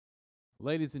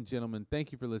Ladies and gentlemen,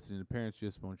 thank you for listening to Parents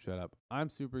Just Won't Shut Up. I'm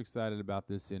super excited about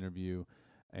this interview,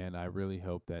 and I really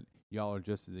hope that y'all are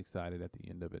just as excited at the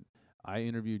end of it. I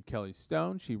interviewed Kelly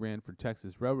Stone. She ran for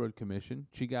Texas Railroad Commission.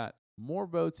 She got more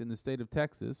votes in the state of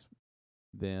Texas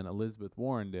than Elizabeth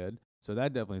Warren did, so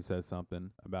that definitely says something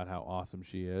about how awesome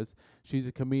she is. She's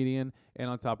a comedian,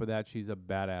 and on top of that, she's a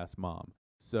badass mom.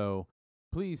 So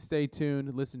please stay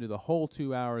tuned, listen to the whole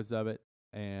 2 hours of it.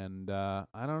 And I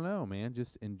don't know, man.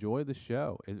 Just enjoy the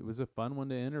show. It was a fun one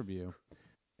to interview.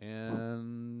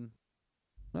 And,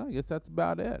 well, I guess that's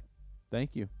about it.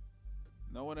 Thank you.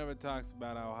 No one ever talks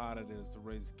about how hard it is to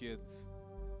raise kids.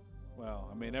 Well,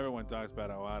 I mean, everyone talks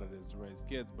about how hard it is to raise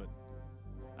kids, but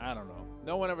I don't know.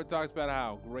 No one ever talks about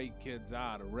how great kids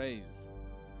are to raise.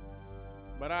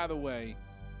 But either way,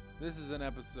 this is an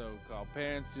episode called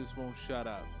Parents Just Won't Shut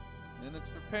Up. And it's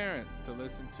for parents to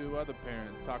listen to other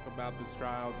parents talk about their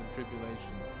trials and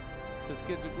tribulations. Because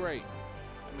kids are great.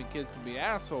 I mean, kids can be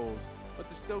assholes, but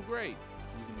they're still great.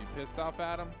 You can be pissed off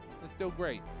at them, they're still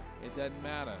great. It doesn't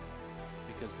matter.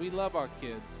 Because we love our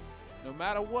kids, no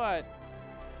matter what.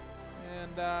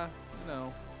 And,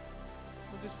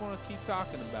 we just want to keep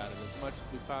talking about it as much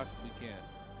as we possibly can.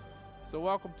 So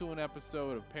welcome to an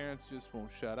episode of Parents Just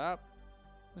Won't Shut Up.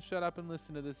 Let's shut up and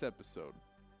listen to this episode.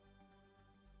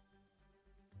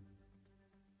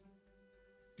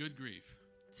 Good grief.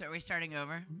 So are we starting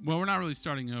over? Well, we're not really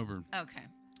starting over. Okay.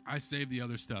 I saved the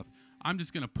other stuff. I'm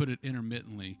just going to put it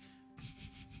intermittently.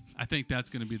 I think that's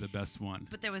going to be the best one.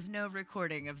 But there was no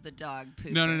recording of the dog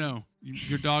pooping. No.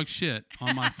 Your dog shit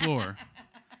on my floor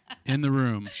in the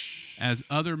room as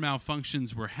other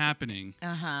malfunctions were happening.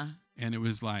 Uh-huh. And it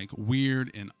was like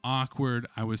weird and awkward.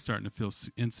 I was starting to feel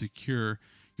insecure.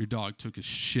 Your dog took a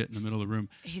shit in the middle of the room.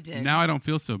 He did. Now I don't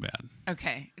feel so bad.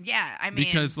 Okay. Yeah, I mean.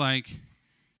 Because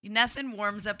nothing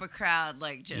warms up a crowd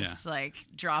like just like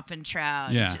dropping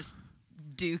trout, just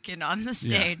duking on the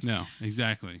stage. Yeah, no,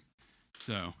 exactly.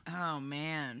 So. Oh,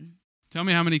 man. Tell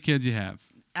me how many kids you have.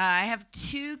 I have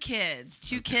 2 kids.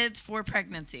 2 kids, 4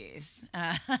 pregnancies.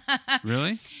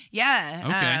 Really? Yeah.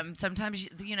 Okay. Sometimes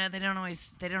they don't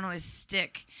always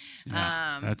stick.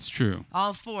 Yeah, that's true.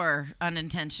 All 4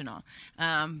 unintentional.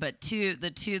 But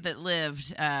the 2 that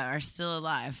lived are still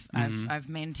alive. Mm-hmm. I've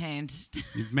maintained.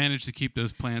 You've managed to keep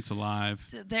those plants alive.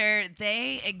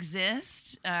 They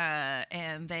exist,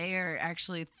 and they are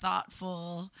actually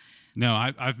thoughtful. No,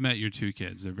 I've met your 2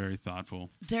 kids. They're very thoughtful.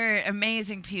 They're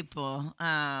amazing people.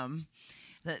 One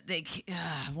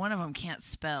of them can't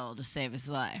spell to save his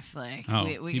life. Like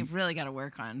we really got to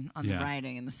work on the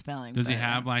writing and the spelling. Does he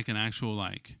have like an actual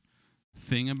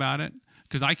thing about it?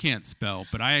 Because I can't spell,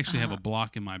 but I actually have a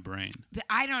block in my brain. But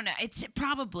I don't know. It's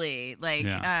probably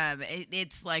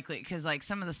it's likely because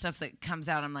some of the stuff that comes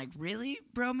out, I'm like, really,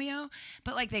 Romeo?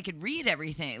 But they could read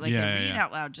everything. They read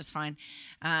out loud just fine.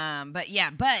 But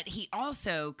he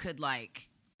also could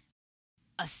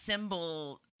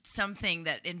assemble something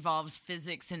that involves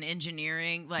physics and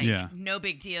engineering. No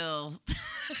big deal.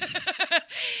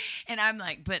 And I'm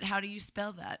like, but how do you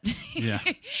spell that? Yeah.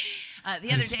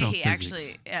 The other day, he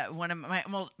actually, one of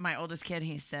my oldest kid,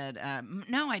 he said,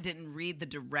 "No, I didn't read the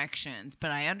directions,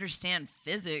 but I understand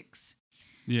physics."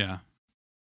 Yeah.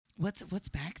 What's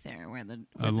back there? Where the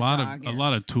dog is? A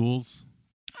lot of tools.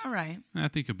 All right. I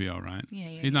think he'll be all right. Yeah.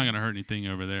 He's not gonna hurt anything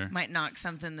over there. Might knock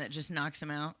something that just knocks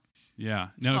him out. Yeah.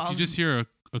 No, if you just hear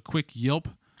a quick yelp,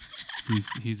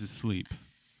 he's asleep.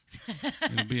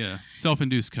 It'll be a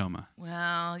self-induced coma.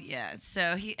 Well, yeah.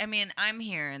 So I'm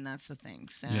here, and that's the thing.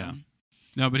 So. Yeah.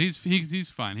 No, but he's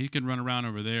fine. He can run around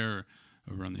over there or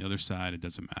over on the other side. It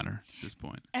doesn't matter at this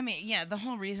point. I mean, yeah. The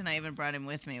whole reason I even brought him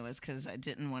with me was because I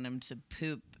didn't want him to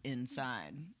poop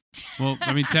inside. Well,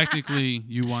 I mean, technically,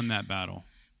 you won that battle.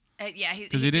 Yeah,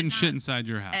 because he didn't shit inside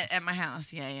your house. At my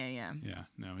house. Yeah. Yeah.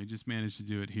 No, he just managed to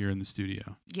do it here in the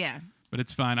studio. Yeah. But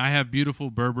it's fine. I have beautiful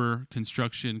Berber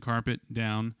construction carpet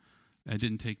down. It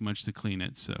didn't take much to clean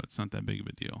it, so it's not that big of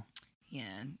a deal.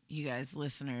 Yeah, you guys,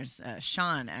 listeners,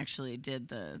 Sean actually did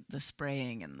the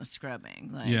spraying and the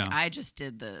scrubbing. I just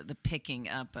did the picking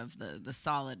up of the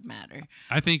solid matter.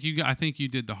 I think you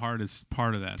did the hardest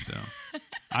part of that, though.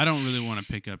 I don't really want to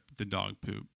pick up the dog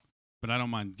poop, but I don't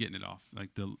mind getting it off,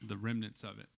 the remnants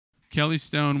of it. Kelly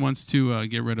Stone wants to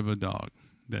get rid of a dog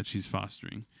that she's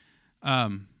fostering.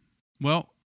 Well,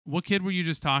 what kid were you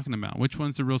just talking about? Which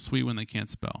one's the real sweet one that can't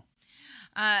spell?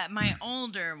 My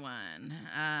older one,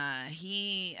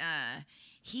 he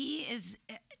is.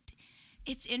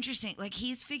 It's interesting. Like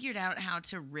he's figured out how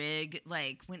to rig.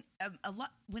 Like when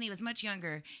when he was much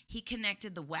younger, he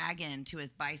connected the wagon to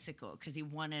his bicycle because he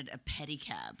wanted a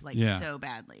pedicab so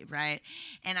badly, right?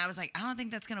 And I was like, I don't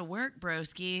think that's gonna work,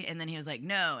 broski. And then he was like,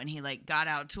 no, and he like got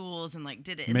out tools and like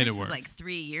did it. And Made this it work. was like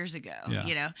 3 years ago, Yeah.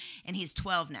 you know. And he's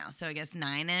 12 now, so I guess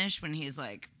 9ish when he's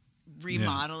like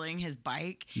remodeling his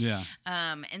bike. Yeah.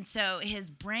 And so his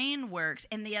brain works.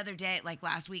 And the other day, like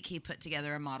last week, he put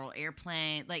together a model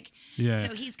airplane. Like, Yeah.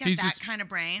 so he's got that just, kind of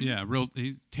brain. Yeah,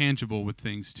 he's tangible with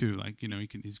things too. Like, you know,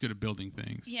 he's good at building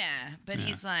things. Yeah, but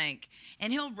he's like,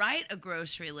 and he'll write a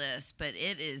grocery list, but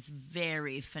it is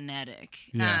very phonetic.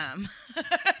 Yeah.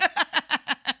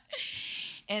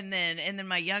 And then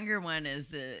my younger one is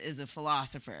a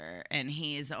philosopher, and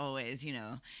he's always, you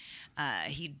know,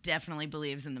 he definitely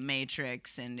believes in the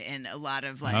Matrix and a lot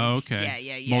of like,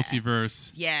 yeah,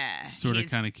 multiverse, sort of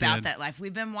kind of kid. About that life.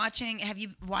 We've been watching. Have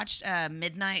you watched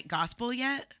Midnight Gospel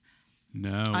yet?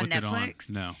 No, on what's Netflix?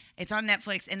 It on? No, it's on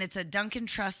Netflix, and it's a Duncan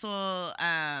Trussell.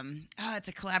 It's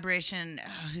a collaboration.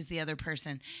 Who's the other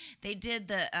person? They did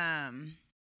the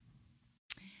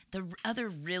other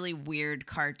really weird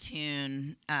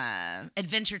cartoon,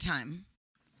 Adventure Time.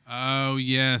 Oh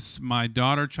yes, my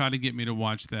daughter tried to get me to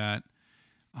watch that.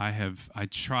 I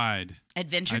tried.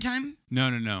 Adventure Time? No.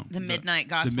 The Midnight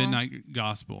Gospel. The Midnight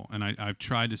Gospel, and I've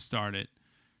tried to start it,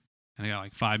 and I got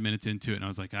like 5 minutes into it, and I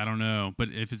was like, I don't know, but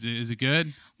is it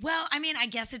good? Well, I mean, I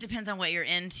guess it depends on what you're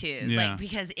into, Yeah.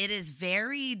 because it is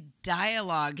very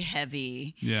dialogue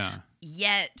heavy. Yeah.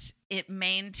 Yet it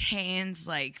maintains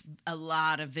like a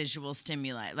lot of visual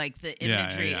stimuli. Like the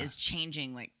imagery is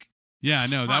changing. Like yeah,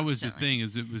 no, that was the constantly.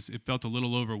 thing. It felt a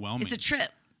little overwhelming. It's a trip.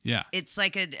 Yeah. It's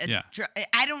like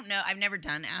I don't know. I've never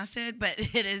done acid, but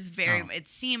it is very. It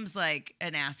seems like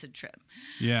an acid trip.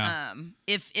 Yeah.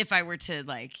 If I were to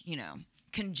like, you know,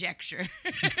 conjecture.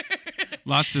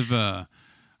 Lots of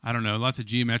lots of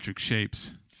geometric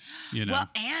shapes. You know. Well,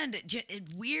 and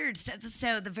weird stuff.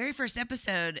 So the very first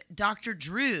episode, Dr.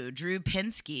 Drew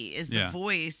Pinsky is the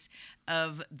voice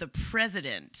of the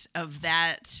president of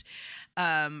that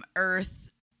Earth,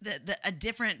 a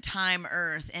different time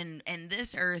Earth, and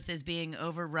this Earth is being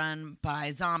overrun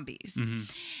by zombies. Mm-hmm.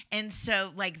 And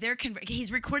so, like,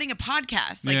 he's recording a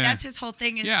podcast. Like, that's his whole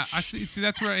thing. I see.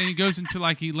 That's where he goes into,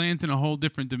 like, he lands in a whole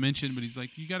different dimension, but he's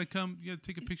like, you got to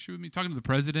take a picture with me, talking to the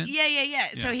president. Yeah.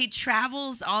 So he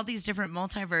travels all these different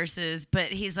multiverses, but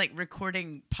he's, like,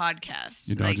 recording podcasts.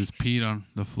 Your dog just peed on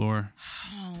the floor.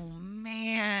 Oh,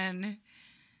 man.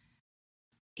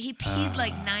 He peed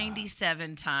like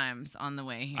 97 times on the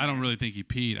way here. I don't really think he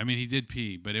peed. I mean, he did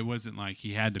pee, but it wasn't like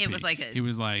he had to pee. It was like he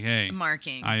was like, hey,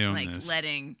 marking. I own like this.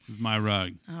 This is my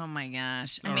rug. Oh, my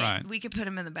gosh. All right. We could put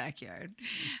him in the backyard.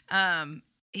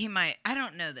 He might. I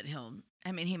don't know that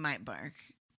he might bark.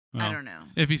 Well, I don't know.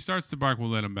 If he starts to bark, we'll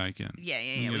let him back in. Yeah.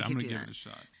 I'm We could gonna do give that. it a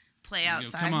shot. Play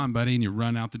outside. Come on, buddy. And you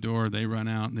run out the door. They run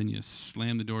out. And then you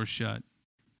slam the door shut.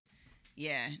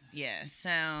 Yeah.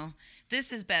 So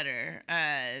this is better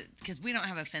because we don't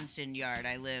have a fenced-in yard.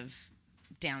 I live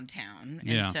downtown,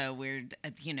 and so we're,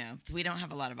 we don't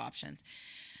have a lot of options.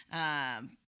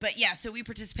 But yeah, so we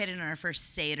participated in our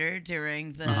first Seder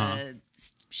during the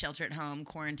shelter-at-home,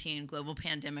 quarantine, global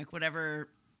pandemic, whatever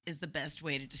is the best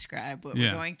way to describe what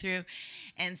we're going through.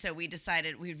 And so we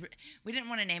decided we didn't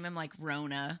want to name him like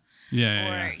Rona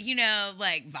or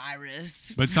like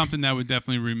virus, but something that would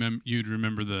definitely you'd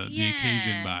remember the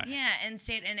occasion by. Yeah, and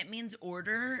it means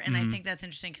order, and I think that's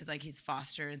interesting because like he's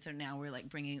foster, and so now we're like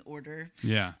bringing order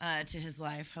to his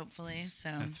life, hopefully. So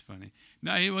that's funny.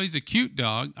 No, he's a cute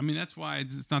dog. I mean, that's why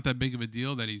it's not that big of a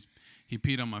deal that he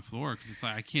peed on my floor, because it's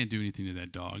like I can't do anything to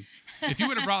that dog. If you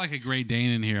would have brought like a Great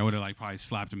Dane in here, I would have like probably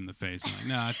slapped him in the face. I'm like,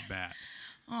 no, that's bad.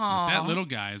 That little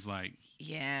guy is like,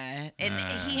 and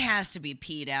he has to be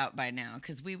peed out by now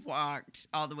because we walked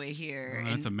all the way here.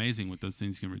 That's amazing what those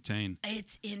things can retain.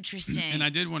 It's interesting. And I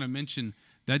did want to mention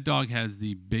that dog has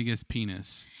the biggest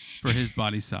penis for his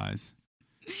body size.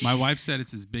 My wife said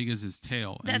it's as big as his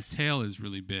tail, and his tail is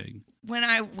really big. When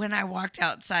I walked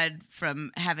outside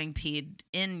from having peed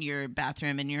in your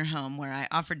bathroom in your home, where I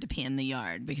offered to pee in the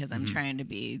yard because I'm trying to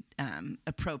be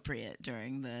appropriate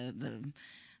during the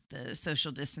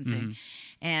social distancing,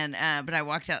 and but I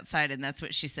walked outside, and that's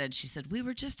what she said. She said, we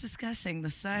were just discussing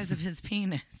the size of his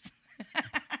penis.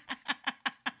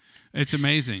 It's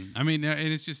amazing. I mean,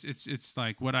 and it's just it's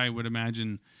like what I would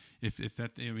imagine if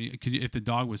the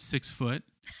dog was 6 foot.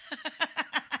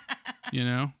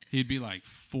 He'd be like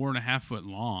 4.5 foot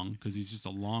long because he's just a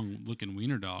long looking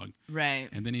wiener dog. Right.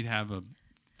 And then he'd have a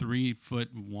 3 foot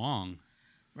wong.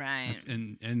 Right.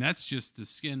 And that's just the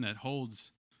skin that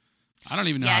holds I don't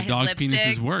even know how dogs'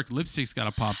 penises work. Lipstick's got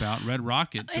to pop out. Red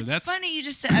Rocket. So it's funny you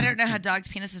just said I don't know how dogs'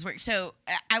 penises work. So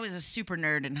I was a super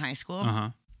nerd in high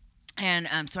school.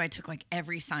 And so I took like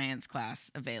every science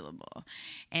class available.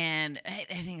 And I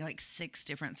think like 6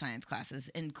 different science classes,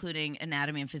 including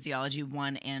anatomy and physiology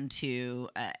 1 and 2,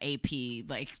 AP,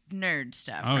 like nerd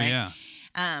stuff. Oh, right? yeah.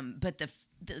 But the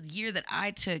year that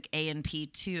I took A&P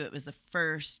 2, it was the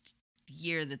first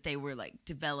year that they were like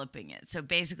developing it. So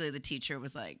basically the teacher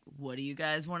was like, what do you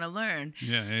guys want to learn?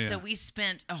 Yeah. So we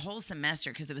spent a whole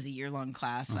semester, because it was a year-long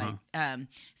class,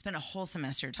 spent a whole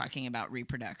semester talking about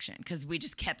reproduction, because we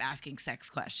just kept asking sex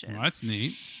questions. Well, that's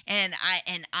neat. And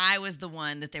I was the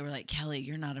one that they were like, Kelly,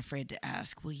 you're not afraid to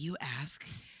ask. Will you ask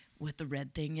what the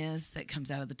red thing is that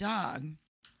comes out of the dog?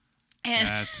 And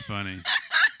that's funny.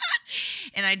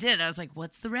 And I did. I was like,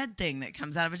 what's the red thing that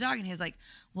comes out of a dog? And he was like,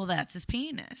 well, that's his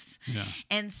penis. Yeah.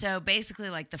 And so basically,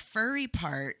 like, the furry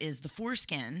part is the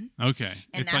foreskin. Okay.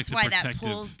 And it's that's like why that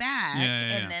pulls back.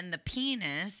 Yeah. And then the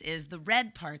penis is the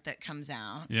red part that comes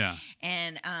out. Yeah.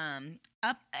 And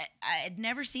I had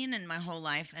never seen in my whole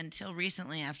life until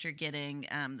recently, after getting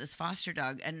this foster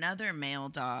dog, another male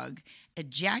dog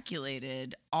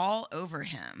ejaculated all over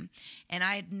him. And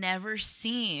I had never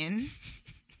seen...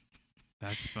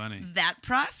 That's funny. That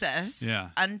process. Yeah.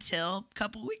 Until a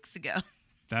couple weeks ago.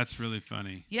 That's really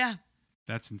funny. Yeah.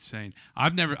 That's insane. I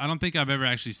don't think I've ever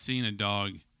actually seen a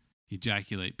dog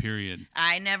ejaculate, period.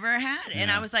 I never had. And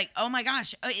I was like, oh my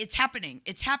gosh, it's happening.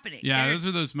 It's happening. Yeah, those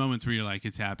are those moments where you're like,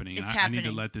 it's happening. I need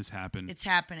to let this happen. It's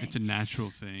happening. It's a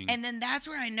natural thing. And then that's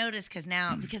where I noticed,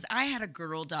 because I had a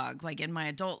girl dog. Like in my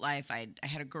adult life, I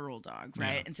had a girl dog,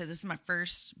 right? Yeah. And so this is my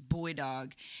first boy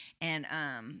dog. And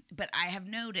but I have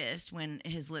noticed when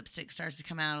his lipstick starts to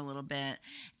come out a little bit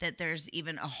that there's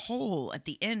even a hole at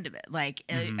the end of it, like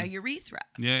a urethra.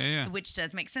 Yeah. Which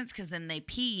does make sense, because then they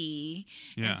pee.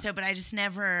 Yeah. And so, but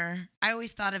I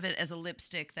always thought of it as a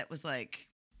lipstick that was like,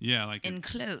 yeah, like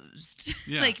enclosed.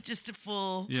 Yeah. Like just a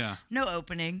full, no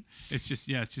opening. It's just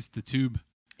the tube.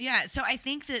 Yeah, so I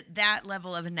think that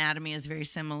level of anatomy is very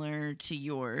similar to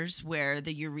yours, where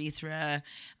the urethra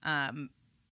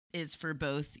is for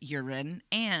both urine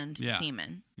and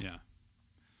semen. Yeah.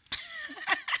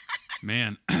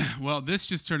 Man, well, this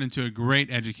just turned into a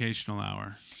great educational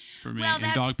hour for me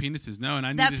and dog penises. No, and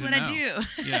I needed to know. That's what I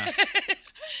do. Yeah.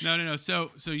 No.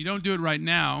 So you don't do it right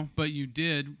now, but you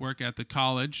did work at the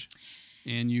college,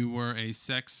 and you were a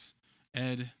sex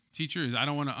ed teacher. I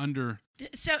don't want to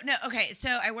So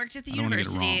I worked at the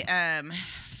university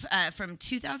from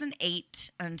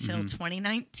 2008 until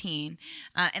 2019,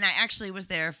 and I actually was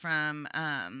there from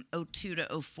 02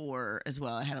 to 04 as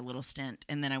well. I had a little stint,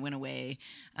 and then I went away.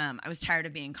 I was tired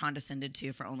of being condescended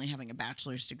to for only having a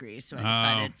bachelor's degree, so I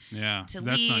decided to leave,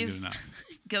 that's not good enough.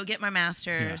 Go get my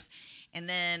master's. Yeah. And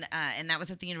then, and that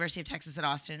was at the University of Texas at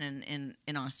Austin,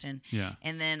 in Austin. Yeah.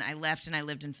 And then I left and I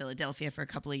lived in Philadelphia for a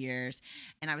couple of years.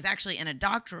 And I was actually in a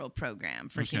doctoral program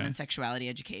for human sexuality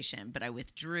education, but I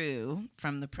withdrew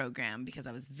from the program because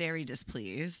I was very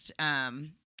displeased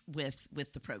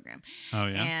with the program. Oh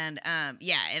yeah. And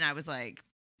and I was like,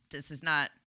 this is not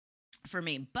for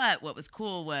me. But what was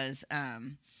cool was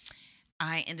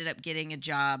I ended up getting a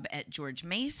job at George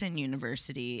Mason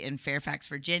University in Fairfax,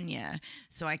 Virginia.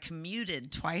 So I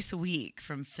commuted twice a week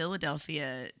from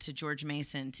Philadelphia to George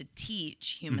Mason to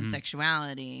teach human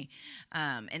sexuality.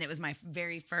 And it was my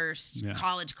very first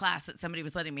college class that somebody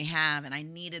was letting me have. And I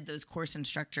needed those course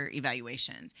instructor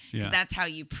evaluations, because that's how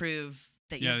you prove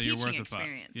that you have teaching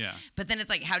experience. Yeah. But then it's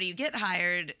like, how do you get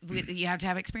hired? You have to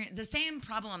have experience. The same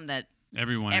problem that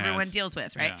everyone deals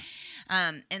with, right?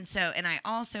 Yeah. And I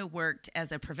also worked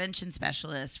as a prevention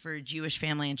specialist for Jewish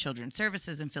Family and Children's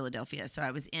Services in Philadelphia. So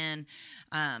I was in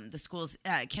the schools,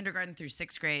 kindergarten through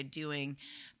 6th grade, doing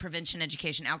prevention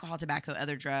education, alcohol, tobacco,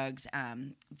 other drugs,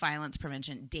 violence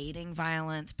prevention, dating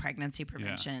violence, pregnancy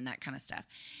prevention, that kind of stuff.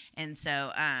 And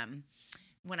so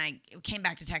when I came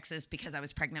back to Texas, because I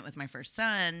was pregnant with my first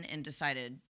son and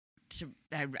decided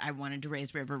I wanted to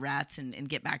raise river rats and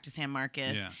get back to San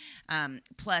Marcos. Yeah.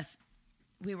 Plus,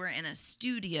 we were in a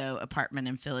studio apartment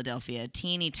in Philadelphia,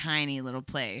 teeny tiny little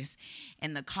place,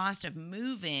 and the cost of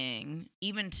moving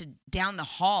even to down the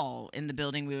hall in the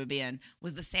building we would be in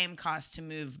was the same cost to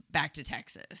move back to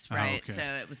Texas, right? Oh, okay. So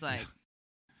it was like,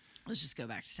 let's just go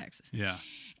back to Texas. Yeah.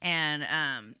 And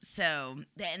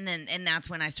that's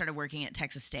when I started working at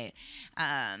Texas State.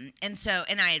 And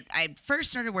I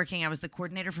first started working, I was the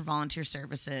coordinator for volunteer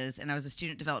services, and I was a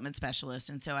student development specialist.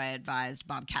 And so I advised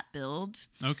Bobcat Builds.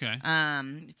 Okay.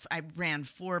 I ran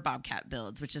 4 Bobcat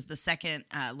Builds, which is the second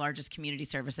largest community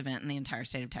service event in the entire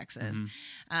state of Texas.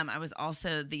 Mm-hmm. I was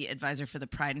also the advisor for the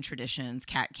Pride and Traditions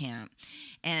Cat Camp.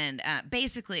 And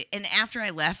basically, and after I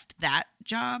left that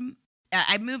job,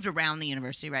 I moved around the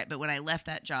university, right? But when I left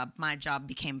that job, my job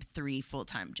became 3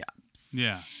 full-time jobs.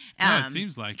 Yeah. No, it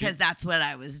seems like because that's what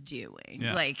I was doing.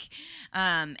 Yeah.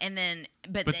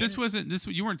 But this wasn't this.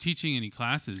 You weren't teaching any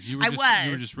classes. You were I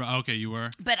just okay. You were.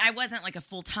 But I wasn't like a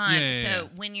full-time. Yeah. So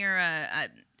when you're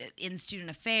in student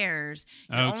affairs,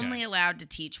 you're only allowed to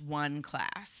teach 1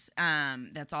 class.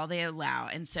 That's all they allow.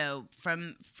 And so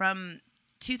from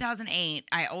 2008,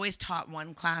 I always taught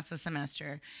 1 class a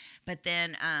semester. But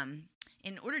then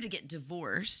in order to get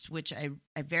divorced, which I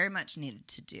very much needed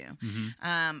to do,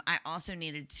 I also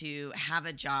needed to have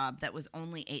a job that was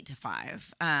only 8 to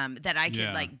 5, that I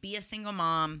could like be a single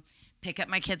mom, pick up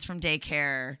my kids from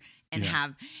daycare, and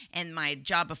and my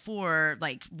job before,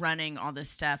 like running all this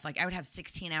stuff, like I would have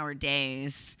 16-hour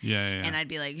days. And I'd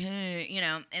be like, hey,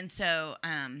 and so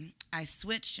I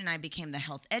switched and I became the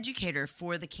health educator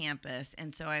for the campus.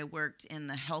 And so I worked in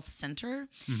the health center.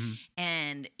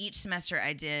 And each semester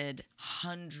I did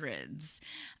hundreds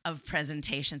of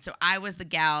presentations. So I was the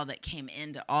gal that came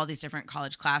into all these different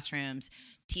college classrooms,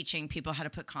 teaching people how to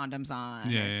put condoms on,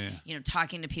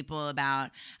 talking to people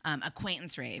about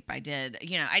acquaintance rape. I did,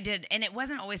 and it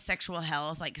wasn't always sexual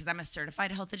health, like, because I'm a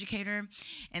certified health educator.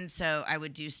 And so I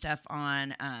would do stuff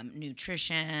on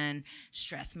nutrition,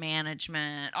 stress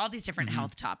management, all these different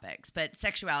health topics. But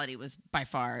sexuality was by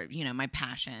far, my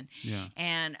passion. Yeah.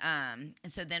 And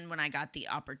so then when I got the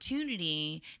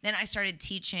opportunity, then I started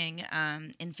teaching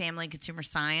in family and consumer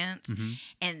science.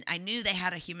 And I knew they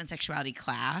had a human sexuality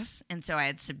class. And so I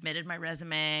had submitted my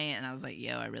resume and I was like,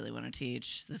 yo, I really want to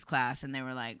teach this class. And they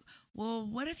were like, well,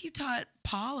 what if you taught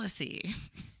policy?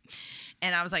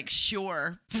 And I was like,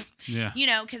 sure.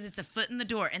 Because it's a foot in the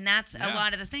door. And that's a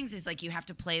lot of the things is like you have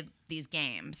to play these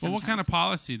games. Well, what kind of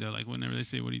policy though? Like whenever they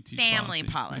say, what do you teach? Family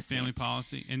policy. Like family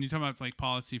policy. And you talk about like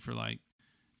policy for like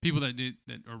people that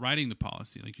are writing the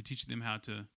policy. Like you're teaching them how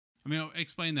to,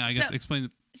 explain that. I guess explain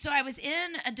the. So I was in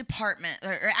a department,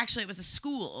 or actually it was a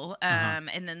school,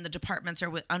 and then the departments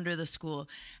are under the school,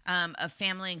 of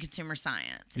family and consumer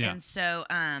science. Yeah. And so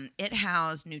it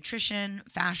housed nutrition,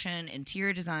 fashion,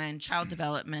 interior design, child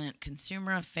development,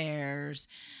 consumer affairs,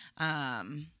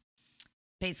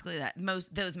 basically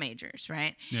those majors,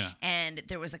 right? Yeah. And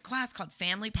there was a class called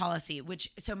family policy,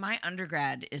 so my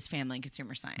undergrad is family and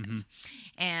consumer science.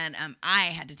 And I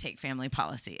had to take family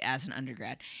policy as an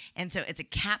undergrad. And so it's a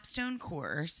capstone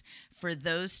course for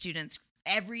those students.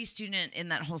 Every student in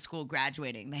that whole school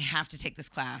graduating, they have to take this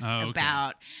class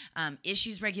about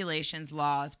issues, regulations,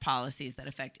 laws, policies that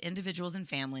affect individuals and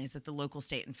families at the local,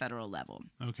 state, and federal level.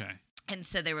 Okay. And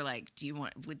so they were like,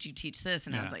 would you teach this?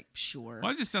 And I was like, sure.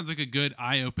 Well, it just sounds like a good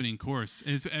eye-opening course.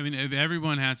 If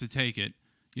everyone has to take it,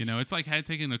 it's like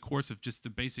taking a course of just the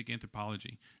basic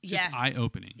anthropology. It's just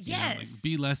eye-opening. Yes. Like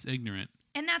be less ignorant.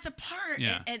 And that's a part.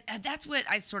 Yeah. And that's what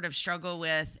I sort of struggle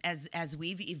with as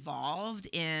we've evolved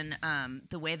in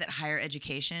the way that higher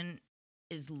education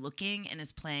is looking and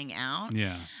is playing out.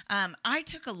 Yeah. I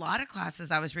took a lot of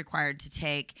classes I was required to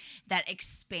take that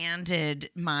expanded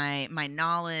my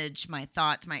knowledge, my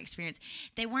thoughts, my experience.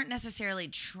 They weren't necessarily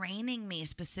training me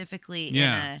specifically in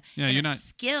a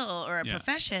skill or a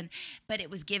profession, but it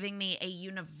was giving me a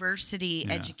university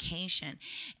education.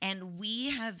 And we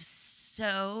have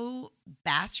so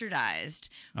bastardized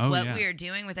what we are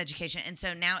doing with education. And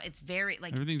so now it's very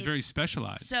like everything's very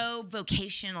specialized. So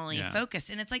vocationally focused.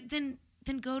 And it's like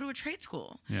then go to a trade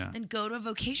school. Yeah. Then go to a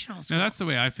vocational school. No, that's the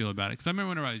way I feel about it. Because I remember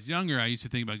when I was younger, I used to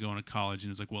think about going to college, and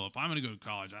it was like, well, if I'm going to go to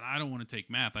college and I don't want to take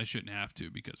math, I shouldn't have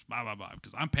to because blah, blah, blah,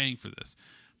 because I'm paying for this.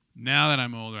 Now that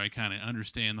I'm older, I kind of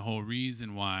understand the whole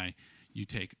reason why you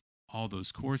take all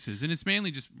those courses. And it's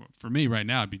mainly just, for me right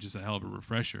now, it'd be just a hell of a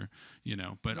refresher,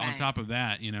 But on top of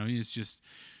that, it's just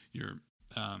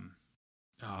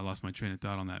I lost my train of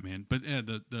thought on that, man. But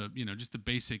the just the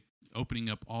basic opening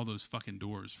up all those fucking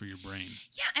doors for your brain.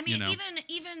 Yeah, I mean,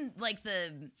 even like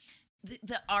the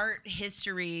art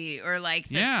history or like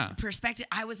the perspective,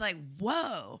 I was like,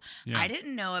 whoa, I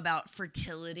didn't know about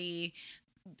fertility,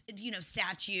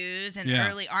 statues and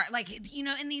early art, like,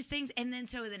 and these things. And then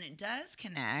it does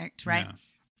connect, right?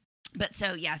 But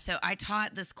so I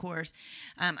taught this course.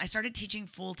 I started teaching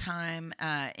full time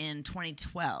in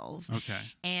 2012. Okay.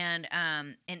 And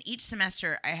each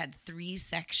semester I had 3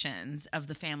 sections of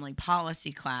the family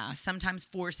policy class, sometimes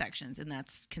 4 sections, and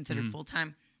that's considered full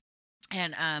time.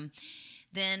 And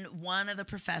then one of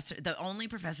the only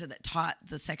professor that taught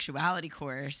the sexuality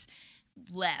course,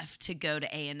 left to go to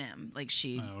A&M. Like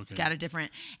she got a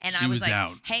different, and she I was like,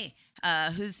 out. hey,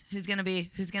 who's gonna be?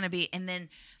 And then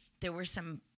there were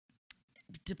some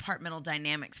departmental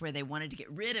dynamics where they wanted to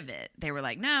get rid of it. They were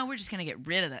like, no, we're just going to get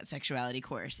rid of that sexuality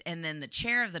course. And then the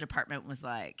chair of the department was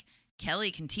like,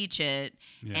 Kelly can teach it.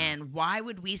 Yeah. And why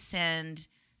would we send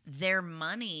their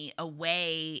money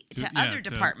away to other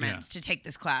departments to take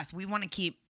this class? We want to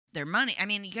keep their money. I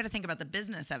mean, you got to think about the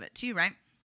business of it too, right?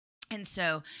 And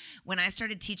so when I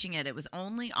started teaching it, it was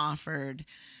only offered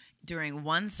during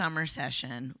one summer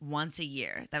session once a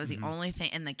year. That was the only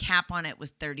thing. And the cap on it was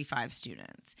 35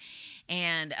 students.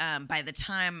 And by the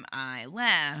time I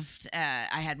left,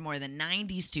 I had more than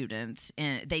 90 students.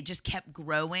 And they just kept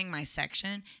growing my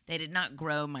section. They did not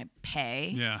grow my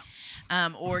pay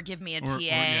or give me a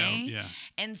TA.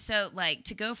 And so, like,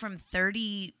 to go from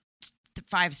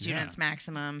 35 students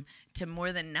maximum to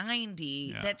more than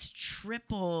 90, that's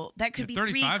triple. That could be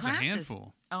 3 classes. 35's a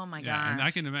handful. Oh my gosh. And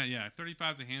I can imagine,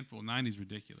 35's a handful, 90's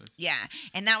ridiculous. Yeah,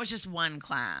 and that was just one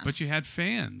class. But you had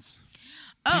fans.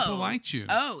 People liked you.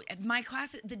 Oh, my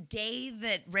class, the day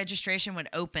that registration would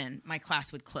open, my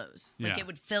class would close. Like it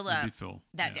would fill up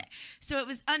that day. So it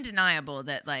was undeniable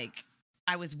that like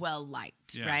I was well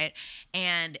liked, right?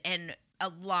 And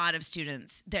a lot of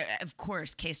students there, of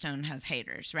course, Keystone has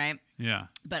haters, right? Yeah.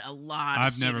 But a lot of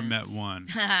I've students, never met one.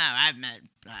 I've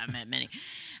met many.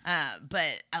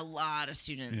 But a lot of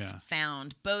students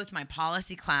found both my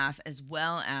policy class as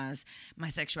well as my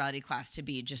sexuality class to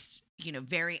be just,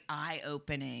 very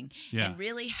eye-opening and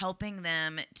really helping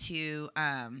them to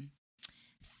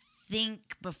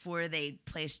think before they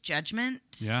place judgment.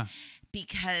 Yeah.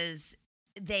 Because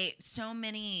so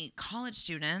many college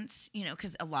students,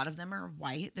 because a lot of them are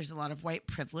white, there's a lot of white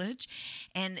privilege,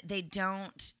 and they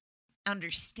don't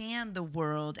understand the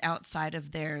world outside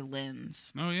of their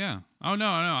lens. Oh yeah. Oh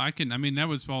no.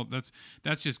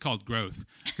 That's just called growth.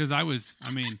 Because it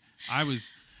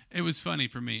was funny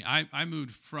for me. I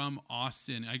moved from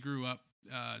Austin. I grew up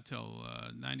till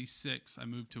 96. I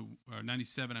moved to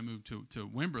 97. I moved to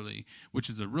Wimberley, which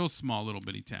is a real small little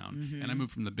bitty town. And I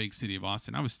moved from the big city of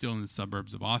Austin. I was still in the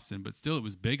suburbs of Austin, but still it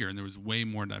was bigger and there was way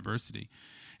more diversity.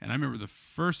 And I remember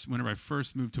whenever I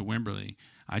first moved to Wimberley,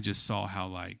 I just saw how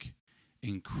like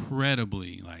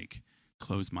incredibly like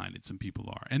closed-minded some people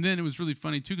are. And then it was really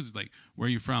funny too, because it's like, where are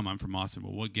you from? I'm from Austin.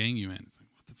 Well, what gang you in? It's like,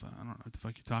 what the fuck? I don't know what the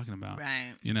fuck you're talking about.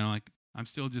 Right. Like I'm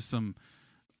still just some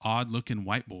odd-looking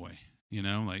white boy.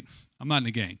 Like I'm not in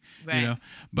a gang. Right.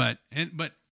 But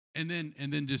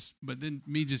then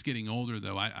me just getting older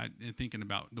though, I thinking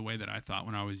about the way that I thought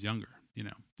when I was younger.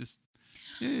 It's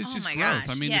just growth. Gosh,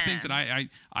 I mean, the things that I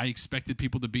expected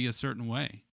people to be a certain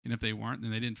way. And if they weren't,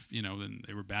 then they didn't, then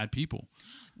they were bad people.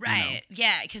 Right.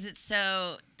 Yeah. Because it's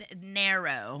so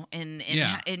narrow in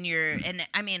your, and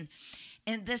I mean,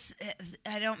 and this,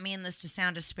 I don't mean this to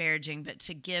sound disparaging, but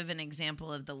to give an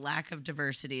example of the lack of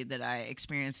diversity that I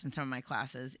experienced in some of my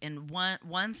classes. In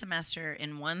one semester,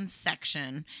 in one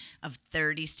section of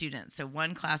 30 students, so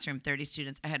one classroom, 30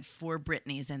 students, I had 4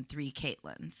 Brittnys and 3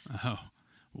 Caitlins. Oh,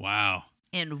 wow.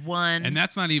 In one. And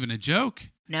that's not even a joke.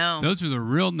 No. Those are the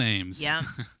real names. Yeah.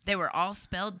 They were all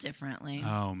spelled differently.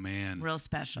 Oh, man. Real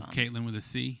special. Is Caitlin with a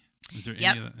C? Is there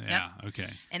any of that? Yeah, okay.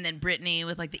 And then Brittany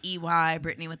with like the EY,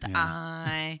 Brittany with the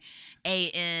I,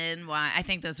 A-N-Y. I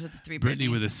think those were the 3 Brittnys. Brittany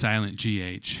with a silent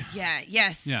GH. Yeah,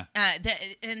 yes. Yeah.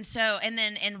 And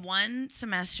then in one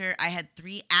semester, I had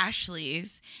 3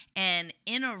 Ashleys and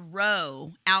in a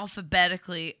row,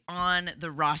 alphabetically on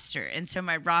the roster. And so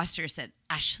my roster said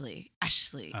Ashley,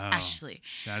 Ashley.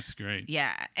 That's great.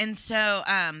 Yeah. And so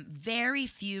very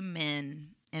few men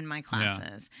in my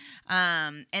classes.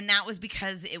 And that was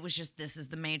because it was just, this is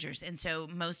the majors. And so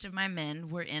most of my men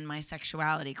were in my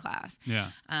sexuality class.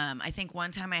 Yeah. I think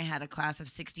one time I had a class of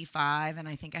 65 and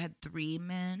I think I had 3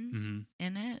 men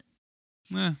in it.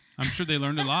 I'm sure they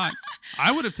learned a lot.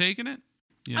 I would have taken it.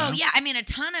 Oh, yeah. I mean, a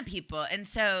ton of people. And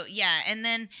so, and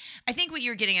then I think what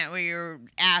you're getting at, where you're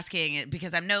asking it,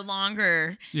 because I'm no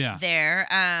longer there,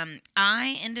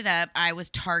 I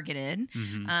was targeted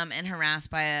and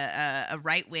harassed by a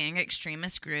right-wing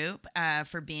extremist group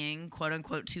for being,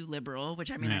 quote-unquote, too liberal, which,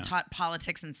 I mean, I taught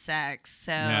politics and sex.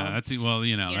 So that's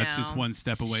just one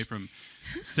step away from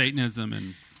Satanism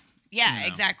and Yeah,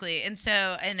 exactly. And so,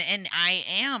 and I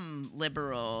am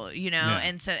liberal,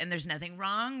 and there's nothing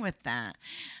wrong with that.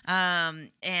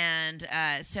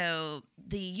 So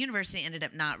the university ended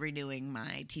up not renewing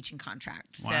my teaching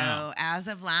contract. Wow. So as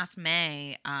of last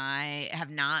May, I have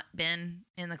not been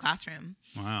in the classroom.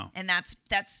 Wow. And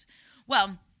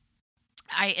well,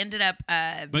 I ended up.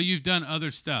 But you've done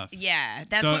other stuff. Yeah,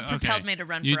 that's what propelled me to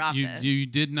run for office. You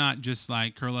did not just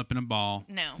like curl up in a ball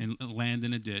and land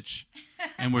in a ditch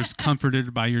and was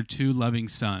comforted by your 2 loving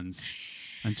sons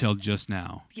until just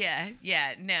now. Yeah,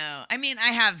 no. I mean,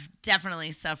 I have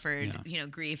definitely suffered,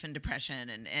 grief and depression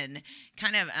and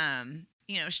kind of,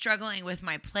 struggling with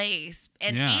my place.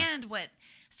 And what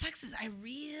sucks is I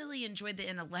really enjoyed the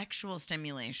intellectual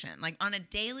stimulation, like on a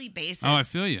daily basis. Oh, I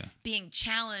feel you. Being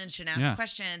challenged and asked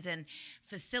questions and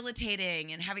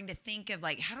facilitating and having to think of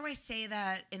like, how do I say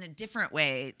that in a different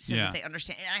way so that they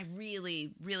understand? And I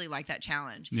really, really like that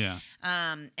challenge. Yeah.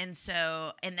 And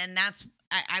then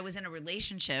I was in a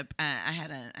relationship. I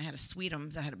had a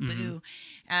sweetums. I had a boo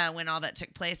when all that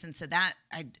took place. And so that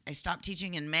I stopped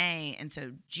teaching in May. And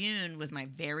so June was my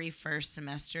very first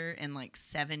semester in like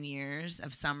 7 years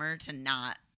of summer to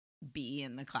not be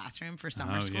in the classroom for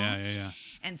summer school. Yeah.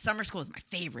 And summer school is my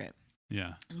favorite.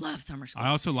 Yeah. I love summer school. I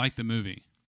also like the movie.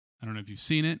 I don't know if you've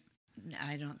seen it. No,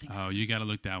 I don't think so. Oh, you got to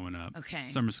look that one up. Okay.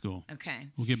 Summer School. Okay.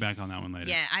 We'll get back on that one later.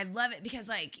 Yeah, I love it because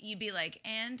like you'd be like,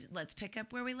 and let's pick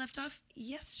up where we left off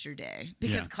yesterday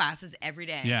because class is every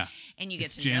day. Yeah. And you get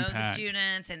to know the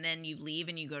students and then you leave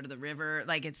and you go to the river.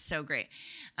 Like it's so great.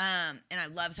 And I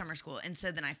love summer school. And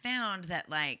so then I found that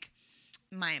like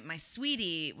my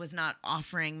sweetie was not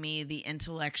offering me the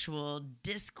intellectual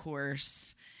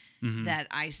discourse that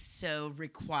I so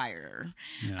require.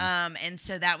 Yeah. And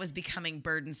so that was becoming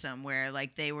burdensome where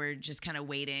like they were just kind of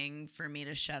waiting for me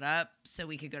to shut up so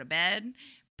we could go to bed.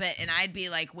 And I'd be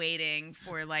like waiting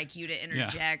for like you to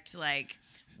interject like,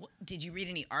 did you read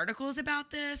any articles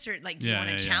about this? Or like, do you want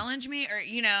to challenge me? Or,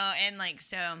 and like,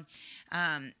 so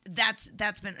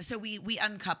that's been, so we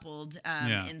uncoupled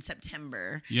in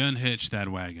September. You unhitched that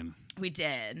wagon. We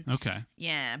did. Okay.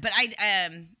 Yeah. But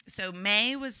so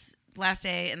May was last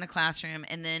day in the classroom,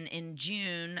 and then in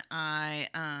June I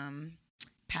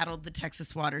paddled the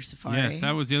Texas Water Safari. Yes,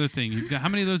 that was the other thing. How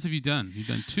many of those have you done? You've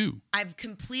done 2. I've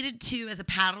completed 2 as a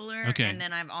paddler, and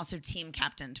then I've also team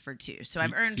captained for 2. So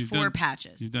I've earned 4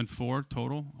 patches. You've done 4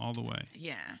 total all the way.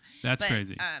 Yeah, that's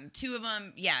crazy. 2 of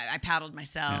them, I paddled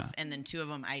myself, and then 2 of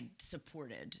them I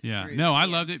supported. Yeah, no, I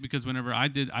loved it because whenever I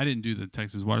didn't do the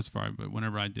Texas Water Safari, but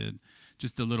whenever I did.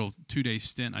 Just a little 2-day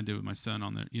stint I did with my son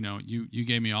on there. You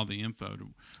gave me all the info to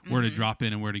where to drop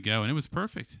in and where to go, and it was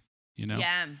perfect.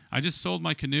 Yeah. I just sold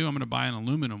my canoe. I'm going to buy an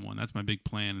aluminum one. That's my big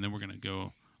plan, and then we're going to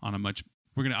go on I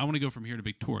want to go from here to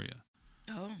Victoria.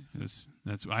 Oh.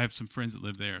 I have some friends that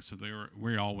live there, so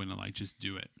we're all going to like just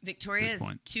do it. Victoria is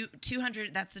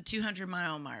 200. That's the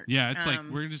 200-mile mark. Yeah, it's like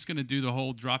we're just going to do the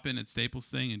whole drop in at Staples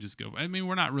thing and just go. I mean,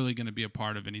 we're not really going to be a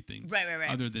part of anything, right.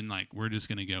 Other than like we're just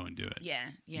going to go and do it. Yeah.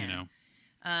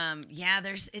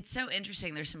 It's so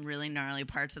interesting. There's some really gnarly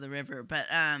parts of the river, but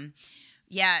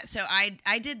so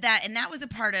I did that, and that was a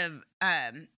part of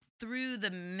through the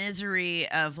misery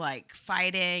of like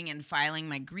fighting and filing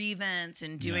my grievance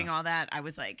and doing all that. I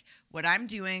was like, what I'm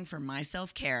doing for my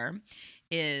self-care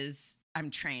is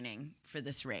I'm training for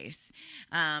this race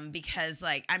because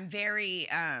like I'm very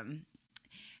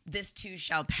this too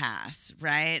shall pass,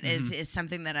 right? Is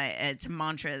something that it's a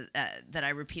mantra that I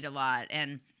repeat a lot.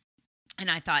 And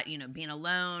I thought, being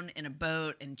alone in a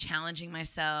boat and challenging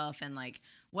myself and like,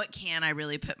 what can I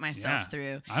really put myself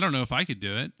through? I don't know if I could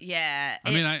do it. Yeah.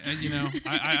 I mean, I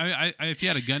if you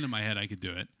had a gun to my head, I could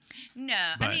do it. No,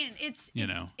 but, I mean, it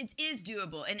is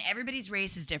doable, and everybody's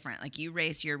race is different. Like you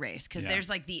race your race because there's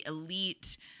like the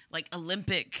elite, like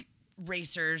Olympic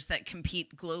racers that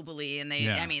compete globally, and they're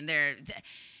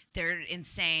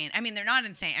insane. I mean, they're not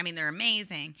insane. I mean, they're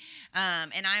amazing.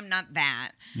 And I'm not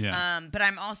that. Yeah. But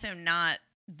I'm also not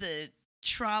the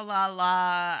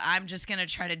tra-la-la, I'm just going to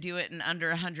try to do it in under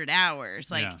 100 hours.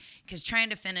 Like, because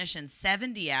trying to finish in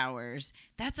 70 hours,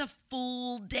 that's a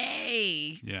full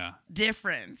day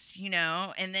difference,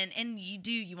 And then,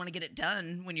 you want to get it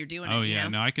done when you're doing it. Oh, yeah.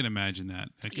 No, I can imagine that.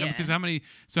 Because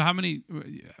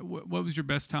what was your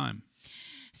best time?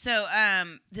 So,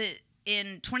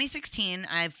 in 2016,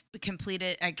 I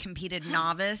competed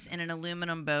novice in an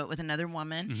aluminum boat with another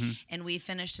woman, and we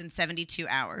finished in 72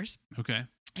 hours. Okay.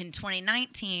 In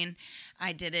 2019,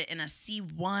 I did it in a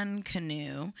C1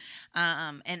 canoe,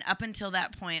 and up until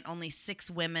that point, only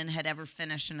 6 women had ever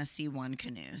finished in a C1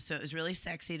 canoe. So it was really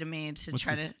sexy to me to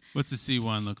What's the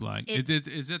C1 look like?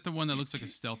 Is it the one that looks like a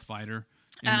stealth fighter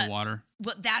in the water?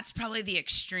 Well, that's probably the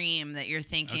extreme that you're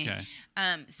thinking. Okay.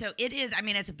 So it is, I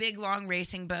mean, it's a big, long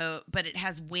racing boat, but it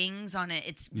has wings on it.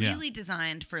 It's really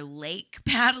designed for lake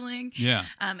paddling. Yeah.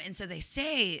 And so they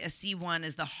say a C1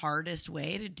 is the hardest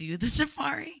way to do the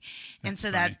safari. And That's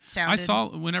so funny. that sounded... I saw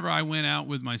whenever I went out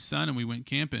with my son and we went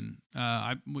camping,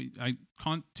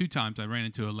 two times I ran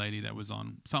into a lady that was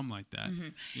on something like that,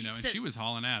 you know, and So- she was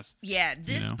hauling ass. Yeah,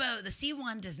 this You know? boat, the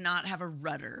C1 does not have a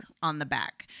rudder on the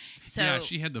back. So Yeah,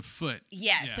 she had the foot.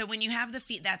 Yeah, so when you have the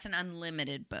feet, that's an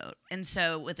unlimited boat. And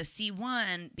so with a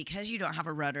C1, because you don't have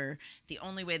a rudder, the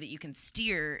only way that you can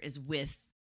steer is with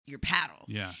your paddle.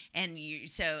 Yeah. And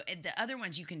the other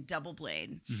ones you can double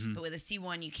blade, but with a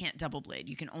C1 you can't double blade.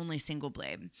 You can only single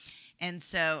blade. And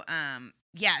so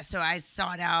so I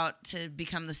sought out to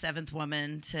become the 7th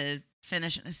woman to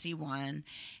finish in a C1,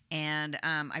 and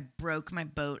I broke my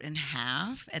boat in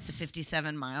half at the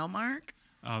 57-mile mark.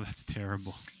 Oh, that's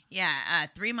terrible. Yeah,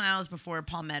 3 miles before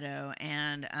Palmetto,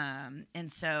 and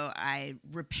so I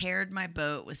repaired my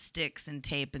boat with sticks and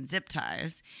tape and zip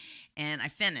ties, and I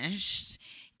finished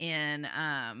in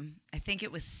I think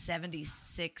it was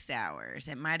 76 hours.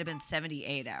 It might have been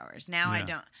 78 hours. Now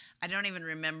Yeah. I don't even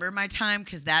remember my time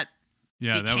because that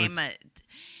Yeah, became that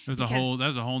was a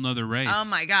whole nother race. Oh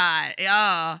my God.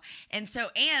 Oh. And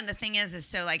the thing is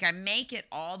so like I make it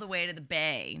all the way to the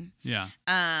bay Yeah.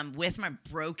 with my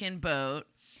broken boat,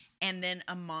 and then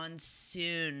a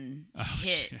monsoon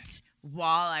hit shit.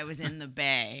 while I was in the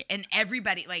bay, and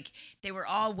everybody, like, they were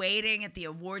all waiting at the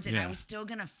awards, and I Yeah. was still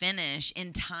gonna finish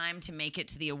in time to make it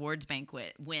to the awards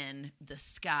banquet when the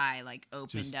sky like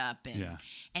opened up,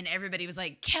 and everybody was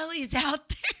like, Kelly's out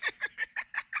there.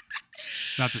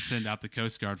 Not to send out the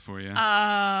Coast Guard for you.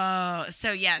 Oh,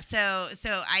 so yeah, so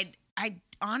I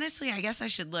honestly, I guess I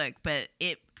should look, but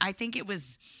I think it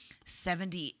was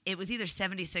 70. It was either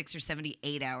 76 or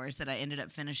 78 hours that I ended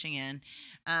up finishing in.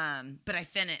 But I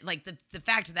finished. Like the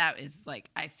fact of that is, like,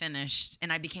 I finished,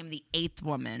 and I became the 8th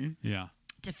woman. Yeah.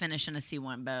 To finish in a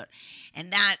C1 boat,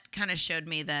 and that kind of showed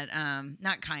me that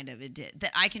it did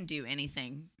that I can do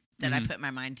anything that I put my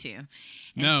mind to. And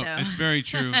No, it's very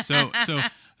true. So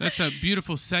that's a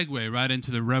beautiful segue right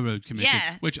into the Railroad Commission,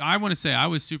 which I want to say I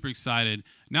was super excited.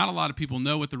 Not a lot of people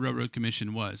know what the Railroad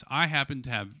Commission was.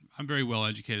 I'm very well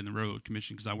educated in the Railroad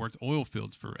Commission because I worked oil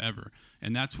fields forever,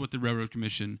 and that's what the Railroad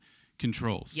Commission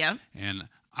controls. Yeah. And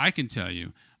I can tell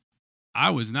you,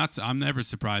 I'm never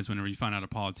surprised whenever you find out a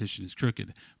politician is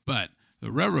crooked, but the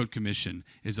Railroad Commission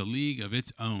is a league of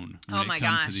its own when it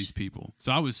comes to these people.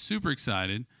 So I was super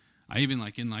excited. I even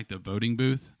in the voting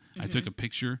booth, I took a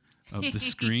picture of the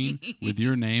screen with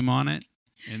your name on it,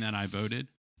 and then I voted.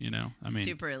 You know, I mean,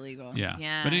 super illegal.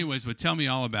 Yeah. But anyways, tell me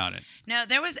all about it. No,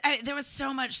 there was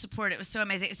so much support. It was so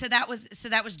amazing. So that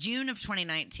was June of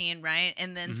 2019, right?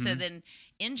 And then so then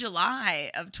in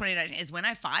July of 2019 is when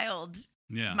I filed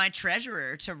my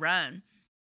treasurer to run.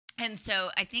 And so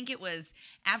I think it was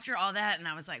after all that, and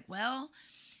I was like, well,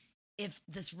 if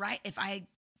I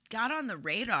got on the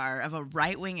radar of a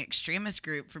right-wing extremist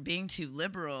group for being too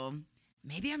liberal,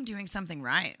 maybe I'm doing something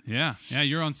right. Yeah,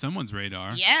 you're on someone's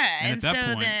radar. Yeah, and at that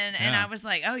so point, then, and I was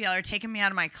like, oh, y'all are taking me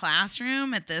out of my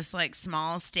classroom at this like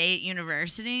small state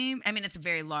university. I mean, it's a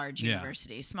very large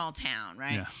university, small town,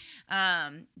 right? Yeah.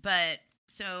 But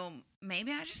so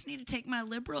maybe I just need to take my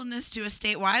liberalness to a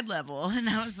statewide level. And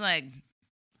I was like,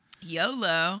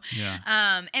 YOLO.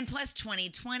 Yeah. And plus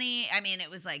 2020, I mean,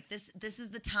 it was like this is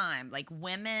the time. Like,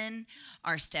 women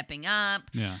are stepping up.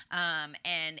 Yeah.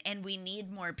 And we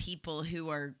need more people who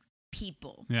are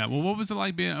people. Yeah. Well, what was it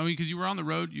like being? I mean, because you were on the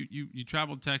road, you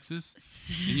traveled Texas,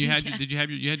 and you had you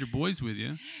had your boys with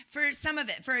you for some of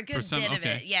it, for a good bit of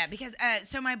it. Yeah, because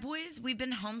so my boys, we've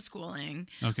been homeschooling,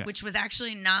 which was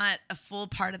actually not a full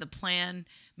part of the plan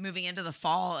moving into the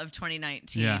fall of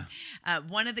 2019. Yeah.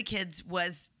 One of the kids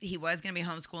was going to be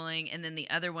homeschooling, and then the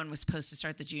other one was supposed to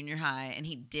start the junior high, and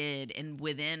he did. And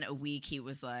within a week, he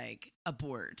was like,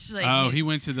 abort. Like, he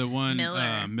went to the one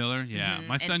Miller. Miller. Yeah,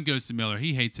 my son goes to Miller.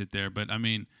 He hates it there, but I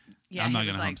mean, I'm not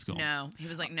going to homeschool. No, he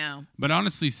was like, no. But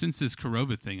honestly, since this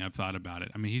Corova thing, I've thought about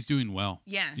it. I mean, he's doing well.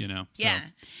 Yeah. You know. So. Yeah.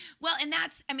 Well, and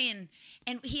that's, I mean,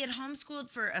 and he had homeschooled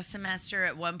for a semester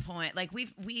at one point. Like,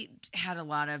 we had a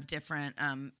lot of different,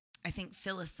 I think,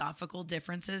 philosophical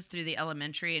differences through the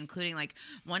elementary, including like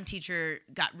one teacher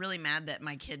got really mad that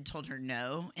my kid told her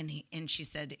no, and she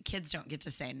said, kids don't get to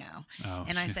say no. Oh,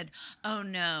 and I said, oh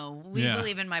no, we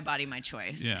believe in my body, my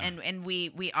choice. Yeah. And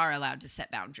we are allowed to set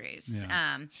boundaries.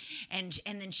 Yeah. And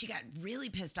then she got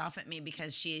really pissed off at me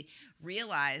because she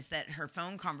realized that her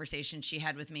phone conversation she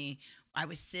had with me I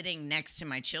was sitting next to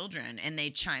my children and they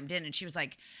chimed in and she was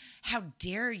like, how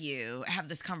dare you have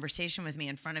this conversation with me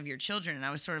in front of your children? And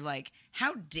I was sort of like,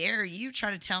 how dare you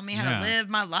try to tell me how to live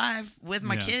my life with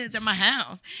my kids at my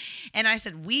house? And I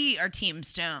said, we are Team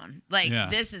Stone. Like,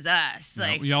 this is us.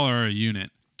 Like, y'all are a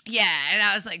unit. Yeah, and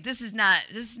I was like, this is not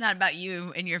about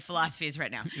you and your philosophies right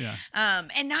now. Yeah.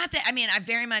 And not that, I mean,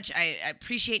 I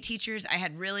appreciate teachers. I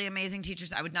had really amazing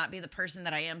teachers. I would not be the person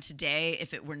that I am today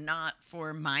if it were not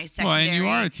for my secondary. Well, and you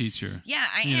are a teacher. Yeah,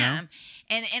 I am.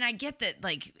 And I get that,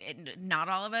 like, not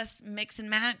all of us mix and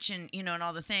match and, you know, and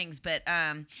all the things. But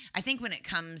I think when it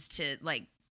comes to, like,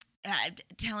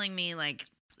 telling me, like,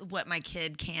 what my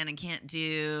kid can and can't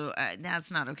do,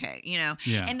 that's not okay, you know?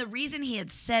 Yeah. And the reason he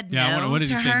had said no what did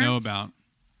to he say no about?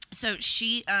 So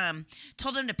she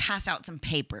told him to pass out some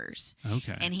papers.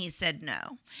 Okay. And he said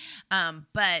no.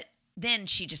 But then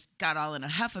she just got all in a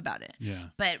huff about it. Yeah.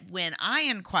 But when I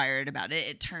inquired about it,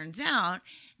 it turns out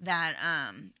that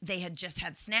they had just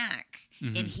had snack.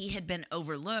 Mm-hmm. And he had been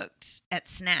overlooked at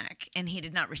snack and he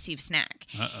did not receive snack.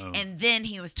 Uh-oh. And then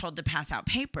he was told to pass out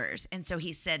papers. And so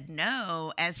he said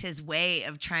no as his way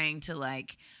of trying to,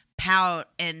 like, pout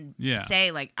and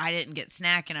say, like, I didn't get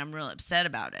snack and I'm real upset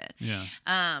about it. Yeah.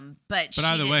 But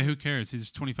either way, who cares?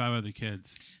 There's 25 other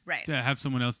kids. Right. To have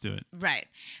someone else do it. Right.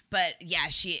 But yeah,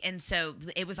 and so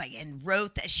it was like, and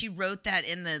she wrote that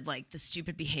in the, like, the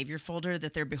stupid behavior folder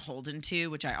that they're beholden to,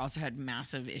 which I also had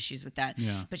massive issues with that.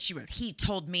 Yeah. But she wrote, he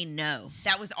told me no.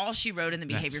 That was all she wrote in the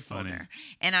behavior folder.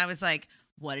 And I was like,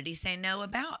 what did he say no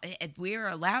about? We are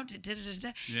allowed to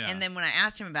da-da-da-da. Yeah. And then when I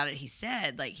asked him about it, he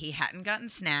said, like, he hadn't gotten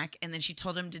snack, and then she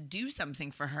told him to do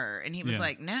something for her, and he was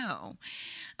like, no.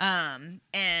 And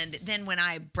then when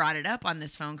I brought it up on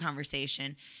this phone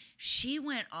conversation, she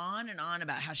went on and on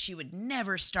about how she would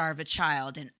never starve a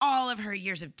child in all of her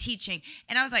years of teaching.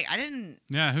 And I was like, I didn't.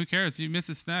 Yeah, who cares? You miss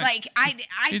a snack. Like, I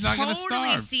totally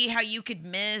starve. see how you could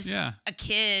miss a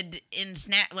kid in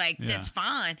snack. Like, that's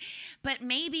fine. But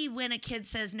maybe when a kid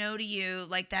says no to you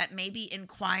like that, maybe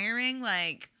inquiring,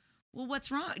 like, well,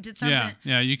 what's wrong? Did something?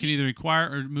 Yeah, you can either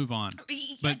inquire or move on.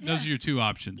 But those are your two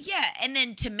options. Yeah, and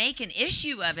then to make an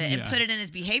issue of it and put it in his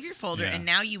behavior folder, and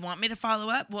now you want me to follow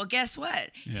up? Well, guess what?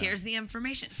 Here's the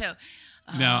information. So,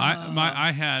 now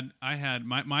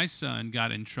my son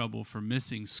got in trouble for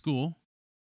missing school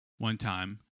one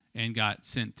time and got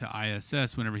sent to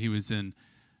ISS whenever he was in,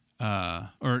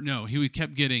 he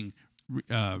kept getting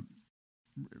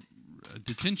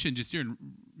detention just during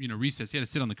recess. He had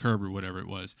to sit on the curb or whatever it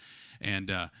was,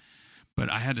 and but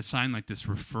I had to sign like this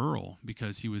referral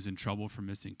because he was in trouble for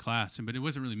missing class. But it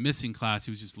wasn't really missing class;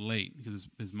 he was just late because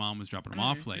his mom was dropping him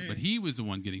off late. But he was the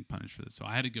one getting punished for this, so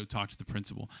I had to go talk to the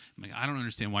principal. I'm like, I don't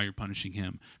understand why you're punishing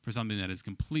him for something that is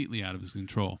completely out of his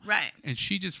control. Right. And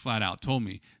she just flat out told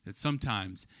me that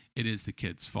sometimes it is the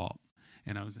kid's fault.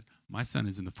 And I was like, my son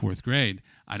is in the 4th grade.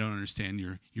 I don't understand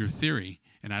your theory,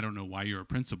 and I don't know why you're a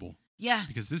principal. Yeah.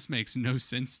 Because this makes no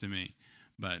sense to me.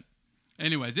 But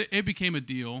anyways, it became a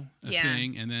deal, a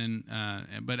thing. And then,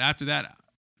 but after that,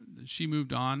 she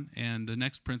moved on, and the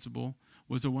next principal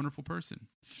was a wonderful person.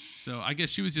 So I guess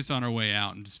she was just on her way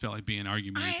out and just felt like being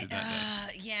argumentative that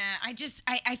day. Yeah,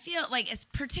 I feel like, it's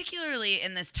particularly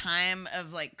in this time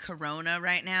of, like, Corona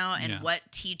right now and what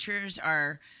teachers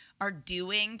are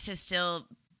doing to still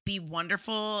be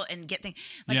wonderful and get things.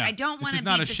 Like, I don't want to. This is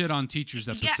not a shit on teachers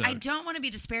episode. Yeah, I don't want to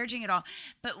be disparaging at all.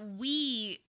 But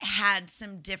we had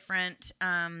some different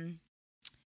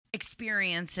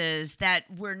experiences that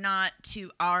were not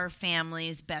to our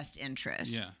family's best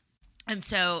interest. Yeah. And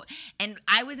so, and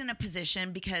I was in a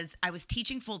position because I was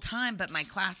teaching full time, but my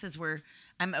classes were.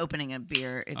 I'm opening a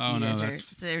beer. If you guys are,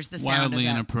 there's the sound wildly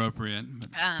of that. Inappropriate,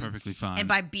 but perfectly fine. And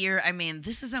by beer, I mean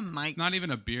this is a Mike's. It's not even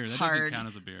a beer. That doesn't count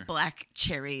as a beer. Black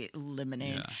cherry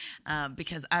lemonade. Yeah.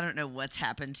 Because I don't know what's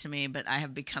happened to me, but I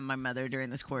have become my mother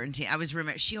during this quarantine. I was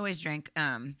roommate. She always drank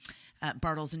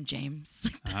Bartles and James.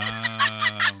 Oh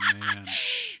man.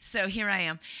 So here I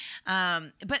am.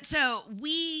 But so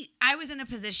I was in a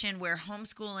position where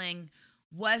homeschooling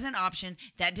was an option.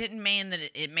 That didn't mean that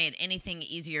it made anything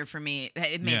easier for me.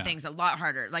 It made things a lot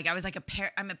harder. Like, I was like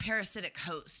I'm a parasitic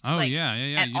host. Oh, like, yeah.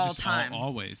 At you all just times.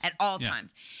 Always. At all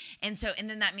times. And so, and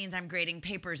then that means I'm grading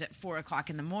papers at 4:00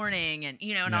 in the morning and,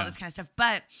 and all this kind of stuff.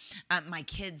 But my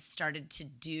kids started to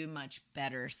do much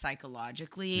better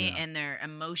psychologically and their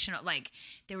emotional, like,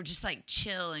 they were just like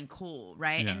chill and cool.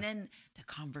 Right. Yeah. And then the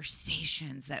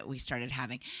conversations that we started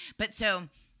having. But so,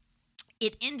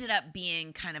 it ended up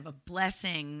being kind of a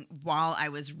blessing while I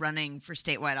was running for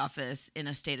statewide office in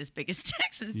a state as big as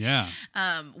Texas. Yeah.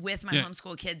 With my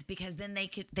homeschool kids, because then they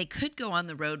could go on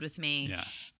the road with me. Yeah.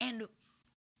 And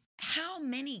how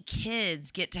many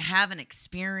kids get to have an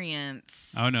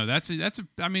experience? Oh no, that's a.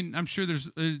 I mean, I'm sure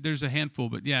there's a handful,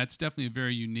 but yeah, it's definitely a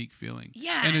very unique feeling.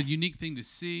 Yeah, and a unique thing to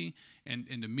see and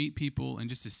to meet people and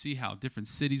just to see how different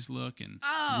cities look and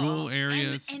rural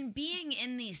areas. And being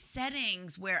in these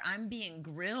settings where I'm being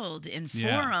grilled in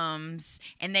forums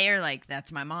and they are like,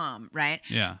 that's my mom, right?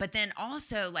 Yeah. But then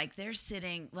also like they're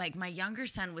sitting, like my younger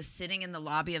son was sitting in the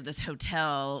lobby of this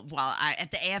hotel while at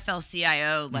the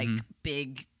AFL-CIO like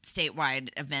big statewide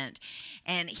event,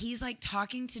 and he's like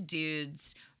talking to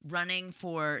dudes running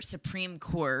for Supreme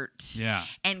Court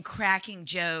and cracking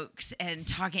jokes and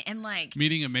talking and like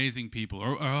meeting amazing people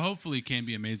or hopefully can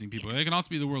be amazing people. They can also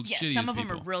be the world's shittiest some of them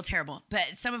people. are real terrible, but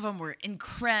some of them were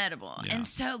incredible. And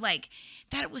so like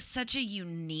that was such a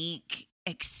unique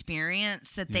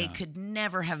experience that they could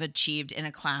never have achieved in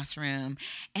a classroom.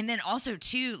 And then also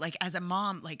too, like as a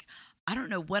mom, like I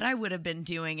don't know what I would have been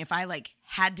doing if I like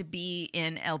had to be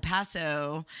in El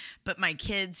Paso, but my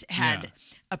kids had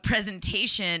a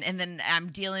presentation and then I'm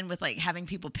dealing with like having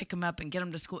people pick them up and get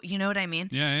them to school. You know what I mean?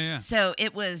 Yeah. So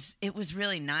it was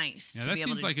really nice. Yeah, to that be able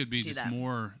seems to like it'd be do just that.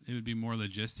 more. It would be more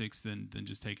logistics than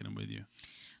just taking them with you.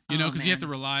 You know, because you have to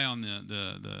rely on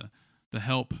the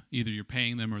help. Either you're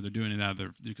paying them or they're doing it out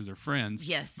of because they're friends.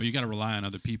 Yes. But you got to rely on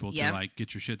other people to like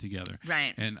get your shit together.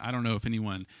 Right. And I don't know if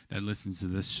anyone that listens to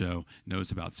this show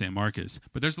knows about San Marcos,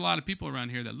 but there's a lot of people around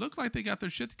here that look like they got their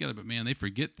shit together, but man, they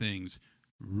forget things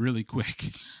really quick.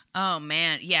 Oh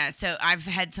man, yeah. So I've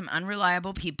had some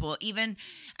unreliable people.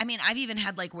 I've even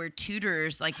had like where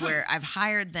tutors, like where I've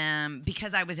hired them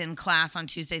because I was in class on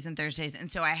Tuesdays and Thursdays, and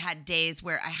so I had days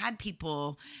where I had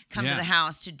people come to the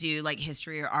house to do like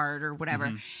history or art or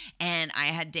whatever, and I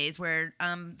had days where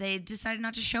they decided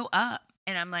not to show up.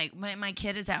 And I'm like, my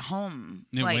kid is at home,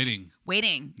 like,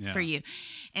 waiting for you.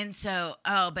 And so,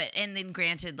 and then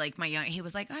granted, like he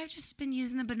was like, I've just been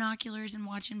using the binoculars and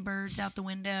watching birds out the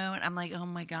window. And I'm like, oh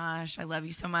my gosh, I love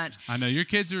you so much. I know your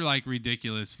kids are like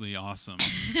ridiculously awesome.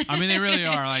 I mean, they really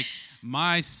are. Like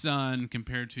my son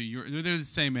compared to they're the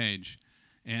same age.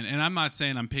 And I'm not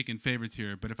saying I'm picking favorites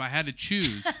here, but if I had to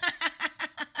choose,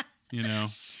 you know.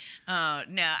 Oh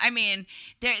no! I mean,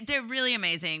 they're really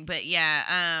amazing, but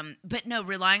but no,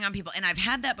 relying on people, and I've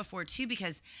had that before too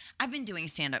because I've been doing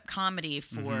stand-up comedy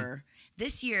for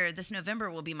this year. This November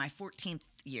will be my 14th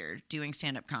year doing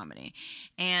stand-up comedy,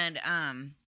 and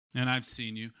I've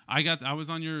seen you. I was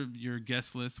on your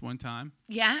guest list one time.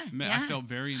 Yeah. I felt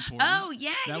very important. Oh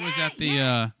yeah, that was at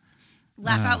the.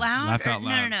 Laugh Out Loud? Laugh Out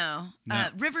Loud. No.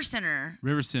 River Center.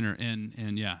 River Center in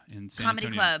San Comedy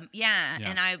Antonio. Club. Yeah.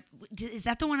 And is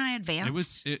that the one I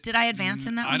advanced? Did I advance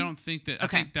in that one? I don't think that.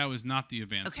 Okay. I think that was not the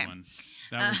advanced one.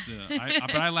 That was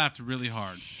but I laughed really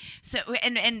hard. So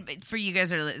and for you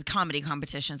guys are comedy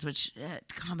competitions, which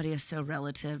comedy is so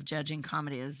relative. Judging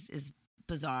comedy is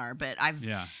bizarre, but I've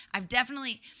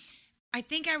definitely. I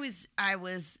think I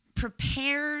was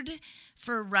prepared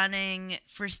for running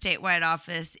for statewide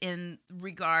office in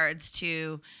regards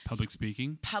to public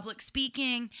speaking.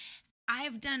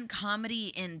 I've done comedy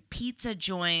in pizza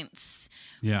joints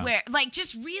where like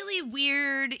just really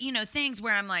weird, things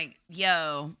where I'm like,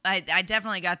 yo, I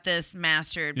definitely got this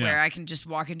mastered where I can just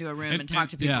walk into a room and talk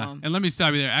to people. Yeah. And let me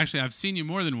stop you there. Actually, I've seen you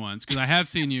more than once because I have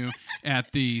seen you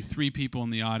at the 3 people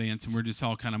in the audience and we're just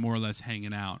all kind of more or less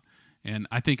hanging out. And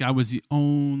I think I was the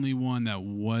only one that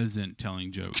wasn't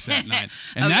telling jokes that night.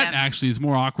 And that actually is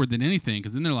more awkward than anything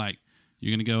because then they're like, "You're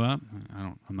going to go up?"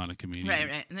 I'm not a comedian.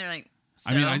 Right. And they're like,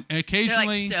 so? I mean,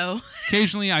 occasionally, so?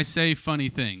 Occasionally I say funny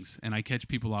things and I catch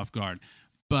people off guard.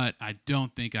 But I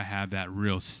don't think I have that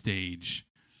real stage.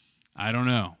 I don't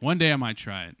know. One day I might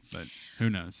try it, but who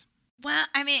knows? Well,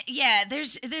 I mean,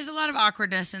 there's a lot of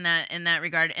awkwardness in that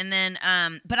regard. And then,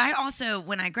 but I also,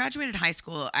 when I graduated high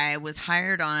school, I was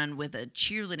hired on with a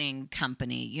cheerleading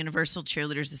company, Universal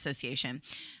Cheerleaders Association.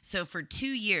 So for 2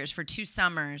 years, for 2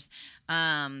 summers,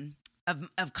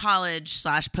 of college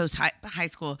 / post high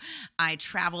school, I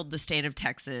traveled the state of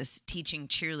Texas teaching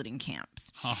cheerleading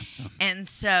camps. Awesome. And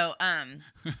so,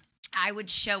 I would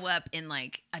show up in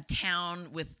like a town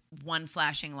with one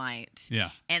flashing light. Yeah.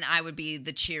 And I would be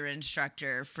the cheer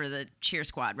instructor for the cheer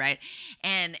squad, right?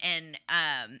 And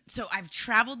so I've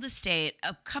traveled the state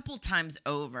a couple times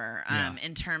over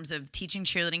in terms of teaching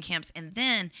cheerleading camps. And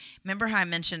then remember how I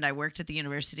mentioned I worked at the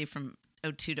university from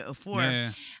 2002 to 2004?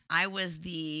 Yeah. I was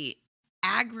the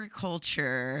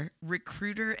agriculture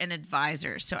recruiter and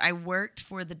advisor. So I worked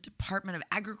for the Department of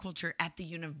Agriculture at the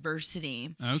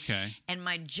university. Okay. And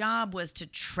my job was to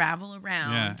travel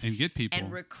around and get people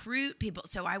and recruit people.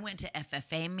 So I went to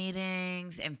FFA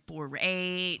meetings and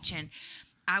 4-H and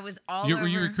I was all Were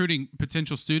you recruiting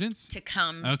potential students to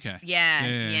come? Okay.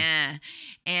 Yeah.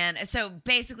 And so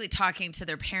basically talking to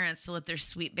their parents to let their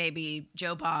sweet baby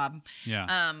Joe Bob.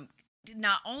 Yeah.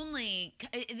 Not only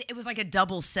it was like a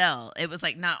double sell. It was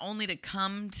like not only to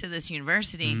come to this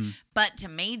university, but to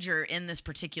major in this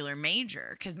particular major.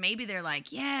 Because maybe they're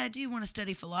like, yeah, I do want to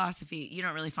study philosophy. You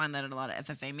don't really find that at a lot of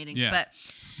FFA meetings. But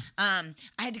I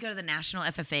had to go to the National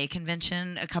FFA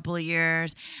convention a couple of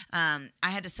years. I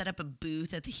had to set up a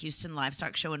booth at the Houston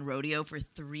Livestock Show and Rodeo for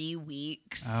 3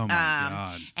 weeks. Oh my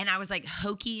God. And I was like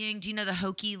hockeying. Do you know the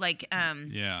hokey? Like,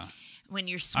 yeah. When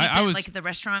you're sweeping, like at the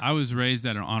restaurant? I was raised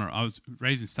at I was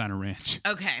raised in Steiner Ranch.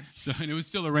 Okay. So, and it was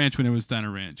still a ranch when it was Steiner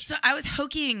Ranch. So I was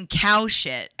hockeying cow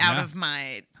shit out of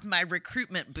my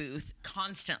recruitment booth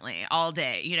constantly all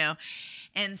day, you know?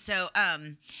 And so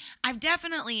I've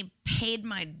definitely paid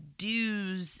my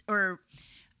dues, or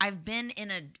I've been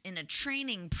in a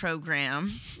training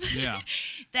program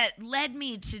that led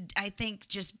me to, I think,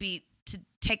 to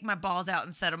take my balls out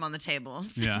and set them on the table.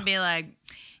 And be like,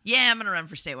 yeah, I'm going to run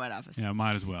for statewide office. Yeah,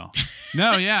 might as well.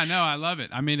 No, I love it.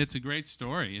 I mean, it's a great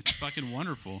story. It's fucking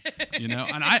wonderful, you know.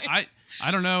 And I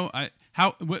don't know,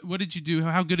 what did you do?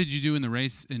 How good did you do in the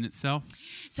race in itself?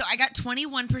 So I got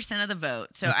 21% of the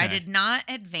vote. So I did not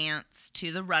advance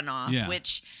to the runoff,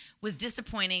 which was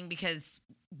disappointing because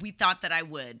we thought that I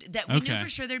would. That we knew for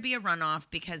sure there'd be a runoff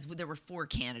because there were 4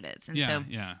 candidates. And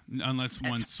unless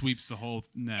one sweeps the whole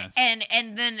nest. And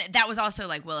then that was also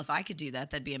like, well, if I could do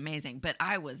that, that'd be amazing. But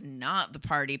I was not the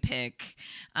party pick.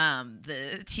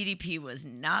 The TDP was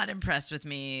not impressed with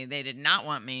me. They did not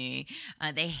want me.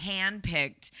 They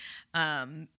handpicked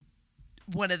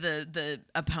one of the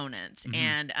opponents,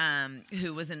 and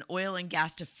who was an oil and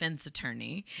gas defense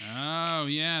attorney. Oh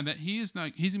yeah, he's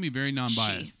gonna be very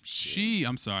non-biased. She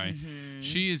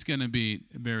is gonna be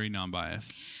very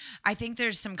non-biased. I think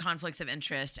there's some conflicts of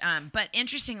interest, but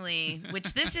interestingly,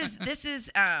 which this is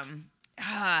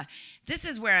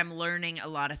where I'm learning a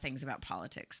lot of things about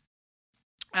politics.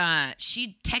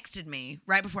 She texted me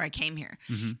right before I came here,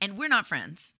 and we're not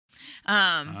friends.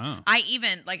 I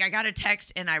even I got a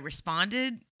text and I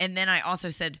responded, and then I also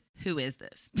said, who is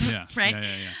this? Yeah. Right.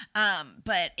 Yeah.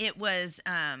 But it was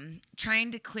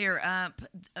trying to clear up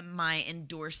my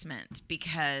endorsement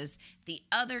because the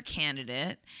other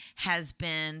candidate has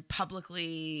been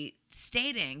publicly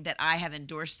stating that I have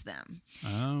endorsed them.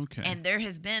 Okay. And there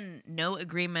has been no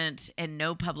agreement and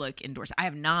no public endorsement. I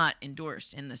have not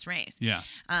endorsed in this race. Yeah.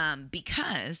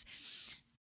 Because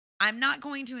I'm not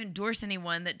going to endorse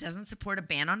anyone that doesn't support a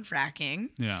ban on fracking.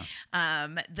 Yeah.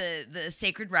 The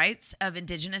sacred rights of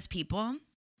indigenous people.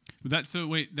 That's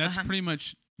pretty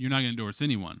much, you're not going to endorse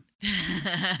anyone.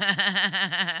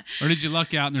 Or did you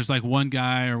luck out and there's like one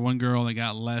guy or one girl that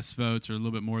got less votes or a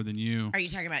little bit more than you? Are you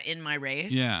talking about in my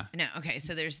race? Yeah. No. Okay.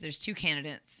 So there's 2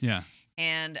 candidates. Yeah.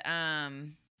 And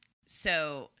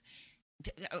so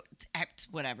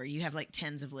whatever, you have like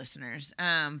tens of listeners,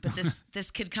 but this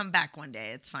could come back one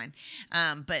day. It's fine.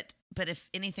 But if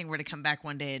anything were to come back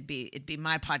one day, it'd be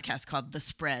my podcast called The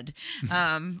Spread,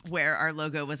 where our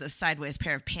logo was a sideways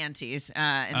pair of panties,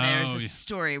 and there's a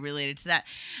story related to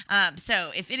that.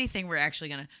 So if anything, we're actually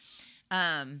gonna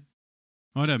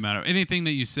well, it doesn't matter. Anything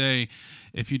that you say,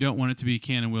 if you don't want it to be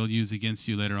can and will use against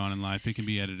you later on in life, it can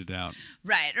be edited out.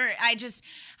 Right. Or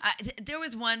there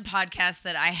was one podcast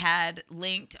that I had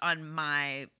linked on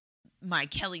my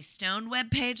Kelly Stone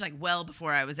webpage, like well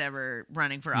before I was ever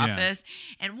running for office.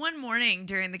 And one morning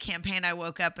during the campaign, I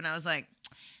woke up and I was like,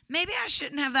 maybe I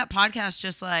shouldn't have that podcast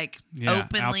just like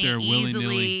openly,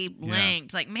 easily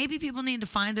linked. Like maybe people need to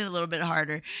find it a little bit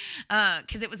harder.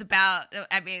 Because it was about,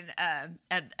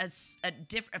 a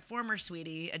different former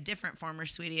sweetie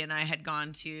and I had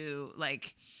gone to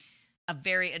like a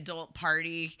very adult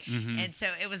party. And so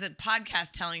it was a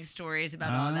podcast telling stories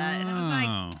about all that. And I was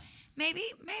like, maybe.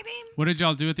 What did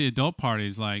y'all do at the adult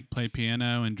parties? Like play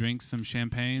piano and drink some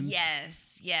champagnes? Yes.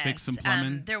 Fix some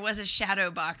plumbing? There was a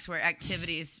shadow box where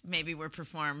activities maybe were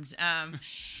performed. And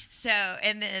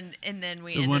then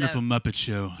we it's a wonderful Muppet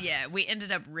show. Yeah, we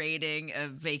ended up raiding a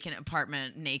vacant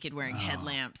apartment naked wearing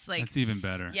headlamps. Like that's even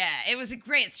better. Yeah, it was a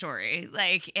great story.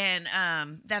 Like, and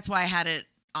that's why I had it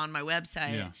on my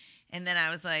website. Yeah. And then I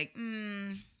was like,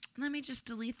 let me just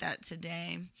delete that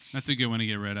today. That's a good one to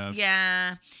get rid of.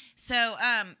 Yeah. So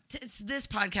this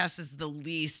podcast is the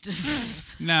least.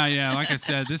 No, yeah. Like I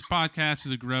said, this podcast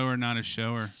is a grower, not a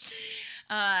shower.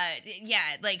 Yeah,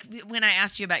 like when I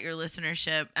asked you about your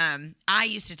listenership, I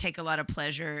used to take a lot of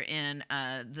pleasure in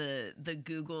the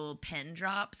Google pen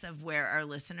drops of where our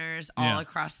listeners all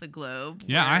across the globe.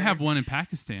 Yeah, I have one in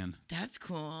Pakistan. That's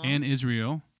cool. And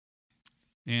Israel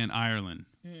and Ireland.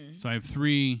 So I have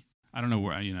 3. I don't know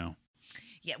where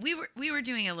Yeah, we were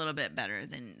doing a little bit better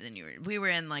than you were. We were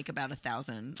in like about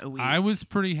 1,000 a week. I was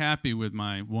pretty happy with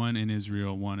my one in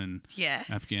Israel, one in yeah.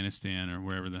 Afghanistan or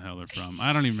wherever the hell they're from.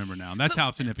 I don't even remember now. That's how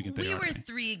significant they are. We were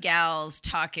 3 gals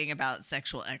talking about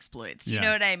sexual exploits. You Yeah.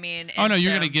 know what I mean? Oh And no,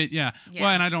 you're so- gonna get Yeah. Well,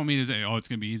 and I don't mean to say, it's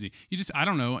gonna be easy. I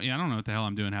don't know. I don't know what the hell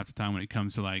I'm doing half the time when it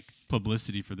comes to like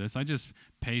publicity for this. I just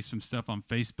paste some stuff on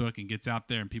Facebook and gets out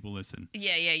there and people listen.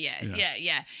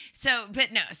 Yeah. So,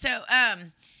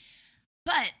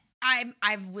 but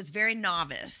I was very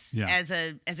novice Yeah. as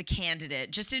a candidate,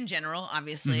 just in general.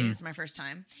 Obviously, it was my first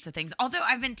time. So things. Although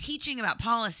I've been teaching about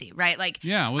policy, right? Like,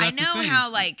 Yeah, well, that's I know the thing. how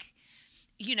like,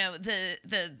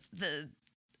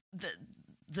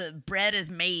 the bread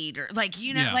is made, or like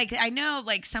Yeah. like I know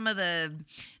like some of the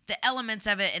elements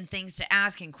of it and things to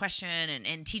ask and question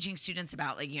and teaching students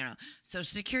about like Social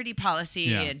Security policy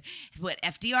Yeah. and what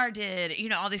FDR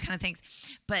did, all these kind of things,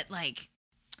 but like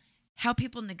how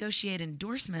people negotiate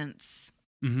endorsements.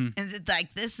 Mm-hmm. And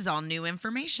like this is all new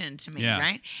information to me, Yeah.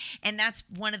 right? And that's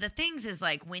one of the things is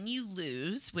like when you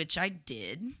lose, which I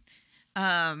did.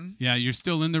 Yeah, you're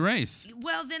still in the race.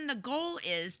 Well, then the goal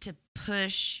is to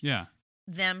push Yeah.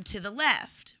 them to the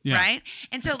left, Yeah. right?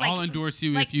 And so, like, I'll endorse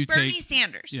you like if you Bernie take.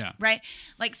 Sanders, Yeah. right?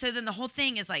 Like, so then the whole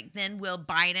thing is like, then will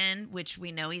Biden, which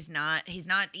we know he's not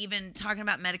even talking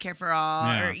about Medicare for all,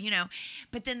 Yeah. or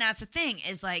but then that's the thing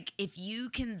is like, if you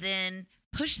can then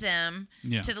push them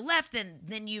Yeah. to the left,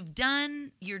 then you've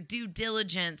done your due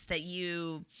diligence that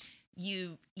you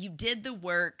did the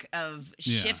work of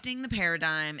Yeah. shifting the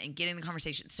paradigm and getting the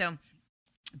conversation. So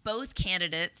both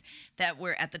candidates that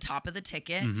were at the top of the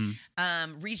ticket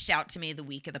reached out to me the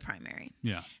week of the primary.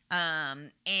 Yeah.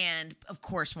 And of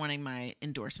course wanting my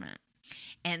endorsement.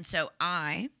 And so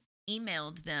I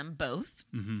emailed them both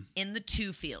in the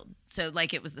to field. So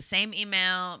like it was the same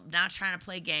email, not trying to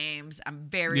play games. I'm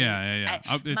very Yeah.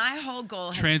 It's my whole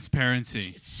goal has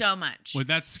transparency. so much. Well,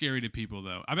 that's scary to people,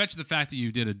 though. I bet you the fact that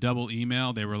you did a double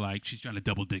email, they were like, she's trying to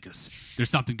double dick us. There's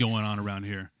something going on around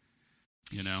here.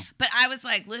 But I was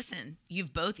like, listen,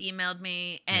 you've both emailed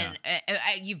me and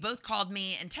you've both called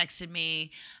me and texted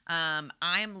me.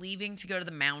 I'm leaving to go to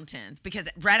the mountains because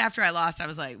right after I lost, I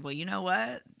was like, well, you know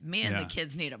what? Me and Yeah. the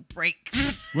kids need a break.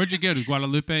 Where'd you go to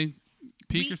Guadalupe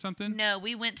Peak or something? No,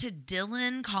 we went to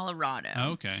Dillon, Colorado. Oh,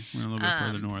 okay. We're a little bit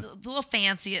further north. A little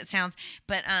fancy it sounds,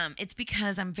 but it's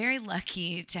because I'm very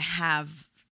lucky to have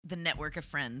the network of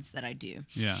friends that I do.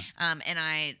 Yeah. And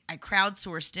I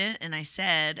crowdsourced it and I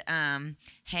said,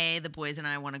 hey, the boys and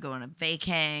I want to go on a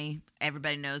vacay.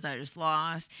 Everybody knows I just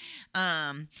lost.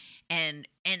 And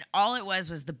all it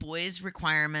was the boys'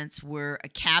 requirements were a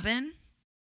cabin,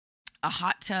 a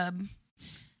hot tub,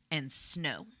 and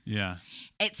snow. Yeah.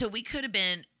 And so we could have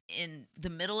been in the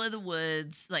middle of the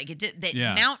woods. Like it did.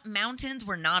 Yeah. Mountains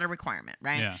were not a requirement,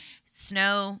 right? Yeah.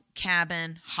 Snow,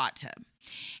 cabin, hot tub.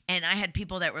 And I had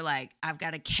people that were like, I've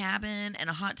got a cabin and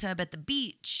a hot tub at the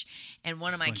beach. And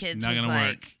one of my like, kids not was gonna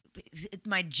like,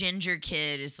 my ginger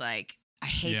kid is like, I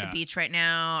hate the Yeah. beach right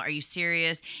now. Are you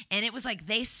serious? And it was like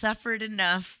they suffered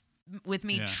enough with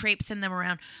me Yeah. traipsing them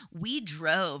around. We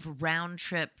drove round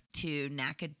trip to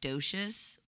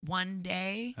Nacogdoches one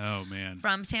day Oh, man.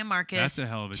 from San Marcos That's a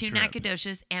hell of a to trip.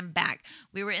 Nacogdoches and back.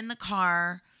 We were in the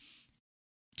car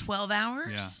 12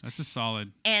 hours. Yeah. That's a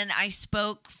solid. And I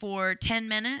spoke for 10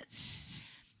 minutes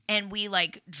and we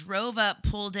like drove up,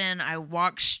 pulled in. I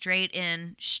walked straight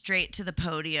to the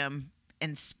podium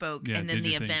and spoke. Yeah, and then did the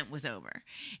your thing. event was over.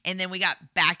 And then we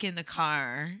got back in the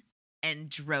car and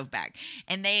drove back.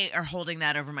 And they are holding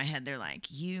that over my head. They're like,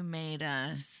 you made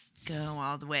us go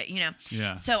all the way,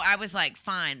 Yeah. So I was like,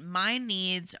 fine. My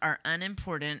needs are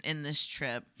unimportant in this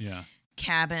trip. Yeah.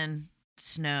 Cabin,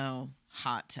 snow,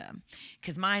 hot tub.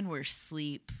 Because mine were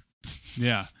sleep.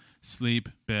 Yeah. Sleep,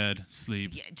 bed,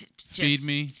 sleep. Yeah, just Feed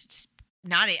me.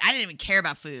 I didn't even care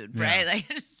about food, Yeah. right?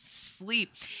 Like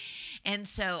sleep. And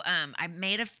so I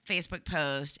made a Facebook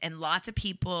post, and lots of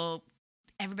people,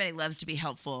 everybody loves to be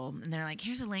helpful, and they're like,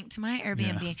 "Here's a link to my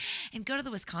Airbnb, and go to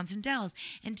the Wisconsin Dells,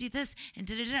 and do this, and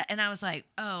da-da-da." And I was like,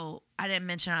 "Oh, I didn't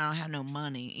mention I don't have no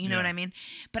money." You know what Yeah. I mean?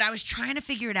 But I was trying to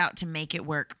figure it out to make it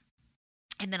work.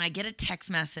 And then I get a text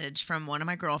message from one of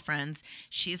my girlfriends.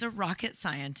 She's a rocket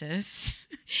scientist.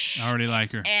 I already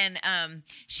like her. And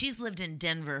she's lived in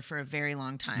Denver for a very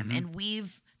long time. Mhm. And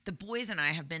we've the boys and I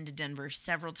have been to Denver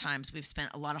several times. We've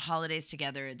spent a lot of holidays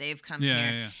together. They've come here.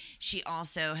 Yeah. She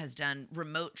also has done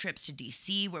remote trips to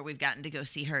DC where we've gotten to go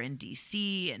see her in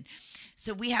DC. And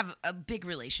so we have a big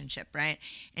relationship, right?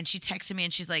 And she texted me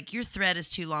and she's like, your thread is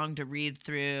too long to read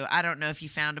through. I don't know if you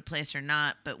found a place or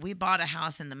not, but we bought a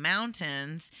house in the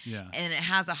mountains and it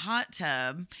has a hot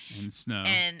tub. And snow.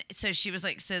 And so she was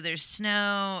like, so there's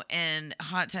snow and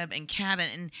hot tub and cabin.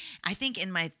 And I think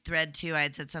in my thread too, I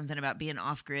had said something about being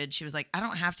off grid. She was like, I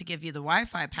don't have to give you the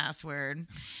Wi-Fi password.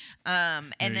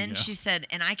 And then she said,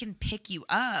 and I can pick you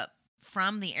up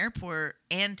from the airport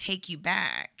and take you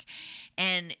back.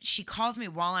 And she calls me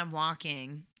while I'm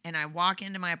walking, and I walk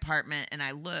into my apartment and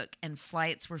I look, and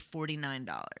flights were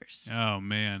 $49. Oh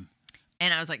man.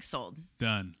 And I was like, sold.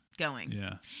 Done. Going.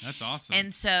 Yeah, that's awesome.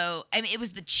 And so, I mean, it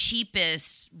was the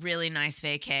cheapest, really nice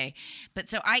vacay. But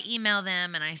so I email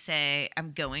them and I say,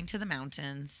 I'm going to the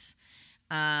mountains.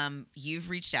 You've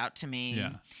reached out to me.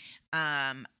 Yeah.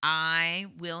 I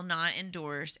will not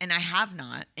endorse, and I have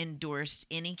not endorsed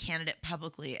any candidate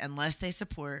publicly unless they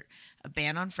support a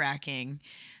ban on fracking,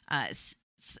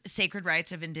 sacred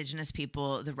rights of indigenous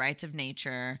people, the rights of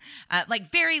nature,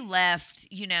 like very left,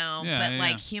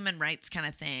 like human rights kind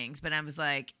of things. But I was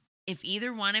like, if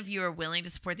either one of you are willing to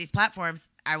support these platforms,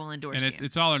 I will endorse and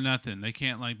it's all or nothing. They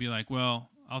can't like be like, well,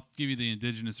 I'll give you the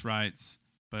indigenous rights,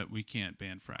 but we can't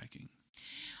ban fracking.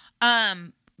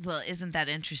 Well, isn't that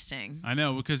interesting? I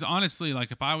know, because honestly,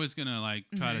 like if I was gonna like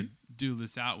try to do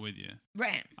this out with you,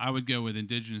 right, I would go with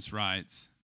indigenous rights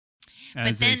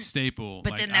as a staple.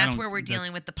 But then that's where we're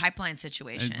dealing with the pipeline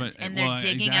situations, and they're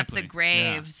digging up the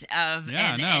graves of.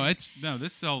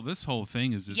 This whole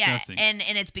thing is disgusting. Yeah,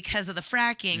 and it's because of the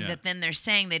fracking that then they're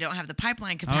saying they don't have the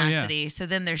pipeline capacity, so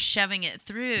then they're shoving it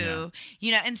through.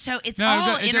 And so it's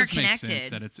all interconnected. It does make sense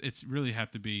that it's really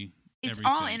have to be. It's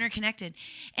all interconnected.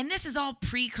 And this is all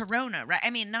pre-corona, right? I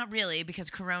mean, not really,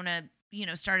 because corona,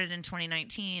 started in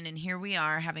 2019, and here we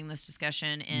are having this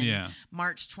discussion in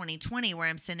March 2020 where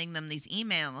I'm sending them these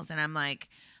emails and I'm like,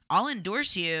 I'll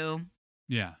endorse you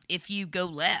if you go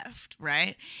left,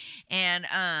 right? And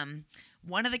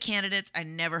one of the candidates I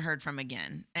never heard from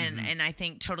again, and I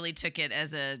think totally took it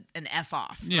as an F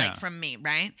off, like from me,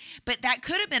 right? But that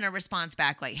could have been a response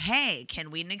back like, hey, can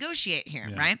we negotiate here,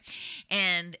 right?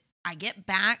 And I get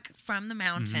back from the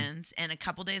mountains, and a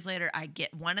couple days later,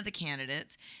 one of the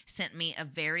candidates sent me a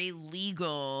very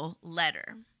legal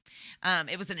letter.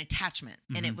 It was an attachment,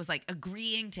 and it was like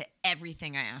agreeing to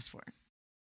everything I asked for.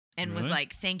 And was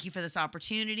like, thank you for this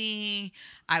opportunity.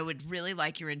 I would really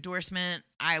like your endorsement.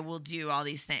 I will do all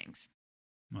these things.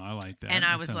 Well, I like that. And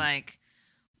I was like,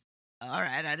 all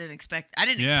right, I didn't expect that. I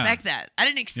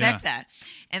didn't expect that.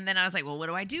 And then I was like, well, what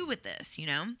do I do with this,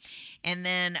 And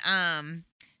then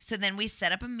so then we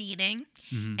set up a meeting,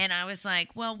 and I was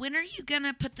like, well, when are you going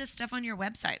to put this stuff on your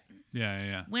website?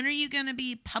 Yeah. When are you going to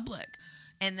be public?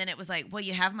 And then it was like, well,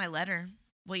 you have my letter.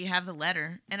 Well, you have the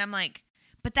letter. And I'm like,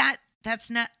 but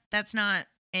that's not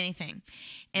anything.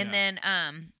 And then,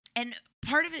 and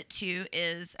part of it too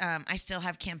is I still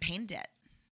have campaign debt,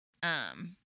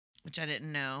 which I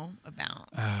didn't know about.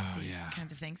 These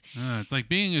kinds of things. It's like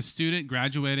being a student,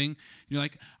 graduating. You're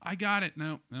like, I got it.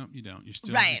 No, you don't. You're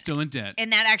still in debt.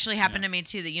 And that actually happened to me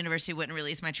too. The university wouldn't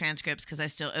release my transcripts because I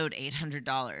still owed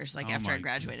 $800 after I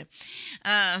graduated.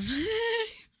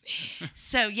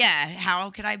 So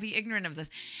how could I be ignorant of this?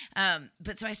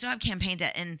 But so I still have campaign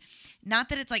debt, and not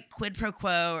that it's like quid pro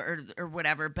quo or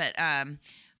whatever, but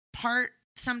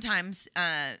sometimes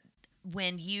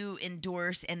when you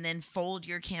endorse and then fold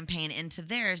your campaign into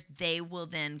theirs, they will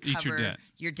then cover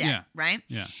your debt, right?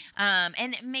 Yeah.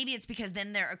 And maybe it's because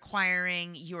then they're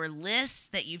acquiring your lists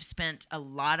that you've spent a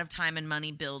lot of time and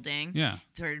money building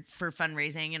for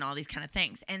fundraising and all these kind of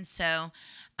things. And so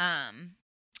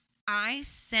I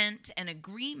sent an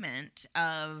agreement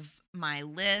of my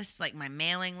list, like my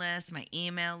mailing list, my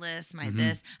email list, my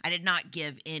this. I did not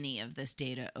give any of this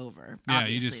data over. Yeah,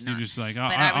 you're just like,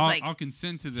 I'll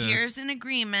consent to this. Here's an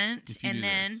agreement,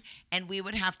 and we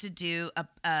would have to do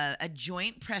a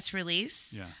joint press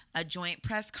release, a joint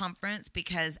press conference,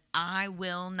 because I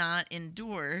will not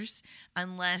endorse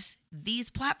unless these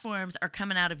platforms are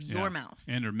coming out of your mouth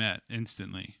and are met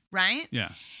instantly. Right?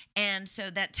 Yeah. And so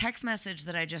that text message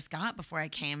that I just got before I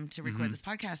came to record this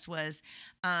podcast was,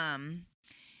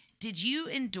 did you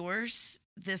endorse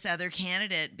this other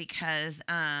candidate because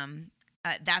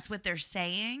that's what they're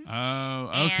saying? Oh,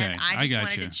 okay. And I just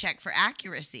wanted to check for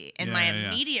accuracy. And my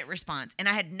immediate response, and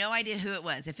I had no idea who it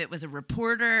was. If it was a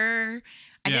reporter,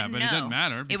 I didn't know. But it doesn't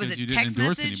matter because it was a you text didn't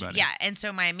endorse message. anybody. Yeah, and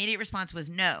so my immediate response was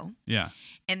no. Yeah.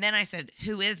 And then I said,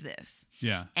 who is this?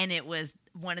 Yeah. And it was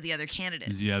one of the other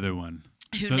candidates. Is the other one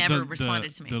who never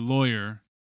responded to me. The lawyer,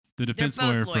 the defense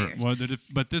They're both lawyer lawyers. for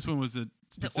but this one was The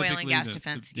oil and gas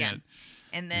defense. Yeah.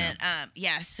 And then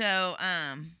so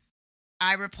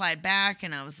I replied back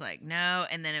and I was like, no.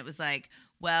 And then it was like,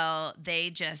 well, they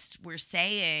just were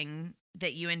saying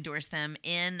that you endorsed them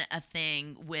in a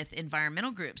thing with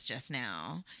environmental groups just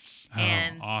now. Oh,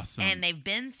 awesome. And they've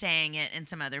been saying it in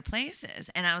some other places.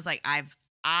 And I was like,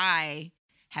 I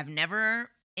have never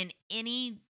in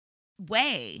any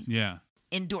way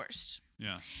endorsed.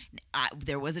 Yeah.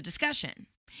 There was a discussion.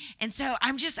 And so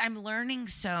I'm learning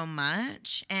so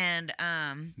much. And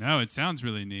no, it sounds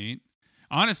really neat.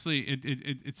 Honestly,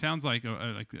 it sounds like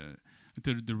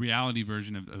the reality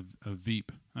version of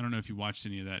Veep. I don't know if you watched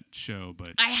any of that show,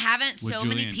 but I haven't. So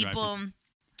many Julianne people Dreyfus.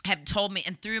 have told me,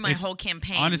 and through my whole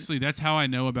campaign. Honestly, that's how I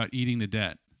know about Eating the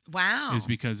Debt. Wow. Is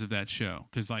because of that show.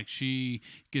 Because like she's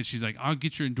like, I'll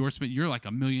get your endorsement. You're like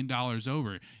 $1 million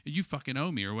over. You fucking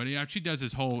owe me or whatever. She does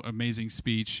this whole amazing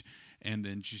speech, and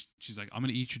then she's like, I'm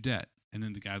gonna eat your debt. And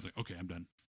then the guy's like, okay, I'm done.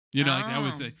 You know, like that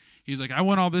was he's like, I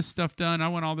want all this stuff done. I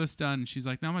want all this done. And she's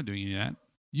like, no, I'm not doing any of that.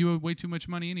 You owe way too much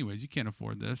money anyways. You can't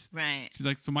afford this. Right. She's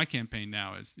like, so my campaign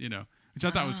now is, which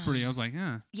I thought was pretty. I was like,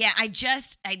 yeah. I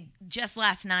just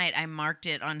last night I marked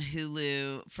it on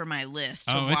Hulu for my list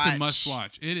to watch. It's a must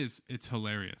watch. It's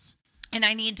hilarious. And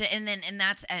I need to,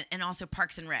 and also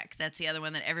Parks and Rec. That's the other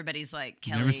one that everybody's like,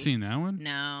 Kelly. Never seen that one?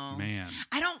 No. Man.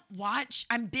 I don't watch.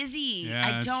 I'm busy. Yeah,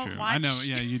 I that's don't true. watch. I know.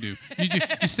 Yeah, you do.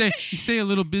 You say a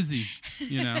little busy,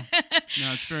 No,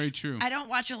 it's very true. I don't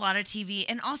watch a lot of TV.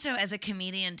 And also as a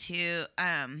comedian too,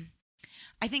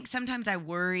 I think sometimes I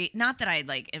worry, not that I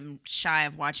like am shy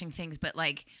of watching things, but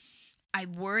like I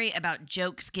worry about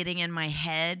jokes getting in my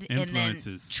head and then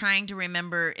trying to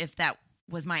remember if that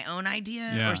was my own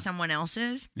idea or someone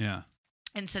else's. Yeah.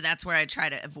 And so that's where I try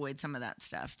to avoid some of that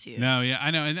stuff too. No, yeah,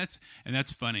 I know. And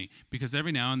that's funny because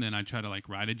every now and then I try to like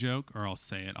write a joke or I'll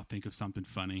say it. I'll think of something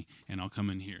funny and I'll come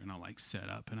in here and I'll like set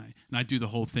up and I do the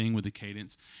whole thing with the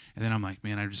cadence. And then I'm like,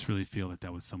 man, I just really feel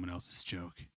that was someone else's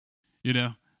joke.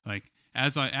 Like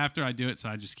after I do it, so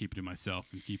I just keep it to myself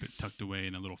and keep it tucked away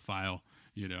in a little file,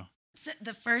 So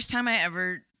the first time I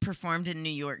ever performed in New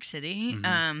York City,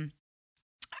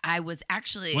 I was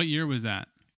actually... What year was that?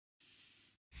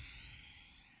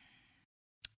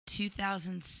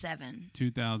 2007.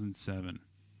 2007.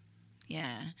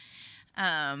 Yeah.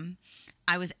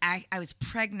 I was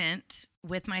pregnant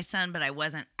with my son, but I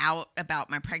wasn't out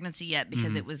about my pregnancy yet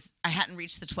because I hadn't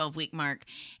reached the 12-week mark.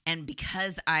 And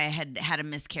because I had had a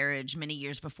miscarriage many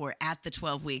years before at the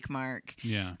 12-week mark,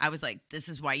 I was like, this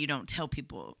is why you don't tell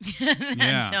people.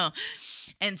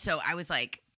 And so I was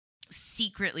like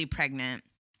secretly pregnant,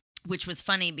 which was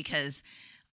funny because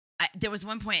there was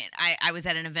one point I was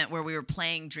at an event where we were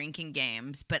playing drinking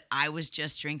games, but I was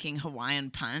just drinking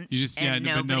Hawaiian punch. But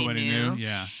nobody knew.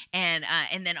 Yeah. And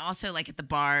then also like at the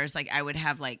bars, like I would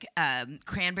have like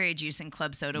cranberry juice and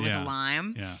club soda with a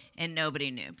lime. Yeah. And nobody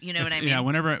knew. You know what I mean?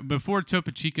 Yeah. Before Topo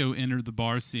Chico entered the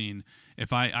bar scene,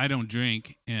 if I don't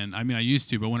drink, and I mean I used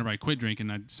to, but whenever I quit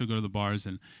drinking, I'd still go to the bars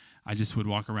and I just would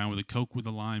walk around with a Coke with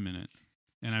a lime in it.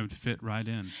 And I would fit right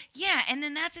in. Yeah, and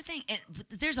then that's the thing. And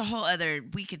there's a whole other,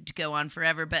 we could go on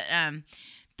forever, but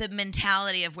the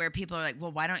mentality of where people are like,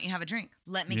 well, why don't you have a drink?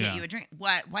 Let me get you a drink.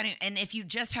 Why don't? And if you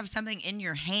just have something in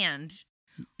your hand.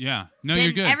 Yeah. No,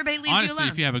 you're good. Everybody leaves Honestly, you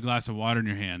alone. If you have a glass of water in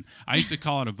your hand. I used to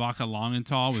call it a vodka long and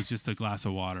tall. It was just a glass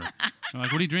of water. I'm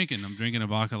like, what are you drinking? I'm drinking a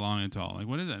vodka long and tall. Like,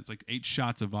 what is that? It's like 8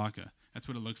 shots of vodka. That's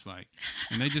what it looks like.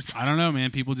 And they just, I don't know,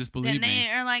 man. People just believe me. Then they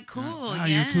are like, cool. Oh,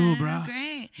 you're cool, bro.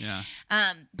 Great. Yeah.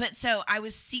 But so I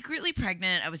was secretly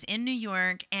pregnant. I was in New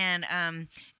York and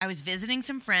I was visiting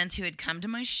some friends who had come to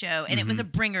my show and it was a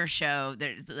bringer show.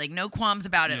 There's like no qualms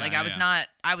about it. Like I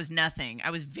was nothing. I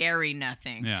was very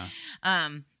nothing. Yeah.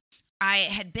 I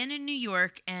had been in New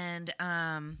York and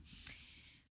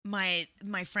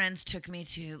my friends took me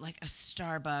to like a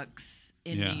Starbucks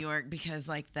in New York because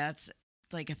like that's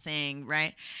like a thing,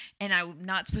 right? And I'm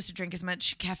not supposed to drink as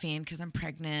much caffeine because I'm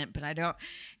pregnant, but I don't.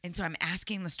 And so I'm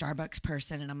asking the Starbucks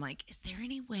person and I'm like, is there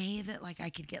any way that like I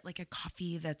could get like a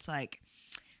coffee that's like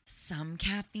some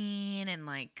caffeine and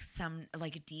like some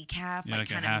like a decaf, like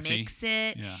kind of mix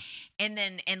it. Yeah.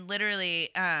 And literally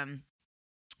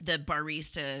the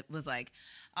barista was like,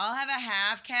 I'll have a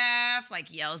half calf,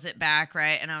 like yells it back,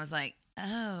 right? And I was like,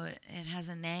 oh, it has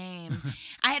a name.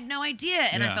 I had no idea,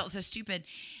 and I felt so stupid.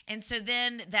 And so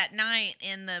then that night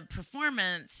in the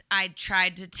performance, I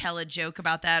tried to tell a joke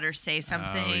about that or say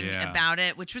something about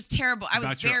it, which was terrible. I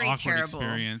was very your terrible.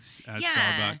 Experience at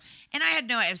Starbucks. And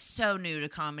I was so new to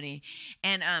comedy.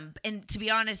 And to be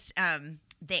honest,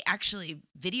 they actually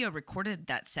video recorded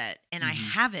that set, and I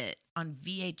have it on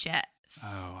VHS.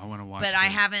 Oh, I want to watch But I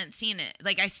haven't seen it.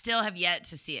 Like, I still have yet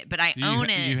to see it, but I own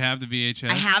it. You have the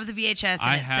VHS? I have the VHS,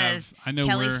 and says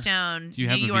Kelly Stone, New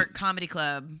York Comedy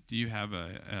Club. Do you have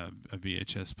a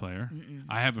VHS player?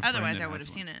 I have a friend Otherwise, that I would has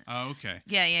have one. seen it. Oh, okay.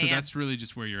 Yeah. So that's really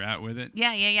just where you're at with it?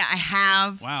 Yeah. I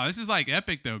have. Wow, this is like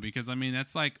epic, though, because, I mean,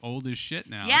 that's like old as shit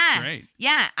now. Yeah. That's great.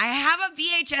 Yeah. I have a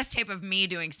VHS tape of me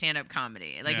doing stand-up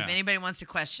comedy. Like, Yeah. if anybody wants to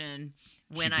question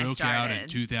when She I broke started. out in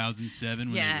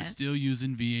 2007 when they were still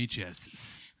using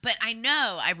VHSs. But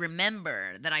I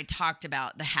remember that I talked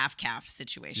about the half-calf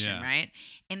situation, right?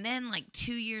 And then like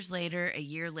a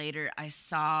year later, I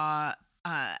saw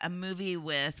a movie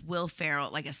with Will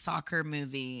Ferrell, like a soccer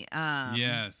movie.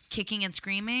 Yes. Kicking and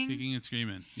Screaming. Kicking and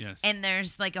Screaming, yes. And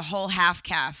there's like a whole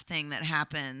half-calf thing that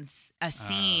happens, a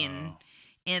scene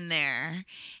in there.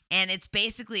 And it's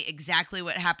basically exactly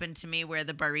what happened to me, where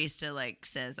the barista like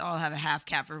says, "Oh, I'll have a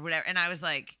half-calf," or whatever. And I was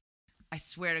like, I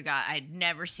swear to God, I'd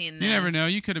never seen this. You never know.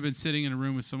 You could have been sitting in a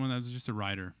room with someone that was just a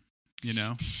writer, you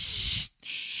know?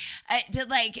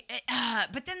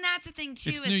 But then that's the thing too.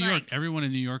 It's New York. Everyone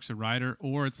in New York's a writer,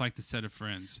 or it's like the set of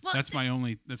Friends. Well, that's my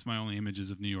only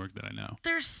images of New York that I know.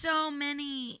 There's so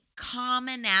many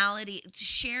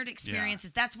shared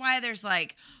experiences. Yeah. That's why there's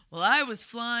like, well, I was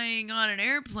flying on an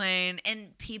airplane, and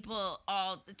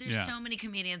there's so many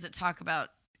comedians that talk about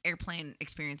airplane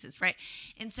experiences, right?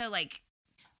 And so like,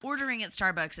 ordering at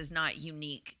Starbucks is not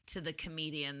unique to the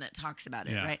comedian that talks about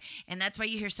it, right? And that's why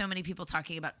you hear so many people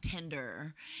talking about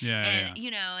Tinder,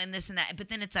 and this and that. But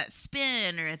then it's that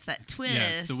spin, or it's that twist. Yeah,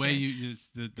 it's the way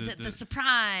the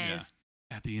surprise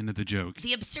at the end of the joke,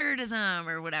 the absurdism,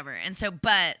 or whatever. And so,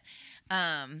 but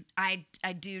I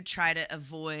do try to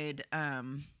avoid.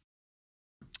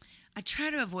 I try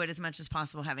to avoid as much as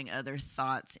possible having other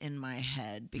thoughts in my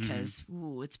head, because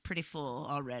it's pretty full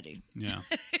already. Yeah.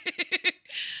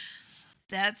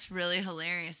 That's really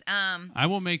hilarious. I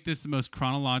will make this the most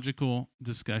chronological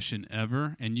discussion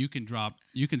ever, and you can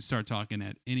start talking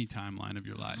at any timeline of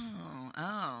your life.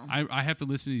 Oh. I have to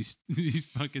listen to these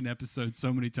fucking episodes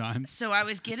so many times. So I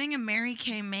was getting a Mary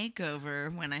Kay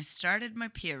makeover when I started my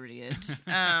period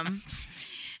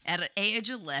at age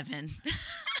 11.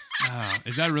 Oh,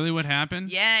 is that really what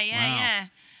happened? Yeah.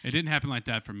 It didn't happen like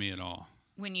that for me at all.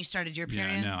 When you started your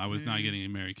period? Yeah, no, I was not getting a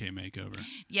Mary Kay makeover.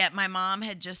 Yeah, my mom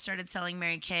had just started selling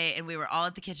Mary Kay, and we were all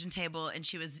at the kitchen table, and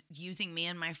she was using me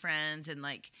and my friends and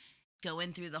like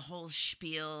going through the whole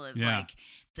spiel of like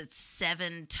the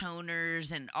 7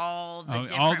 toners and all the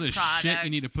different all the products shit you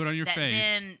need to put on your face.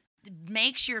 Then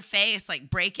makes your face like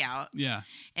break out. Yeah.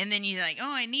 And then you're like,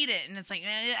 oh, I need it. And it's like,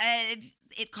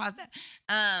 it caused that.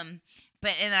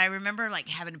 And I remember like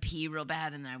having to pee real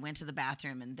bad, and then I went to the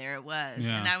bathroom, and there it was.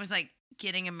 Yeah. And I was like,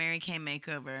 getting a Mary Kay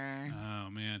makeover. Oh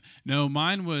man, no,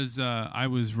 mine was I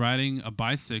was riding a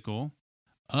bicycle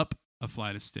up a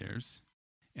flight of stairs,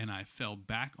 and I fell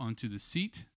back onto the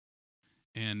seat,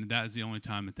 and that is the only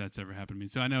time that's ever happened to me.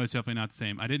 So I know it's definitely not the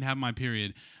same. I didn't have my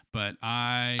period, but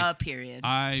I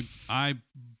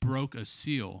broke a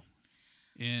seal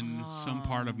in some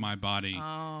part of my body,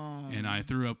 and I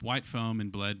threw up white foam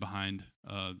and bled behind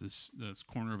this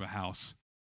corner of a house,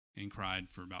 and cried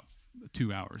for about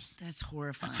 2 hours. That's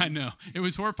horrifying. I know. It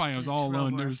was horrifying. I was all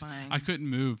alone. I couldn't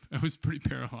move. I was pretty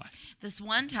paralyzed. This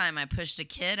one time I pushed a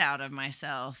kid out of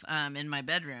myself in my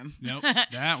bedroom. Nope.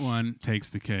 That one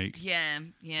takes the cake. Yeah.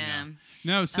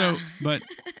 No, so, but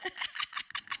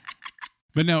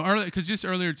no, earlier, because just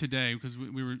earlier today, because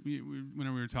when we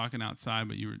were talking outside,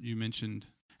 but you mentioned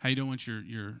how you don't want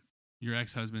your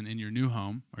ex-husband in your new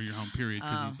home, or your home period,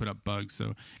 because he put up bugs.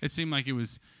 So it seemed like it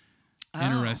was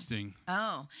interesting.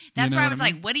 Oh, that's where I was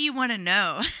like, what do you want to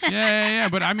know? Yeah.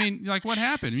 But I mean, like, what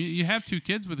happened? You have 2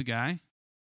 kids with a guy.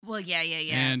 Well, yeah.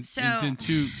 And then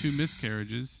two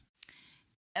miscarriages.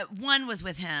 One was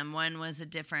with him. One was a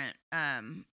different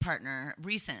partner.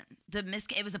 Recent.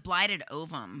 It was a blighted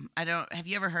ovum. Have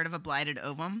you ever heard of a blighted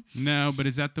ovum? No, but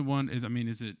is that the one? Is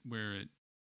it where it?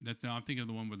 I'm thinking of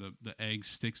the one where the egg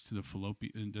sticks to the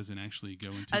fallopian and doesn't actually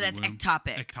go into the womb. Oh, that's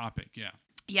ectopic. Ectopic, yeah.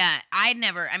 Yeah, I'm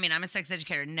a sex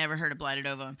educator, never heard of blighted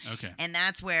ovum. Okay. And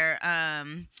that's where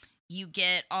you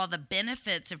get all the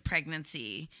benefits of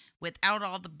pregnancy without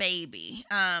all the baby.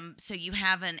 So you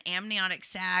have an amniotic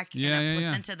sac and a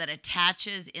placenta that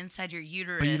attaches inside your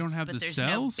uterus, but you don't have there's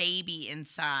cells? No baby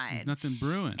inside. There's nothing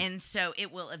brewing. And so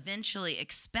it will eventually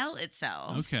expel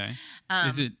itself. Okay.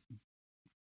 Is it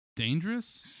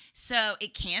dangerous? So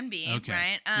it can be, Okay.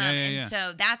 right? Yeah.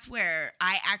 So that's where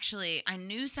I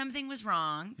knew something was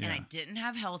wrong, and I didn't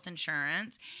have health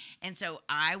insurance, and so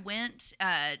I went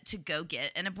to go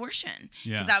get an abortion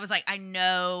because I was like, I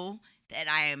know that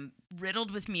I am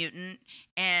riddled with mutant,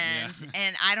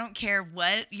 and I don't care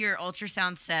what your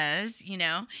ultrasound says, you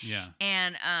know. Yeah.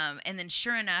 And then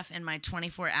sure enough, in my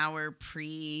 24-hour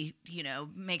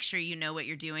make sure you know what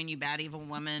you're doing, you bad evil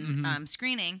woman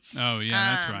screening. Oh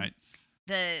yeah, that's right.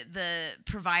 The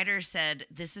provider said,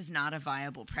 this is not a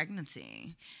viable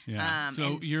pregnancy. Yeah. So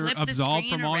and you're flip the absolved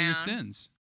screen from all your around. sins.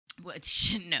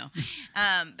 No.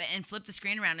 And flipped the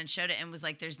screen around and showed it and was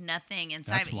like, there's nothing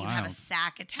inside That's of it. You have a wild.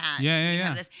 sac attached. Yeah. You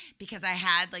have this, because I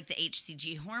had like the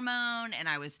HCG hormone and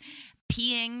I was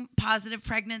peeing positive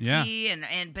pregnancy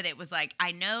but it was like,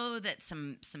 I know that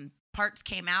some parts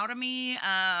came out of me.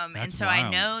 And so wild. I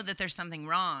know that there's something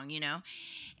wrong, you know?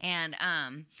 And,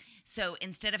 so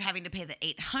instead of having to pay the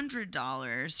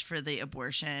 $800 for the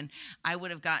abortion, I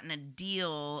would have gotten a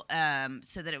deal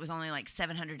so that it was only like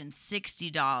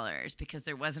 $760 because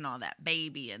there wasn't all that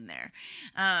baby in there.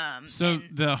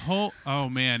 Oh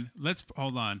man, let's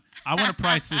hold on. I want to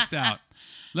price this out.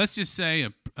 Let's just say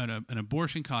an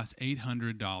abortion costs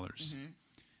 $800. Mm-hmm.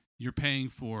 You're paying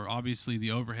for obviously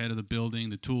the overhead of the building,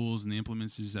 the tools, and the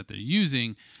implements that they're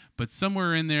using, but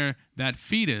somewhere in there, that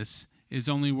fetus is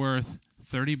only worth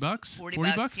 $30,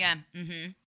 $40 bucks. Yeah. Mm-hmm.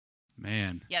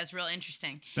 Man. Yeah, it's real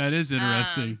interesting. That is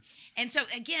interesting. And so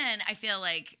again, I feel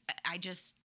like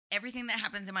everything that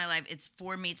happens in my life, it's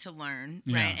for me to learn,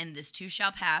 right? And this too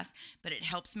shall pass, but it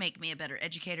helps make me a better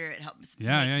educator. It helps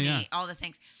make me all the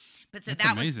things. But so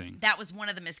that was one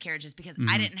of the miscarriages because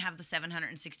I didn't have the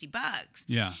 $760.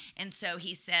 Yeah. And so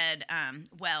he said,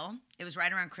 it was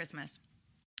right around Christmas.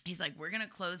 He's like, we're going to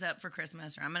close up for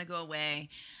Christmas, or I'm going to go away.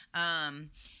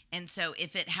 And so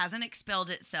if it hasn't expelled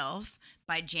itself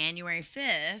by January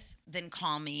 5th, then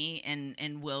call me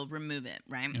and we'll remove it,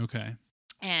 right? Okay.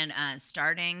 And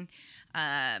starting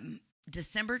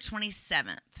December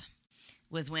 27th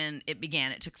was when it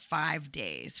began. It took 5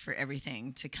 days for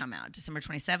everything to come out. December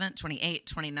 27th, 28th,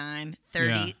 29th,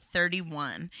 30th,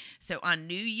 31. So on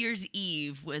New Year's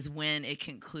Eve was when it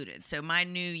concluded. So my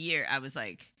new year, I was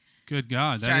like, good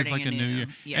God, that is like a new year.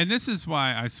 Yeah. And this is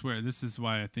why I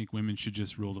think women should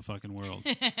just rule the fucking world.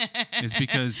 Is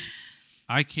because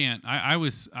I can't. I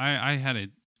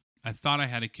thought I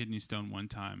had a kidney stone one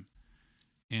time,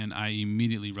 and I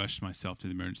immediately rushed myself to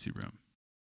the emergency room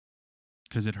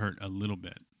because it hurt a little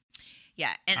bit.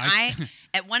 Yeah, and I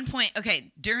at one point,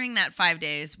 during that 5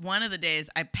 days, one of the days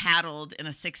I paddled in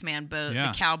a 6-man boat,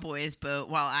 the Cowboys boat,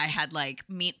 while I had like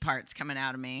meat parts coming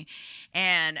out of me,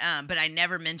 and but I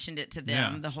never mentioned it to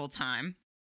them the whole time.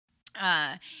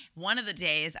 One of the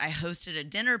days I hosted a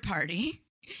dinner party.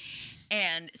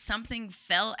 And something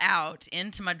fell out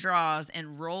into my drawers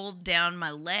and rolled down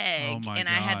my leg. I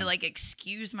had to like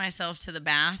excuse myself to the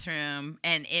bathroom.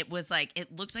 And it was like,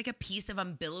 it looked like a piece of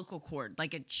umbilical cord,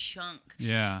 like a chunk.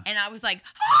 Yeah. And I was like,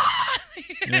 ah!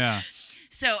 Yeah.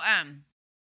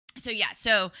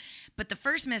 But the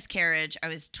first miscarriage, I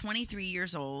was 23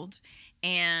 years old.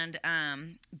 And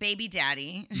baby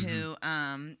daddy, who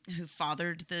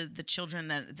fathered the children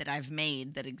that I've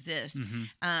made that exist,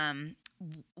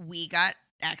 we got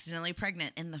accidentally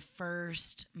pregnant in the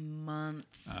first month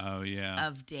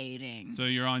of dating. So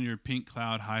you're on your pink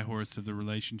cloud high horse of the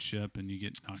relationship and you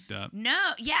get knocked up.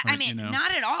 No, yeah, like,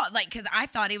 not at all. Like, because I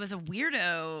thought he was a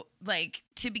weirdo, like,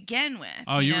 to begin with.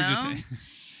 Oh, you were just...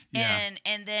 Yeah.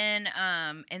 And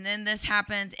then this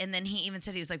happens, and then he even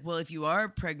said, he was like, well, if you are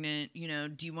pregnant,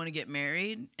 do you want to get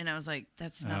married? And I was like,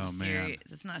 that's not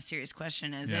a serious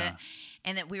question, is it?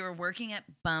 And that we were working at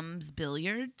Bum's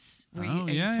Billiards. Are you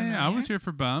familiar? I was here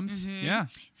for Bum's. Mm-hmm. Yeah.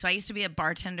 So I used to be a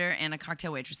bartender and a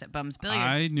cocktail waitress at Bum's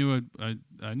Billiards. I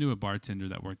knew a bartender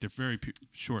that worked there very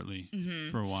shortly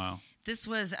for a while. This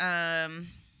was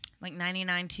like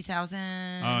 99,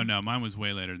 2000. Oh no, mine was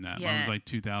way later than that. Mine was like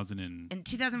 2000 in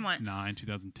 2001.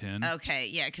 2010. Okay,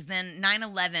 yeah, because then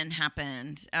 9/11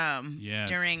 happened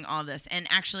during all this, and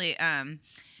actually,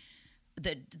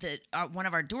 the one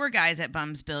of our door guys at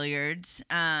Bum's Billiards,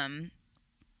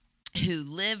 who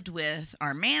lived with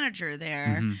our manager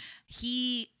there,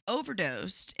 he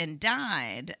overdosed and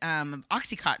died of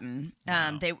OxyContin.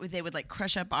 Wow. They would like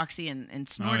crush up Oxy and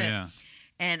snort it. Yeah.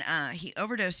 And he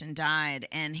overdosed and died,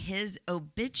 and his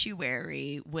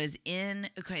obituary was in...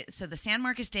 Okay, so the San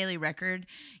Marcos Daily Record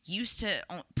used to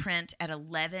print at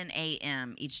 11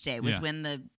 a.m. each day, was when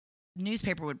the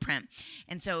newspaper would print.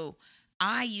 And so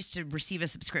I used to receive a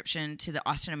subscription to the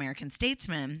Austin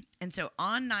American-Statesman. And so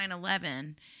on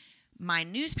 9/11, my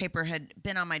newspaper had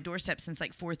been on my doorstep since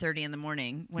like 4:30 in the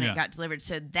morning when Yeah. it got delivered.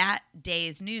 So that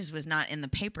day's news was not in the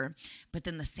paper. But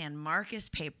then the San Marcos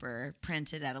paper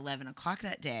printed at 11 o'clock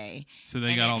that day. So they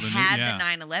and got it all the had yeah. the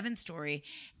 9/11 story.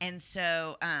 And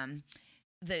so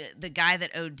the guy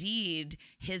that OD'd,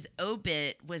 his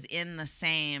obit was in the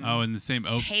same in the same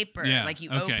paper. Yeah. Like you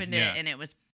Okay, opened yeah. it and it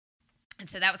was. And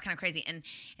so that was kind of crazy. And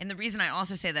the reason I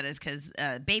also say that is because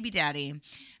Baby Daddy,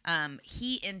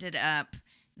 he ended up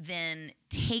then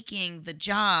taking the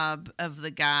job of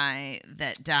the guy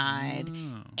that died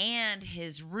Oh. and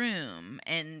his room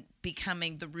and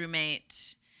becoming the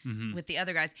roommate Mhm. with the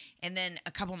other guys. And then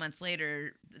a couple months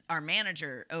later, our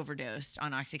manager overdosed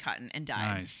on OxyContin and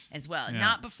died Nice. as well. Yeah.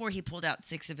 Not before he pulled out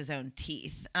 6 of his own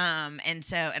teeth. And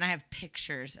I have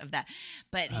pictures of that.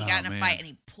 But he got in a man. fight and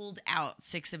he pulled out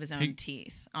 6 of his own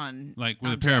teeth on Like with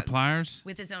on a pair of drugs pliers?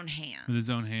 with his own hands. With his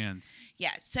own hands.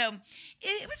 Yeah. So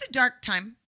it was a dark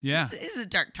time. Yeah. It was a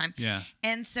dark time. Yeah.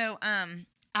 And so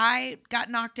I got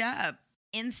knocked up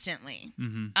instantly.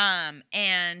 Mm-hmm.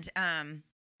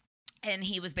 And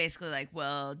he was basically like,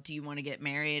 "Well, do you want to get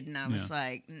married?" And I was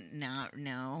like,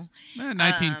 "No."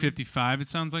 1955, it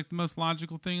sounds like the most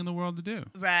logical thing in the world to do.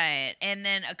 Right. And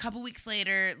then a couple weeks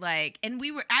later, I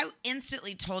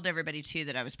instantly told everybody too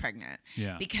that I was pregnant.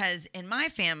 Yeah. Because in my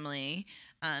family,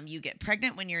 you get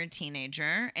pregnant when you're a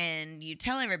teenager and you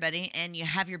tell everybody and you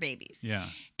have your babies. Yeah.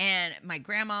 And my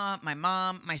grandma, my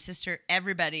mom, my sister,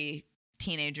 everybody,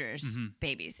 teenagers, Mm-hmm.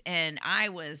 babies. And I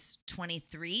was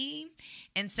 23.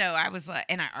 And so I was like,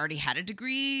 and I already had a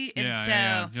degree. And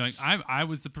Yeah. You're like, I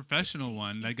was the professional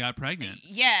one that got pregnant.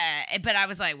 Yeah. But I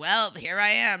was like, well, here I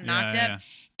am, knocked Yeah, up.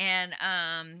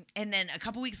 And then a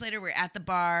couple weeks later, we're at the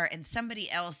bar and somebody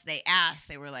else,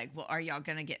 they were like, well, are y'all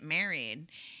going to get married?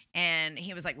 And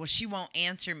he was like, well, she won't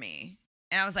answer me.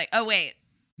 And I was like, oh, wait,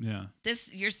 Yeah.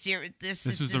 you're serious. This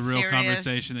was is a real serious?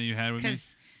 conversation that you had with me.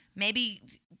 Because maybe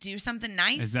do something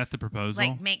nice. Is that the proposal?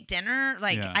 Like make dinner?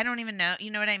 Like, Yeah. I don't even know. You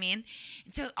know what I mean?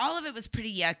 And so all of it was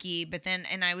pretty yucky, but then,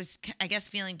 and I was, I guess,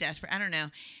 feeling desperate. I don't know.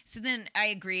 So then I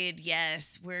agreed,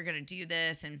 yes, we're going to do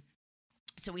this. And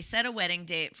so we set a wedding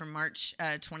date for March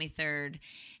 23rd.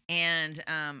 And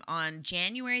on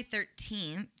January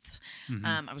 13th,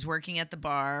 Mm-hmm. I was working at the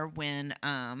bar when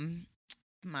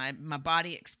my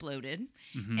body exploded,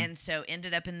 Mhm. and so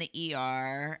ended up in the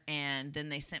ER. And then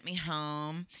they sent me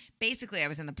home. Basically, I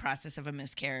was in the process of a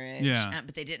miscarriage. Yeah.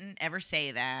 But they didn't ever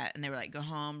say that, and they were like, "Go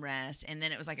home, rest." And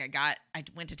then it was like I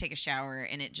went to take a shower,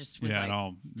 and it just was Yeah, like it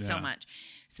all- so yeah. much.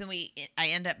 So I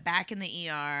end up back in the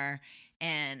ER,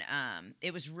 and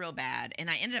it was real bad. And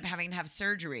I ended up having to have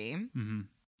surgery. Mm-hmm.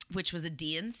 Which was a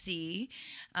DNC,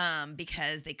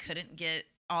 because they couldn't get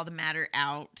all the matter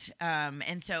out.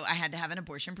 And so I had to have an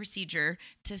abortion procedure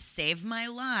to save my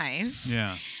life.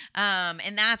 Yeah.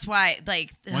 And that's why,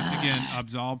 like, Once again,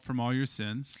 absolved from all your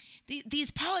sins.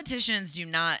 these politicians do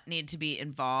not need to be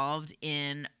involved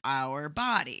in our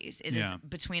bodies. It Yeah. is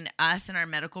between us and our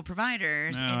medical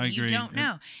providers, No, and I you agree. don't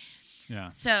know. Yeah.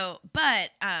 So,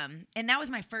 but, and that was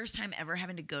my first time ever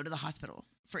having to go to the hospital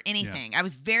for anything. I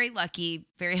was very lucky,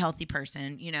 very healthy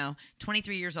person,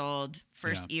 23 years old,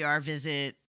 first ER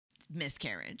visit,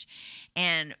 miscarriage.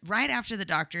 And right after the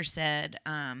doctor said,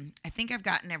 I think I've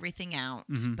gotten everything out,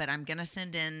 but I'm going to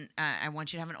send in, I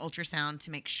want you to have an ultrasound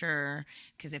to make sure,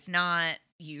 because if not,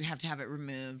 you have to have it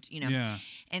removed, Yeah.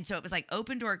 And so it was like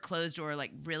open door, closed door,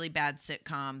 like really bad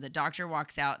sitcom. The doctor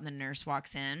walks out and the nurse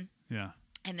walks in. Yeah.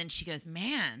 And then she goes,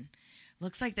 "Man,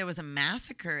 looks like there was a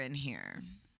massacre in here."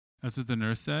 That's what the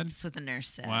nurse said? That's what the nurse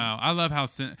said. Wow. I love how,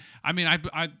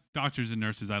 I doctors and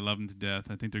nurses, I love them to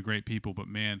death. I think they're great people, but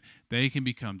man, they can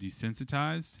become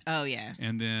desensitized Oh, yeah.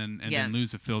 and then Yeah.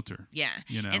 lose a filter. Yeah.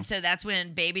 You know? And so that's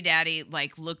when Baby Daddy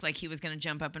looked like he was going to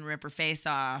jump up and rip her face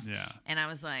off. Yeah. And I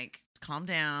was like, calm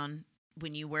down.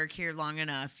 When you work here long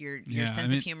enough, your Yeah,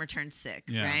 sense of humor turns sick,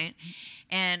 Yeah. right?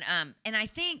 And I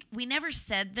think we never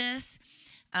said this,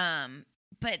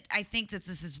 but I think that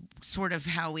this is sort of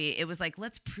how it was like,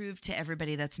 let's prove to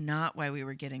everybody that's not why we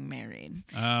were getting married.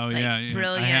 Oh, Like, yeah.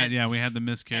 brilliant. We had the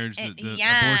miscarriage, the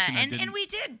abortion. And we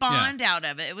did bond out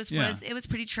of it. It was Yeah. it was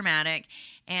pretty traumatic.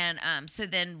 And so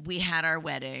then we had our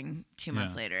wedding 2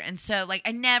 months later. And so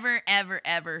I never, ever,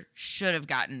 ever should have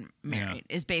gotten married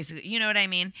is basically, you know what I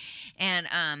mean?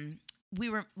 And we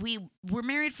were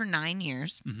married for 9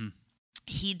 years. Mm-hmm.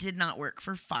 He did not work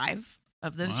for 5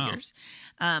 of those Wow. years.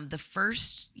 The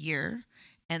first year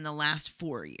and the last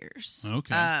 4 years.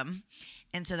 Okay.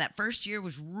 And so that first year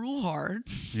was real hard.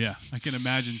 Yeah, I can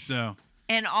imagine so.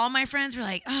 And all my friends were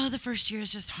like, "Oh, the first year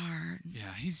is just hard.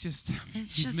 Yeah, he's It's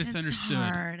misunderstood. It's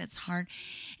hard. It's hard."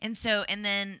 And so, and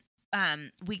then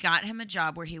we got him a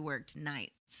job where he worked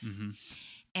nights. Mm-hmm.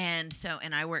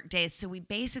 And I worked days. So we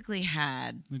basically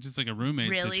had It's just like a roommate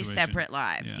really situation. separate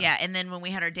lives. Yeah. And then when we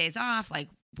had our days off, like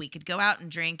we could go out and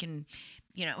drink and,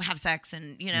 have sex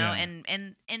and,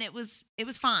 and it was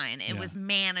fine. It was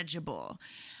manageable.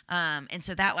 And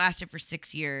so that lasted for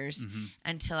 6 years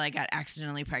until I got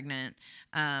accidentally pregnant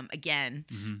again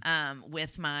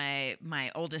with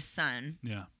my oldest son.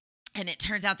 Yeah. And it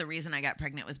turns out the reason I got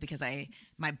pregnant was because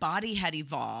my body had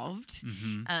evolved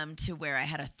to where I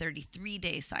had a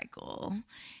 33-day cycle,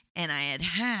 and I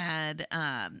had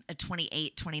a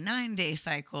 28, 29-day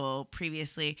cycle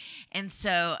previously. And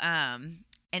so,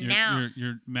 now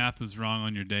your math was wrong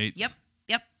on your dates.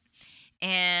 Yep.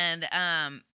 And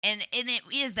it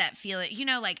is that feeling,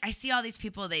 like I see all these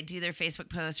people, they do their Facebook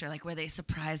posts or like where they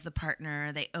surprise the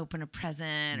partner, they open a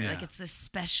present or like it's this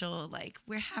special, like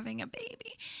we're having a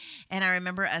baby. And I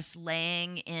remember us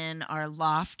laying in our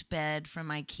loft bed from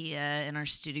IKEA in our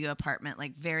studio apartment,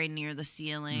 like very near the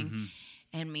ceiling,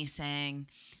 and me saying,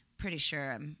 pretty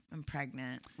sure I'm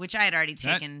pregnant, which I had already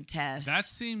taken tests. That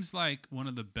seems like one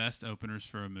of the best openers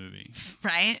for a movie.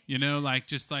 Right? Like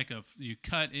just like you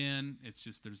cut in, it's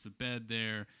just there's the bed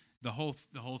there, the whole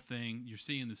thing, you're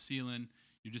seeing the ceiling,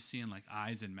 you're just seeing like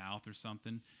eyes and mouth or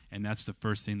something, and that's the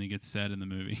first thing that gets said in the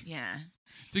movie. Yeah.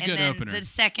 It's a good opener. The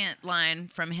second line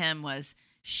from him was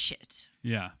shit.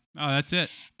 Yeah. Oh, that's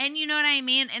it. And you know what I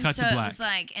mean? And Cut so to it black. was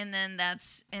like, and then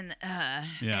that's Yeah.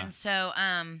 And so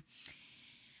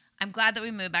I'm glad that we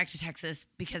moved back to Texas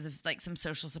because of like some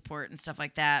social support and stuff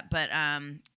like that. But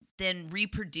then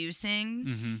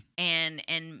reproducing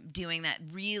and doing that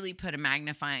really put a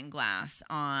magnifying glass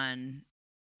on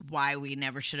why we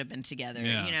never should have been together.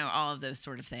 All of those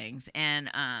sort of things. And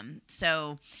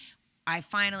so I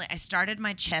started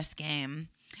my chess game.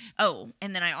 Oh,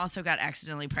 and then I also got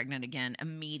accidentally pregnant again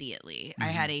immediately. I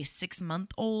had a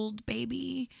 6-month-old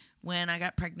baby when I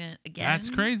got pregnant again. That's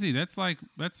crazy. That's unheard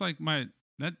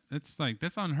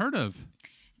of.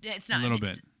 It's not a little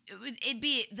bit. It'd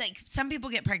be like some people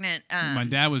get pregnant. My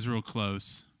dad was real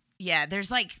close. Yeah, there's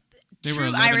like They were true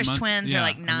 11 Irish months- twins yeah. are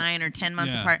like 9 or 10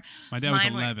 months Yeah. apart. My dad was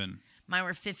Mine were- 11. Mine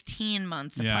were 15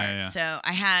 months Yeah, apart. yeah. So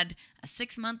I had a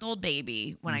 6-month-old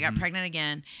baby when I got pregnant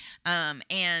again.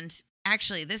 And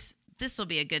actually, this will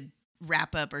be a good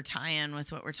wrap up or tie in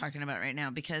with what we're talking about right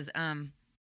now because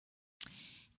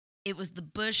it was the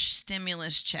Bush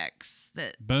stimulus checks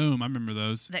that Boom, I remember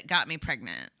those. that got me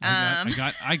pregnant.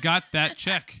 I got that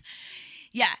check.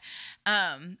 Yeah.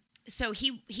 So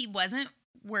he wasn't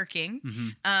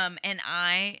working. And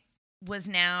I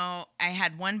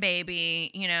had one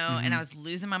baby, and I was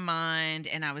losing my mind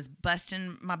and I was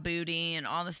busting my booty and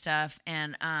all the stuff.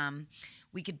 And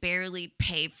we could barely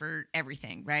pay for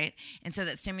everything, right? And so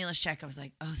that stimulus check, I was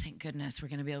like, oh, thank goodness, we're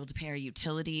going to be able to pay our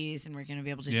utilities and we're going to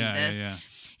be able to do this. Yeah.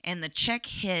 And the check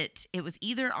hit, it was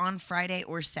either on Friday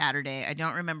or Saturday. I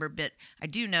don't remember, but I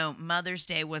do know Mother's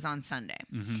Day was on Sunday.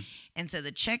 And so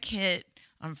the check hit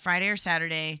on Friday or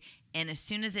Saturday, and as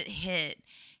soon as it hit,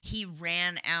 he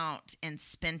ran out and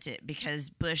spent it because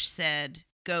Bush said,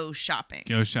 go shopping.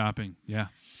 Go shopping, yeah.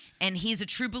 And he's a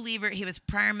true believer. He was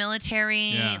prior military.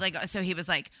 Yeah. So he was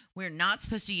like, we're not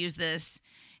supposed to use this.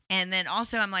 And then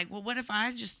also I'm like, well, what if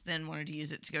I just then wanted to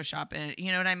use it to go shopping?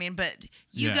 You know what I mean? But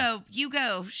you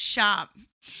go shop.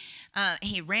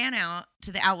 He ran out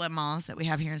to the outlet malls that we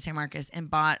have here in San Marcos and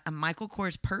bought a Michael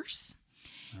Kors purse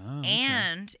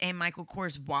and a Michael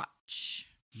Kors watch.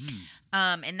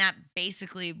 And that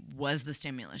basically was the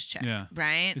stimulus check,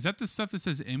 right? Is that the stuff that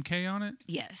says MK on it?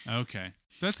 Yes. Okay.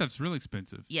 So that stuff's real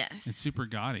expensive. Yes. It's super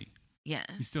gaudy. Yes.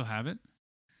 You still have it?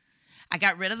 I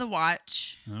got rid of the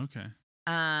watch. Okay.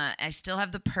 I still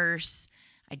have the purse.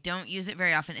 I don't use it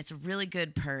very often. It's a really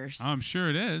good purse. Oh, I'm sure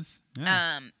it is.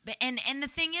 Yeah. And the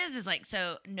thing is like,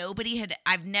 so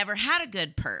I've never had a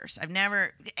good purse.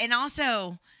 And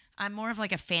also I'm more of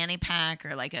like a fanny pack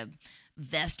or like a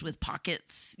vest with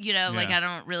pockets, like I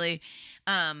don't really,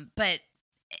 but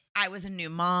I was a new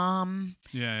mom,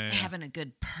 having a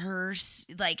good purse,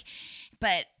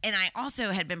 and I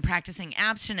also had been practicing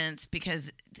abstinence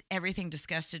because everything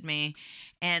disgusted me,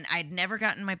 and I'd never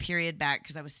gotten my period back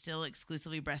because I was still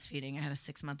exclusively breastfeeding. I had a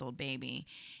 6-month-old baby,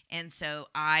 and so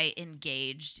I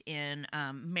engaged in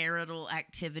marital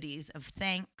activities of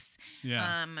thanks.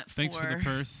 Yeah. Thanks for the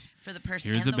purse. For the purse.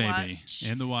 Here's and a the baby. watch.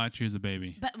 And the watch. Here's a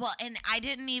baby. But and I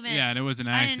didn't even. Yeah, and it was an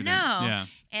accident. I didn't know. Yeah.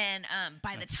 And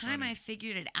by That's the time funny. I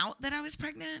figured it out that I was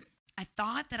pregnant, I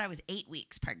thought that I was 8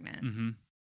 weeks pregnant. Mm-hmm.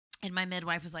 And my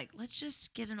midwife was like, let's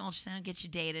just get an ultrasound, get you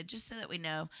dated, just so that we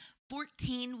know.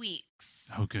 14 weeks.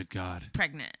 Oh, good God.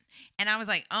 Pregnant. And I was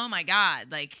like, oh my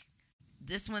God, like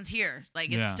this one's here.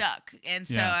 Like, it's stuck. And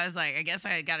so I was like, I guess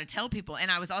I got to tell people. And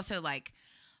I was also like,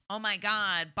 oh my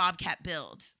God, Bobcat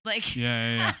build. Like,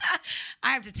 I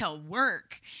have to tell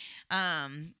work.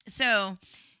 So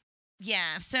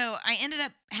I ended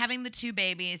up having the 2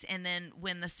 babies. And then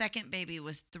when the second baby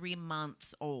was 3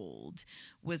 months old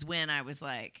was when I was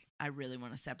like, I really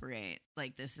want to separate.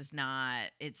 Like, this is not,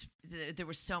 there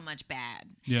was so much bad.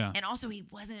 Yeah. And also he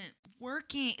wasn't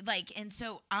working. Like, and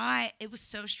so it was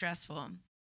so stressful.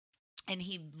 And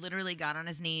he literally got on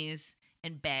his knees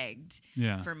and begged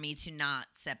for me to not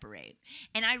separate.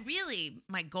 And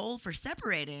my goal for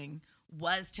separating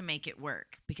was to make it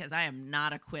work because I am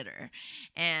not a quitter.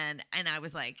 And I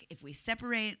was like, if we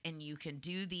separate and you can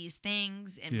do these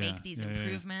things and make these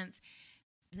improvements,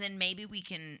 then maybe we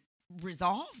can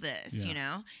resolve this, you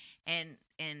know? And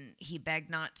he begged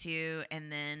not to.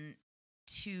 And then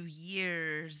 2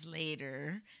 years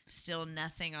later, still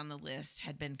nothing on the list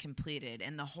had been completed.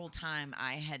 And the whole time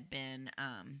I had been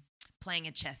playing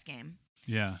a chess game.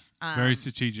 Yeah. Very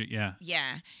strategic. Yeah.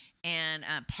 Yeah. And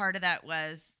part of that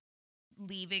was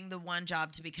leaving the one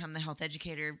job to become the health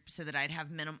educator so that I'd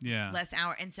have less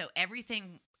hour. And so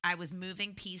everything, I was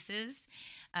moving pieces.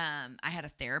 I had a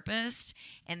therapist,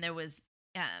 and there was,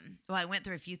 I went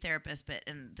through a few therapists,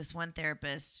 and this one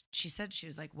therapist, she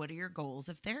was like, what are your goals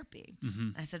of therapy? Mm-hmm.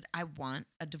 I said, I want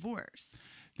a divorce.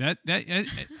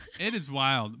 It is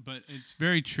wild, but it's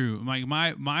very true. Like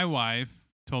my wife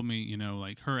told me, you know,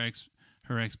 like her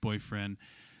ex-boyfriend,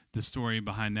 the story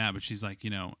behind that, but she's like, you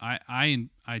know, I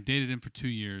dated him for 2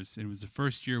 years. And it was the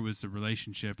first year was the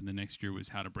relationship, and the next year was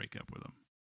how to break up with him.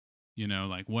 You know,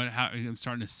 like how I'm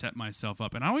starting to set myself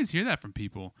up. And I always hear that from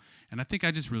people. And I think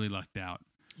I just really lucked out.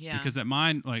 Yeah. Because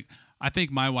I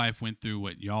think my wife went through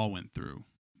what y'all went through,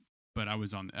 but I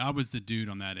was the dude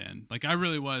on that end. Like, I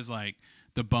really was like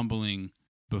the bumbling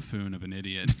buffoon of an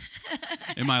idiot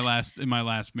in my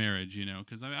last marriage, you know,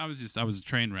 because I was a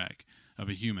train wreck of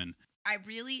a human. I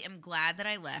really am glad that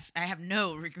I left. I have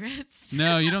no regrets.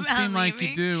 No, you don't seem like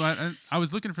you do. I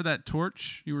was looking for that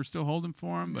torch you were still holding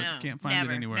for him, but can't find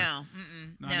it anywhere. No,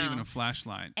 not even a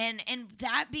flashlight. And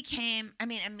that became,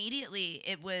 immediately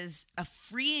it was a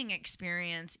freeing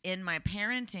experience in my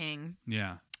parenting.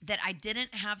 Yeah. That I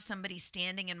didn't have somebody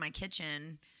standing in my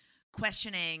kitchen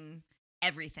questioning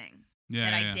everything.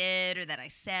 I did, or that I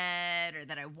said, or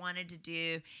that I wanted to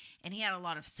do. And he had a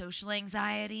lot of social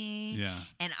anxiety. Yeah.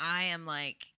 And I am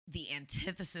like the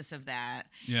antithesis of that.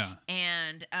 Yeah.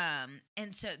 And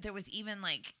so there was even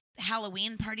like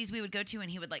Halloween parties we would go to, and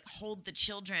he would like hold the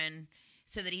children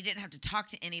so that he didn't have to talk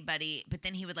to anybody. But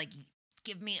then he would like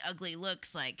give me ugly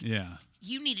looks like,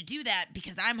 you need to do that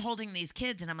because I'm holding these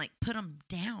kids. And I'm like, put them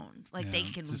down. Like, they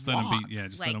can just walk. Let them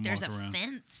just like, let them there's walk a around.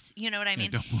 fence. You know what I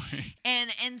mean? Don't worry.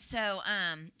 And so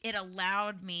it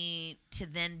allowed me to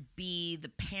then be the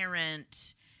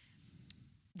parent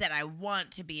that I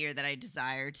want to be, or that I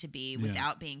desire to be,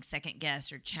 without being second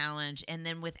guessed or challenged. And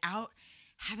then without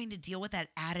having to deal with that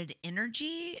added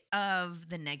energy of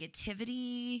the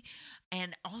negativity,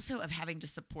 and also of having to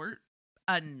support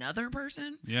another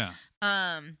person. Yeah.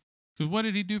 Because what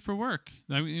did he do for work?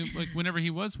 I mean, like, whenever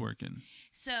he was working.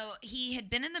 So he had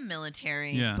been in the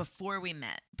military before we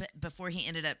met, but before he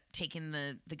ended up taking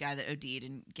the guy that OD'd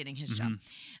and getting his job.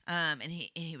 And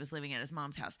he was living at his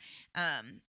mom's house.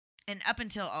 And up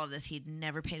until all of this, he'd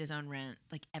never paid his own rent,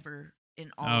 like, ever. In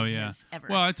all of his ever.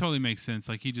 Well, it totally makes sense.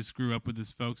 Like, he just grew up with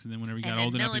his folks, and then whenever he got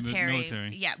old enough, he moved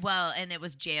military. Yeah, well, and it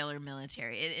was jail or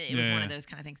military. It was one of those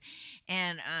kind of things.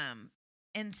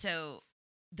 And so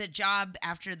the job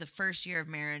after the first year of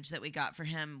marriage that we got for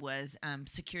him was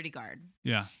security guard.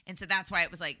 Yeah. And so that's why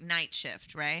it was like night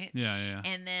shift, right? Yeah.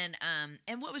 And then,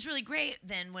 and what was really great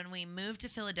then when we moved to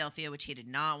Philadelphia, which he did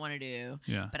not want to do,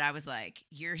 but I was like,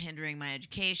 you're hindering my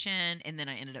education. And then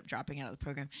I ended up dropping out of the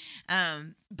program.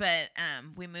 But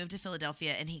we moved to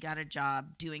Philadelphia, and he got a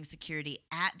job doing security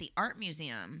at the Art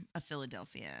Museum of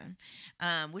Philadelphia,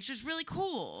 which was really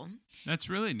cool. That's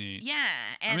really neat. Yeah.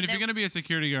 And I mean, if you're going to be a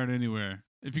security guard anywhere,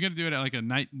 if you're going to do it at like a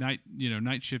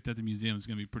night shift at the museum, it's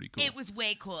going to be pretty cool. It was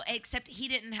way cool, except he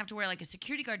didn't have to wear like a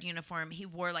security guard uniform. He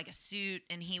wore like a suit,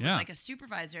 and he was like a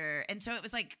supervisor. And so it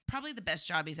was like probably the best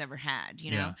job he's ever had,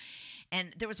 you know?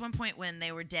 And there was one point when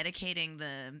they were dedicating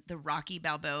the Rocky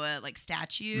Balboa like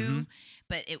statue,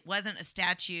 but it wasn't a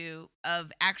statue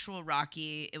of actual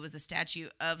Rocky. It was a statue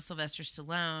of Sylvester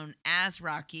Stallone as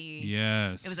Rocky.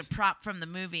 Yes. It was a prop from the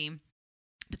movie.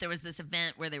 But there was this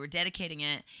event where they were dedicating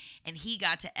it, and he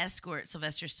got to escort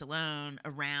Sylvester Stallone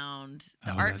around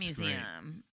the art museum.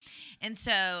 Great. And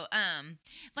so,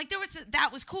 like, that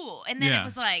was cool. And then it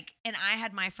was like, and I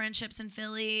had my friendships in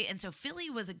Philly. And so Philly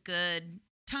was a good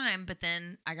time, but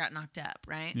then I got knocked up,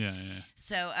 right? Yeah.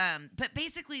 So, but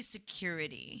basically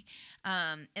security.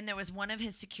 And there was one of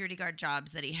his security guard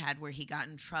jobs that he had where he got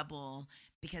in trouble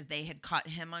because they had caught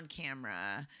him on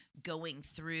camera going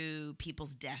through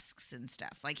people's desks and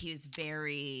stuff. Like he was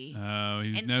very... Oh,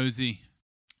 he was nosy.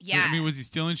 Yeah. I mean, was he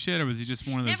stealing shit or was he just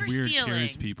one of those Never weird, stealing.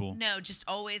 curious people? No, just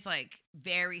always like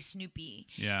very snoopy.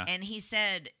 Yeah. And he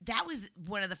said that was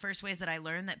one of the first ways that I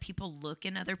learned that people look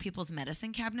in other people's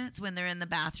medicine cabinets when they're in the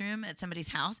bathroom at somebody's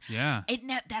house. Yeah.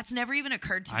 That's never even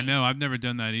occurred to me. I know. I've never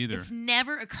done that either. It's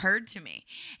never occurred to me.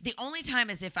 The only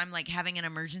time is if I'm like having an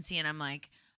emergency and I'm like,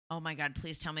 oh my God,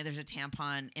 please tell me there's a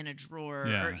tampon in a drawer.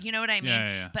 Yeah. Or, you know what I mean?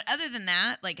 Yeah. But other than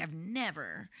that, like I've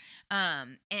never.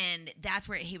 And that's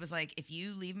where he was like, if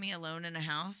you leave me alone in a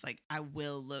house, like I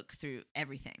will look through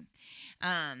everything.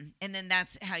 And then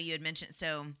that's how you had mentioned.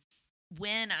 So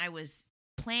when I was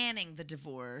planning the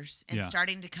divorce and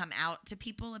starting to come out to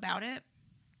people about it,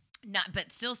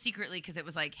 but still secretly, because it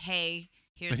was like, hey,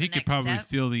 here's the next step. But he could probably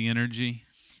feel the energy.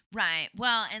 Right.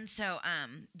 Well, and so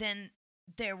then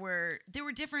there were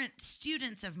different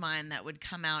students of mine that would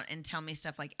come out and tell me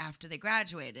stuff like after they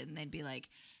graduated, and they'd be like,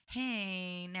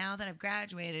 hey, now that I've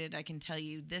graduated, I can tell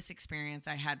you this experience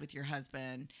I had with your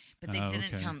husband, but they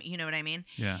didn't tell me, you know what I mean?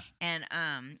 Yeah. And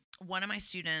one of my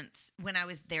students, when I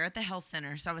was there at the health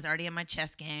center, so I was already in my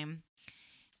chess game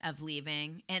of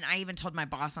leaving, and I even told my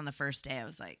boss on the first day, I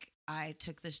was like, I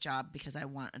took this job because I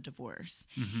want a divorce.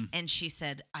 Mm-hmm. And she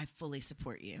said, I fully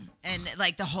support you. And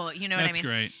like the whole, you know what I mean?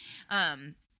 That's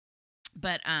great.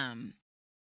 But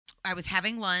I was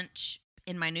having lunch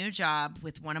in my new job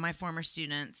with one of my former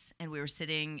students, and we were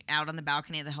sitting out on the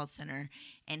balcony of the health center,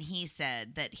 and he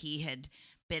said that he had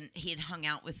hung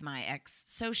out with my ex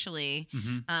socially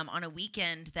on a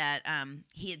weekend that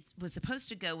was supposed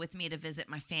to go with me to visit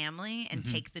my family and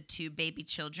take the 2 baby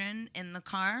children in the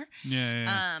car.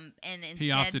 Yeah. And instead,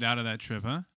 he opted out of that trip,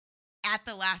 huh? At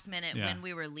the last minute when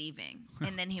we were leaving.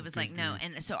 And then he was like, no.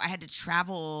 And so I had to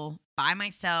travel by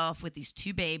myself with these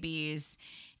 2 babies.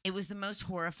 It was the most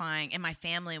horrifying. And my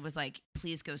family was like,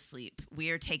 please go sleep. We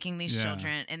are taking these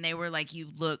children. And they were like, you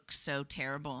look so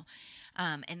terrible.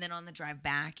 And then on the drive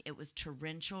back, it was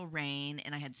torrential rain,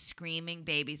 and I had screaming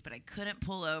babies, but I couldn't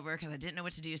pull over because I didn't know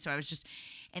what to do. So I was just,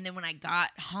 and then when I got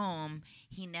home,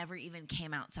 he never even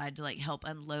came outside to like help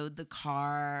unload the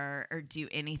car or do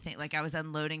anything. Like I was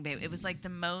unloading baby. It was like the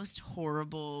most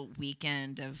horrible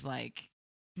weekend of like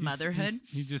motherhood.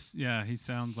 He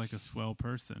sounds like a swell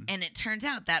person. And it turns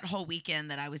out that whole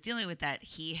weekend that I was dealing with that,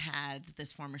 he had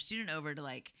this former student over to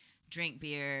like drink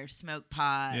beer, smoke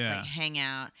pot, like hang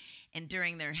out. And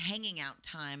during their hanging out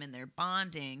time and their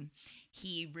bonding,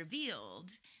 he revealed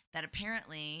that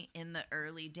apparently in the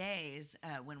early days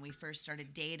when we first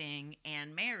started dating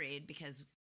and married, because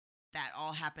that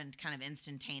all happened kind of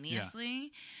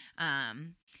instantaneously,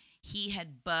 he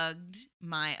had bugged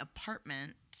my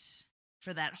apartment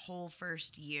for that whole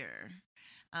first year.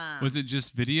 Was it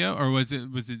just video or was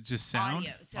it just sound?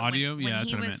 Audio. So audio? When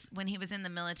that's what I meant. When he was in the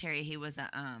military, he was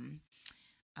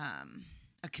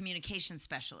a communication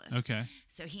specialist. Okay.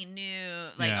 So he knew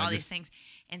all these things.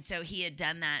 And so he had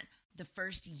done that the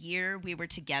first year we were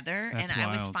together. That's and wild.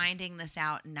 I was finding this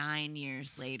out 9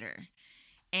 years later.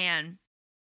 And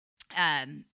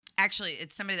actually,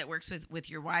 it's somebody that works with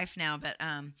your wife now, but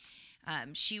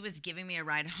she was giving me a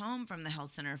ride home from the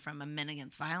health center from a Men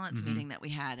Against Violence meeting that we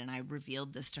had. And I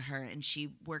revealed this to her. And she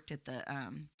worked at the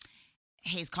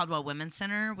Hayes Caldwell Women's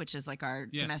Center, which is like our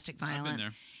domestic violence. I've been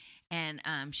there.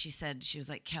 And she was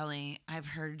like, Kelly, I've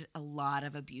heard a lot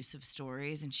of abusive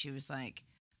stories. And she was like,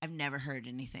 I've never heard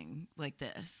anything like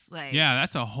this. Like, yeah,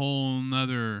 that's a whole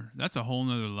nother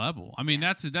level. I mean,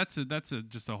 that's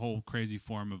just a whole crazy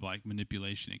form of like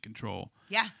manipulation and control.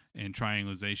 Yeah. And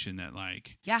triangulation that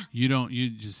like,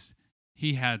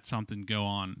 he had something go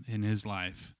on in his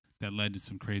life that led to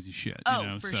some crazy shit.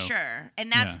 Oh, for sure.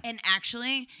 And that's, and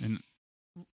actually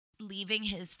leaving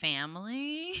his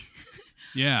family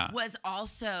was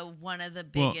also one of the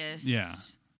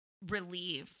biggest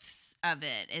reliefs of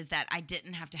it, is that I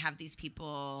didn't have to have these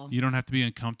people. You don't have to be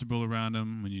uncomfortable around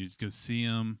them when you go see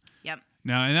them. Yep.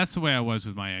 Now, and that's the way I was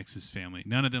with my ex's family.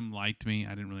 None of them liked me.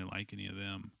 I didn't really like any of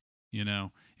them,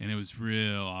 and it was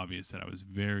real obvious that I was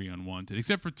very unwanted,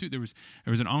 except for 2. There was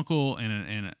an uncle and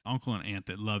an uncle and aunt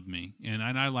that loved me, and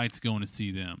I liked going to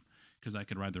see them because I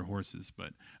could ride their horses.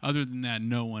 But other than that,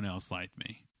 no one else liked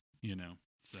me,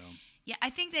 so. Yeah,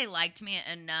 I think they liked me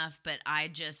enough, but I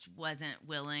just wasn't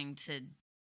willing to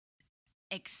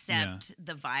accept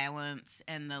the violence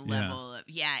and the level of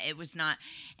it was not,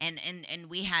 and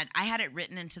I had it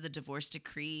written into the divorce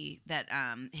decree that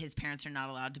his parents are not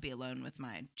allowed to be alone with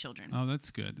my children. Oh, that's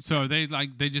good. So are they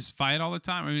they just fight all the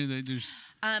time? I mean, they just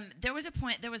there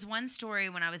was one story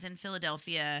when I was in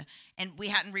Philadelphia, and we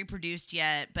hadn't reproduced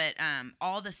yet, but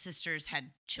all the sisters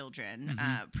had children,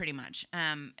 pretty much,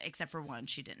 except for one,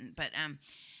 she didn't, but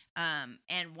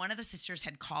and one of the sisters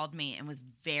had called me and was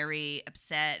very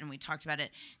upset, and we talked about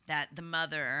it, that the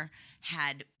mother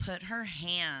had put her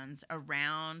hands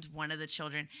around one of the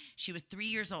children. She was 3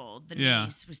 years old. The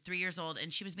niece was 3 years old,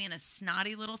 and she was being a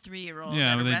snotty little 3-year-old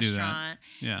at a restaurant,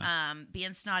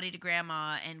 being snotty to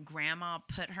grandma, and grandma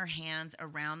put her hands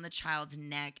around the child's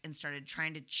neck and started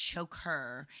trying to choke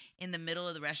her in the middle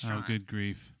of the restaurant. Oh, good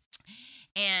grief.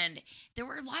 And there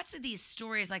were lots of these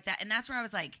stories like that, and that's where I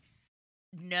was like,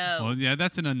 no. Well, yeah,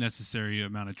 that's an unnecessary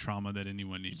amount of trauma that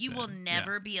anyone needs. You will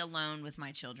never be alone with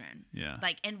my children. Yeah.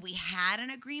 And we had an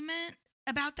agreement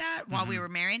about that while we were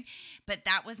married, but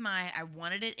that was I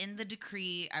wanted it in the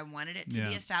decree. I wanted it to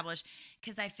be established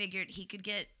because I figured he could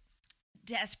get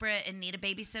desperate and need a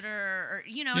babysitter or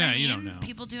you know what I mean? You don't know.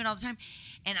 People do it all the time.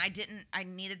 And I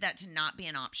needed that to not be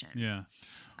an option. Yeah.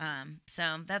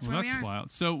 So that's where we are. That's wild.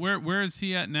 So where is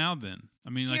he at now then? I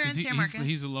mean, Here is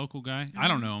he's a local guy? I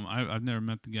don't know him. I've never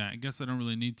met the guy. I guess I don't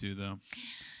really need to though,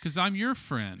 because I'm your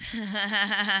friend.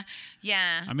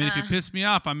 Yeah. I mean, if you piss me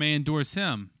off, I may endorse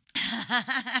him.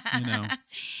 You know.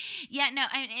 Yeah, no,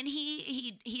 and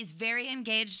he's very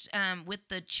engaged with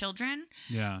the children.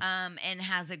 Yeah. And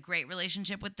has a great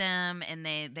relationship with them, and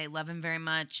they love him very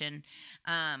much. And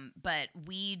but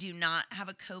we do not have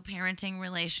a co-parenting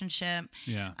relationship.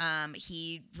 Yeah.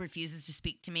 He refuses to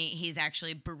speak to me. He's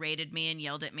actually berated me and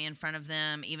yelled at me in front of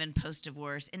them, even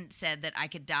post-divorce, and said that I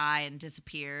could die and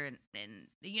disappear, and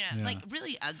you know, like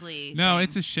really ugly. No,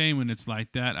 things. it's a shame when it's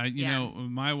like that. You know,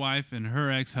 my wife and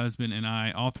her ex-husband and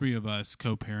I, all three of us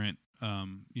co-parent.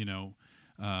 You know,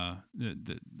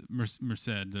 the Merced,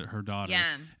 her daughter.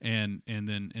 Yeah. And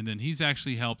then he's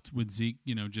actually helped with Zeke.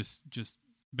 You know, just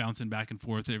bouncing back and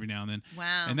forth every now and then.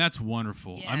 Wow. And that's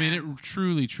wonderful. Yeah. I mean, it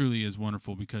truly, truly is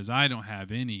wonderful because I don't have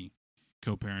any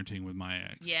co-parenting with my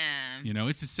ex. Yeah. You know,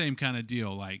 it's the same kind of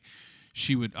deal. Like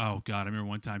she would. Oh God, I remember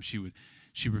one time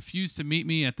she refused to meet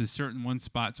me at this certain one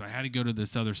spot, so I had to go to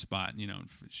this other spot. You know,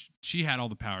 she had all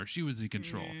the power; she was in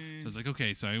control. So I was like,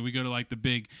 okay, so we go to like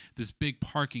this big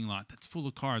parking lot that's full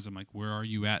of cars. I'm like, where are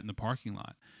you at in the parking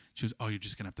lot? She goes, oh, you're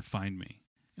just gonna have to find me.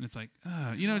 And it's like,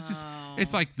 you know,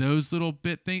 it's like those little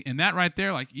bit thing, and that right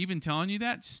there, like even telling you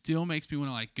that still makes me want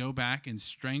to like go back and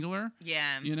strangle her.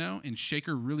 Yeah. You know, and shake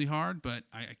her really hard, but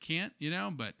I can't. You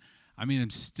know, but I mean,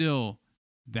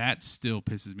 that still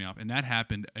pisses me off, and that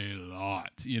happened a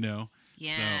lot, you know.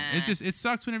 Yeah. So it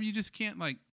sucks whenever you just can't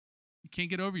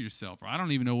get over yourself, or I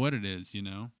don't even know what it is, you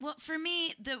know. Well, for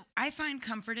me, I find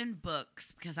comfort in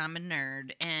books because I'm a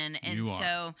nerd, and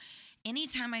so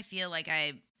anytime I feel like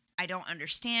I don't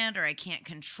understand or I can't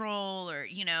control or,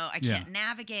 you know, I can't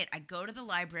navigate, I go to the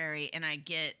library and I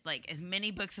get like as many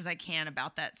books as I can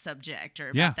about that subject or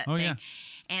about that thing. Yeah.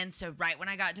 And so right when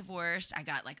I got divorced, I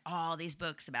got like all these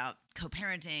books about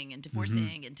co-parenting and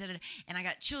divorcing and I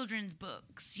got children's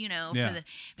books, you know,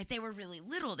 but they were really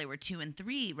little. They were 2 and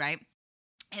 3, right?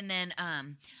 And then I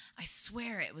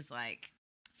swear it was like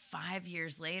 5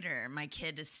 years later, my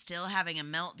kid is still having a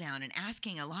meltdown and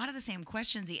asking a lot of the same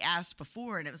questions he asked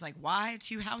before. And it was like, why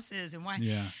 2 houses and why?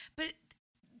 Yeah. But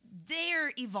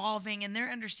they're evolving and their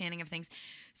understanding of things.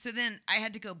 So then I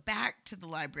had to go back to the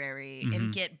library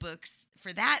and get books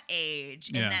for that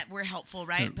age and that were helpful,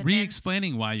 right? But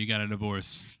re-explaining why you got a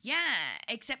divorce. Yeah,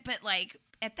 but like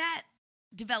at that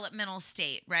developmental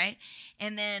state, right?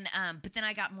 And then, but then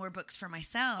I got more books for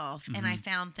myself and I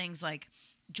found things like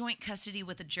Joint Custody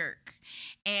with a Jerk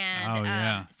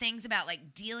and things about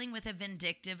like dealing with a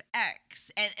vindictive ex,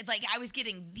 and like I was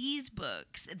getting these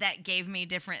books that gave me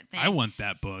different things. I want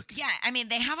that book. Yeah, I mean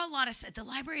they have a lot of stuff. The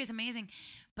library is amazing,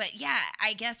 but yeah,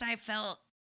 I guess I felt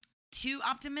too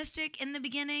optimistic in the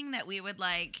beginning that we would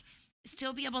like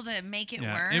still be able to make it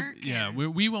work.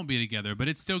 We won't be together, but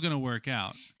it's still gonna work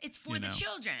out. It's for the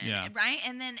children, right?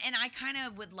 And I kind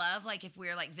of would love like if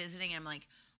we're like visiting, I'm like,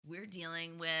 we're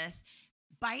dealing with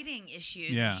biting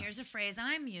issues, and here's a phrase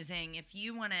I'm using if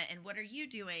you want to, and what are you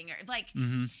doing, or like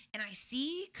and I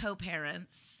see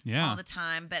co-parents all the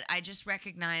time, but I just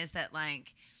recognize that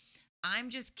like I'm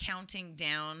just counting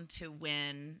down to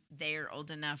when they're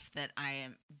old enough that I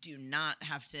do not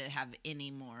have to have any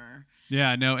more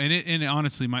Yeah, no, and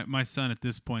honestly, my son at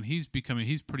this point, he's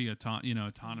pretty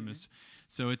autonomous.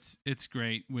 So it's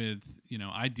great with,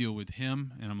 I deal with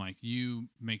him, and I'm like, you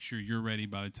make sure you're ready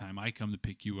by the time I come to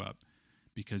pick you up,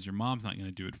 because your mom's not going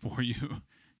to do it for you,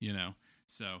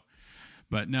 So,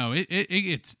 but no,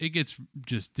 it gets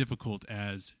just difficult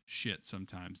as shit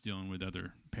sometimes, dealing with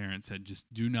other parents that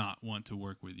just do not want to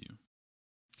work with you.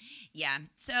 Yeah.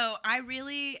 So I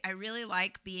really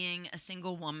like being a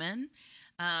single woman.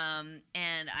 And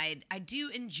I do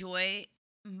enjoy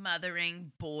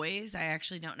mothering boys. I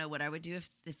actually don't know what I would do if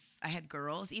I had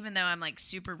girls, even though I'm like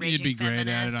super raging You'd be feminist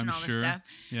great at it, and I'm all sure. this stuff.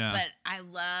 Yeah. But I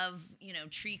love,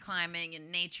 tree climbing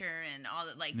and nature and all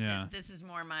that. Like this is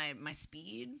more my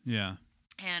speed. Yeah.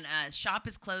 And shop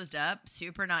is closed up.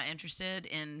 Super not interested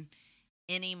in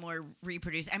any more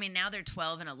reproduce. I mean, now they're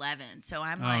 12 and 11. So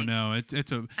I'm I'm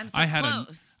so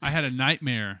close. I had a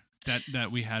nightmare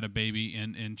that we had a baby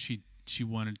and she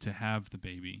wanted to have the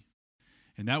baby.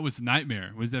 And that was the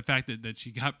nightmare, was the fact that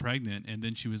she got pregnant, and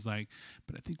then she was like,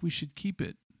 but I think we should keep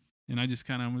it. And I just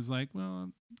kind of was like,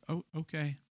 well,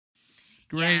 okay.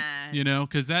 Great. Yeah.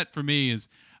 Because that for me is,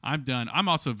 I'm done. I'm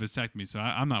also vasectomy, so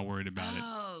I'm not worried about it.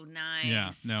 Oh, nice.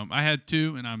 Yeah. No, I had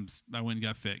 2, and I went and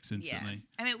got fixed instantly.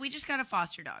 Yeah. I mean, we just got a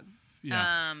foster dog.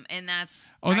 Yeah. And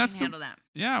that's I can handle that.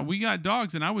 Yeah, we got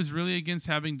dogs, and I was really against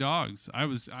having dogs. I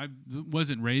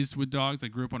wasn't raised with dogs. I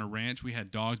grew up on a ranch. We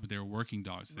had dogs, but they were working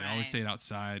dogs. So they always stayed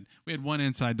outside. We had one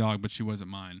inside dog, but she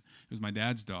wasn't mine. It was my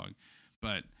dad's dog.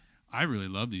 But I really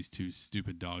love these 2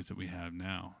 stupid dogs that we have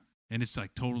now. And it's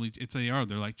like totally, they're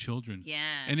like children. Yeah.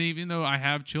 And even though I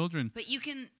have children. But you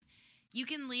can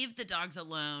leave the dogs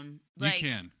alone. You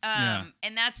can. Yeah.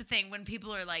 And that's the thing, when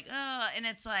people are like, oh, and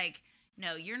it's like,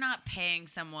 no, you're not paying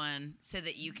someone so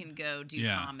that you can go do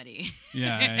comedy.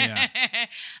 Yeah.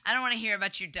 I don't want to hear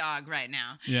about your dog right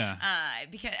now. Yeah.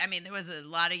 Because, I mean, there was a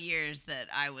lot of years that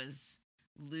I was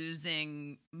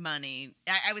losing money.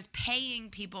 I was paying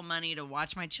people money to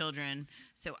watch my children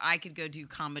so I could go do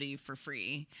comedy for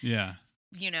free. Yeah.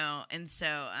 And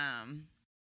so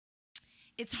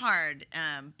it's hard.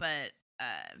 But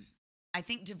I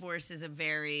think divorce is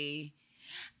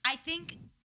I think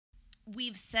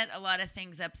we've set a lot of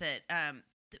things up that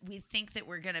we think that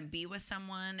we're going to be with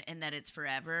someone and that it's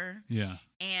forever. Yeah.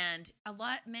 And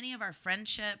many of our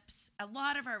friendships, a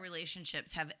lot of our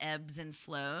relationships have ebbs and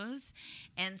flows.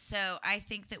 And so I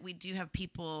think that we do have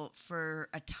people for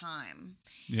a time.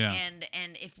 Yeah.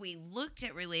 And if we looked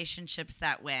at relationships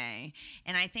that way,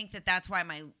 and I think that that's why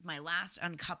my last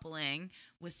uncoupling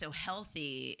was so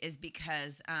healthy, is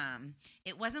because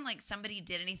it wasn't like somebody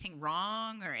did anything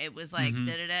wrong, or it was like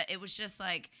It was just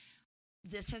like,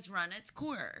 this has run its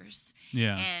course.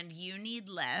 Yeah. And you need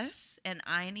less and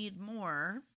I need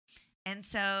more. And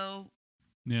so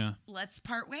let's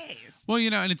part ways. Well,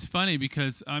 and it's funny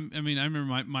because I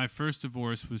remember my first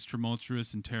divorce was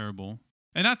tumultuous and terrible.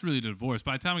 And not really the divorce.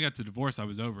 By the time I got to divorce, I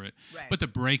was over it. Right. But the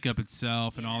breakup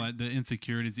itself and all that, the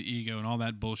insecurities, the ego, and all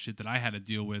that bullshit that I had to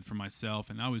deal with for myself.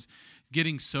 And I was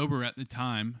getting sober at the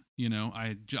time.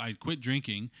 I quit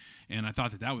drinking, and I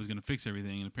thought that was going to fix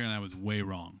everything. And apparently I was way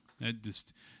wrong. That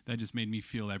just made me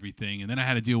feel everything. And then I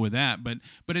had to deal with that. But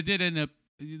it did end up,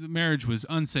 the marriage was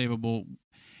unsavable.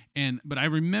 But I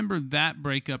remember that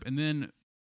breakup, and then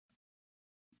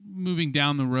moving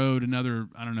down the road another,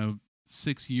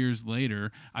 6 years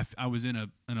later, I was in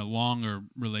a longer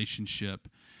relationship,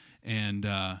 and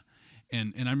I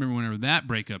remember whenever that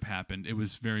breakup happened, it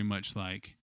was very much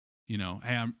like,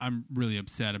 hey, I'm really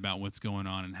upset about what's going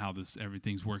on and how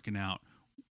everything's working out.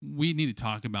 We need to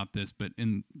talk about this, but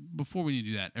before we need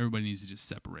to do that, everybody needs to just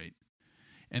separate,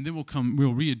 and then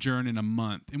we'll re-adjourn in a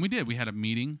month. And we did. We had a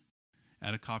meeting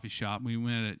at a coffee shop. We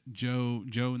went at Joe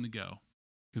and the Go,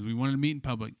 because we wanted to meet in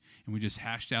public, and we just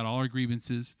hashed out all our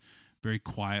grievances very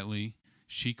quietly.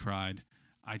 She cried.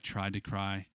 I tried to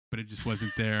cry, but it just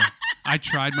wasn't there. I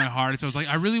tried my hardest. I was like,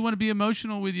 I really want to be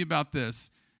emotional with you about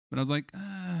this, but I was like,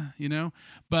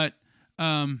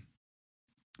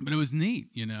 but it was neat,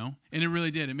 and it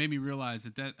really did. It made me realize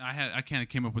that I kind of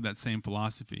came up with that same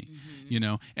philosophy,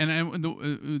 And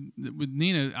with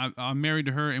Nina, I'm married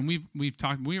to her, and we've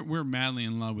talked. We're madly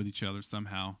in love with each other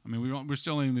somehow. I mean, we're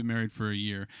still only been married for a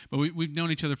year, but we've known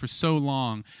each other for so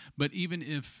long. But even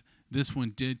if this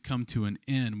one did come to an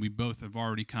end, we both have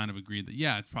already kind of agreed that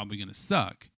it's probably going to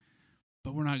suck,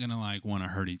 but we're not going to want to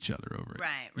hurt each other over it,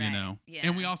 right? Yeah.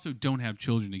 And we also don't have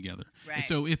children together, right? And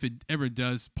so if it ever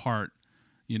does part,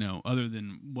 other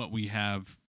than what we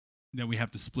have that we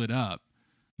have to split up,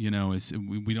 is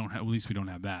we don't have, at least we don't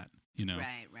have that,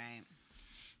 Right.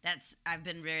 I've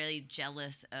been really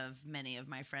jealous of many of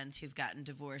my friends who've gotten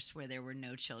divorced where there were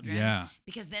no children. Yeah.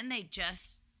 Because then they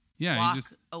just Yeah, walk you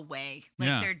just away. Like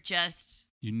Yeah. they're just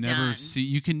you never done. see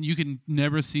you can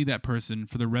never see that person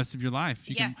for the rest of your life.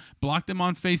 You can block them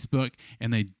on Facebook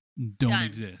and they don't Done.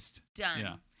 exist. done.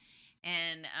 Yeah.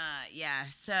 And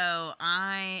so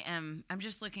I'm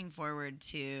just looking forward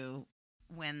to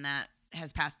when that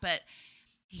has passed. But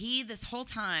this whole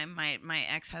time, my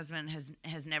ex-husband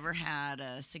has never had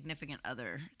a significant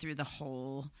other through the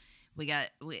whole.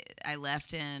 I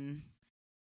left in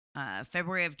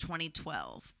February of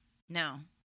 2012. No,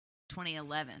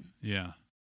 2011. Yeah.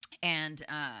 And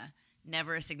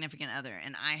never a significant other.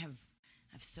 And I've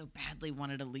so badly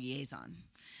wanted a liaison.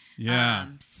 Yeah.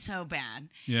 So bad.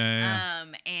 Yeah.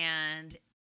 And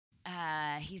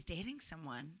he's dating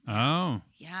someone. Oh.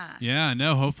 Yeah. Yeah,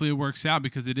 no, hopefully it works out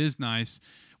because it is nice.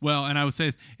 Well, and I would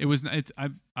say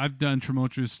I've done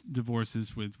tumultuous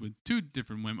divorces with two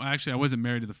different women. Actually, I wasn't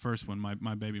married to the first one,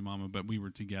 my baby mama, but we were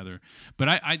together. But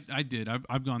I did.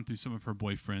 I've gone through some of her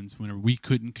boyfriends whenever we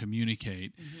couldn't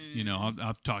communicate. Mm-hmm. You know,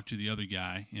 I've talked to the other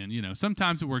guy, and you know,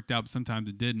 sometimes it worked out, sometimes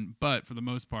it didn't. But for the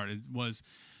most part, it was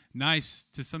nice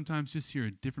to sometimes just hear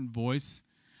a different voice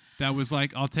that was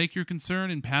like, "I'll take your concern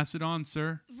and pass it on,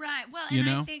 sir." Right. Well, You and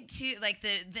know? I think too, like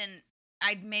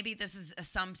maybe this is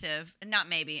assumptive. Not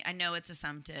maybe. I know it's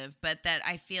assumptive, but that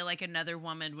I feel like another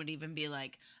woman would even be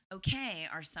like, "Okay,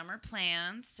 our summer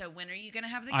plans. So when are you going to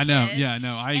have the kids?" I know. Yeah,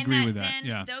 no, I And agree with that. Then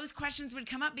Yeah. those questions would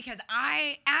come up because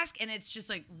I ask, and it's just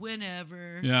like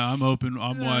whenever. Yeah, I'm open.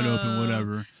 I'm wide open.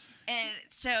 Whatever. And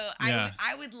so Yeah.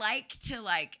 I would like to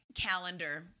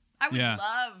calendar. I would Yeah.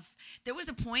 love. There was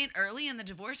a point early in the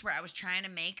divorce where I was trying to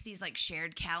make these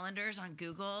shared calendars on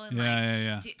Google and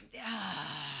Yeah.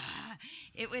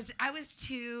 it was. I was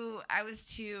too.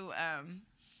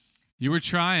 You were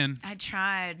trying. I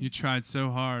tried. You tried so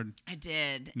hard. I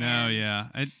did. No, and yeah.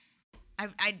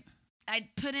 I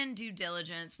put in due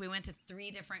diligence. We went to 3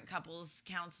 different couples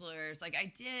counselors.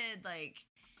 I did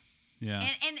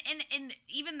Yeah. And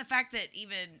even the fact that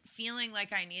even feeling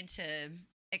like I need to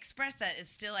express that is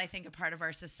still, I think, a part of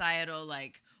our societal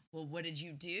well, what did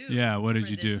you do? Yeah, what did for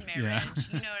you this do? Marriage? Yeah.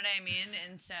 You know what I mean?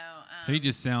 And so He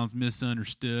just sounds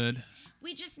misunderstood.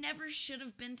 we just never should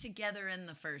have been together in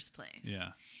the first place.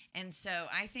 Yeah. And so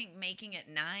I think making it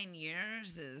 9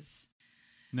 years is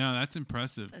No, that's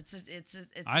impressive. it's a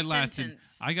I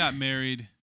sentence. got married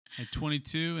at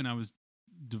 22 and I was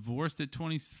divorced at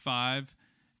 25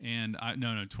 and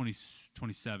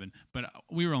 27, but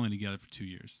we were only together for 2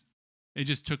 years. It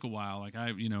just took a while.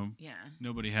 Yeah.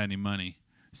 Nobody had any money.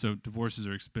 So divorces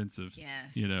are expensive.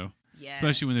 Yes. Yes.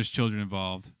 Especially when there's children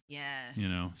involved, Yes.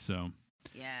 so.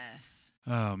 Yes.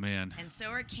 Oh, man. And so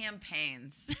are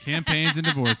campaigns. Campaigns and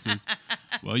divorces.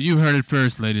 Well, you heard it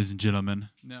first, ladies and gentlemen.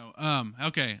 No.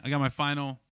 Okay. I got my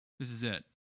final. This is it.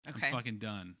 Okay. I'm fucking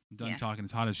done. I'm done Yeah. talking.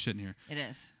 It's hot as shit in here. It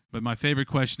is. But my favorite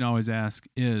question I always ask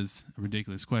is a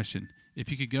ridiculous question.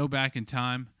 If you could go back in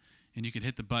time and you could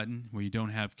hit the button where you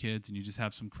don't have kids and you just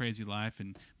have some crazy life,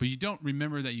 but you don't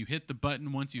remember that you hit the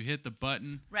button once you hit the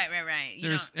button. Right.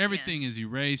 Everything is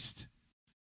erased.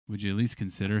 Would you at least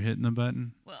consider hitting the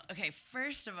button? Well, okay,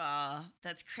 first of all,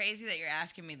 that's crazy that you're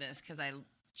asking me this because I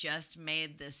just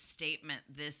made this statement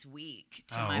this week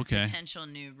to my potential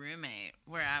new roommate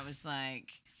where I was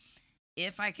like,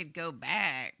 if I could go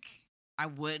back, I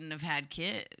wouldn't have had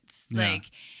kids. Yeah.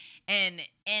 And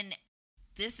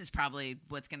this is probably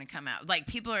what's going to come out.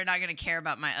 People are not going to care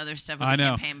about my other stuff with I the know.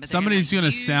 campaign. But Somebody's going to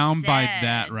soundbite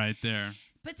that right there.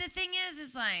 But the thing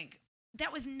is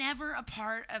that was never a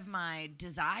part of my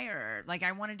desire.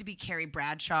 I wanted to be Carrie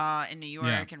Bradshaw in New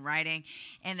York and writing.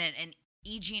 And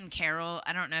E. Jean Carroll,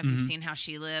 I don't know if you've seen How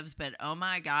She Lives, but oh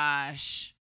my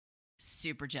gosh,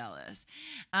 super jealous.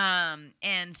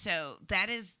 And so that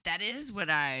is what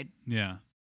I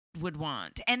would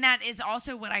want. And that is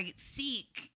also what I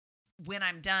seek when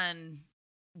I'm done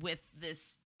with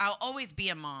this. I'll always be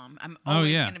a mom. I'm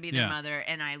always going to be their mother,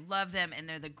 and I love them, and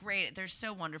they're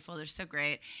so wonderful. They're so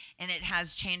great, and it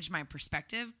has changed my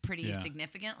perspective pretty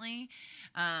significantly.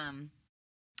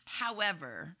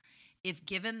 However, if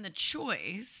given the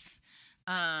choice,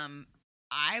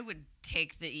 I would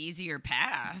take the easier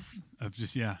path. Of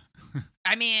just,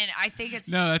 I mean, I think it's...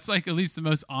 No, that's at least the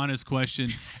most honest question.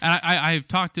 And I've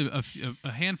talked to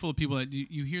a handful of people that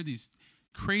you hear these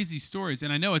crazy stories,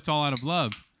 and I know it's all out of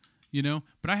love,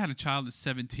 but I had a child at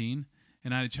 17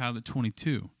 and I had a child at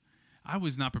 22. I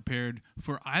was not prepared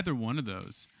for either one of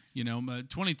those.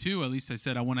 22, at least I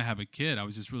said I want to have a kid. I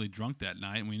was just really drunk that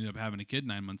night, and we ended up having a kid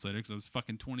 9 months later because I was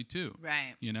fucking 22.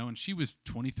 Right. And she was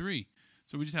 23.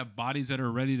 So we just have bodies that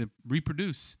are ready to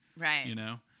reproduce. Right.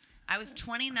 I was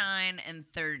 29 and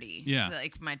 30. Yeah.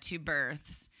 Like my 2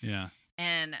 births. Yeah.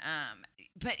 And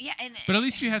but but at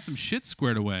least you had some shit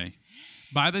squared away.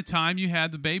 By the time you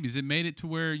had the babies, it made it to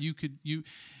where you could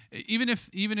even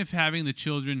if having the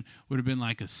children would have been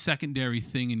like a secondary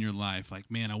thing in your life, like,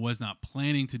 man, I was not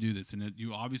planning to do this, and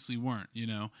you obviously weren't,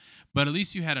 but at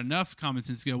least you had enough common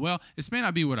sense to go, well, this may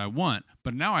not be what I want,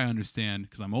 but now I understand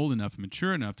because I'm old enough and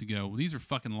mature enough to go, well, these are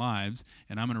fucking lives,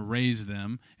 and I'm going to raise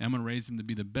them, and I'm going to raise them to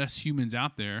be the best humans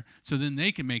out there, so then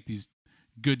they can make these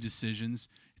good decisions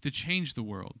to change the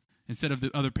world, instead of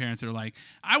the other parents that are like,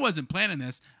 I wasn't planning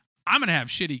this, I'm going to have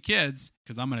shitty kids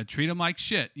because I'm going to treat them like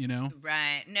shit,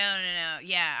 Right. No.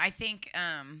 Yeah, I think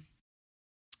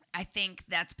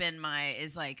that's been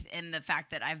and the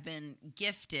fact that I've been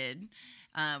gifted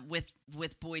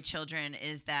with boy children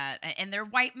is that, and they're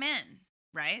white men,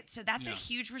 right? So that's a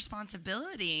huge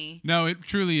responsibility. No, it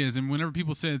truly is. And whenever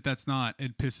people say that that's not,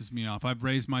 it pisses me off. I've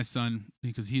raised my son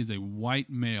because he is a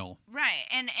white male. Right.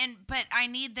 But I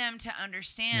need them to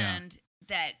understand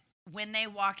that when they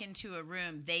walk into a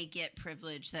room, they get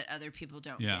privilege that other people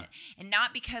don't get, and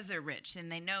not because they're rich,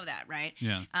 and they know that, right?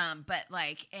 Yeah. But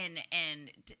like, and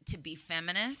to be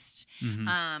feminist,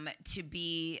 to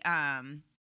be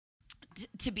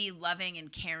to be loving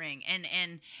and caring,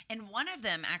 and one of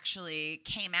them actually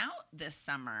came out this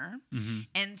summer,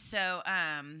 and so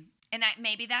and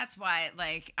maybe that's why,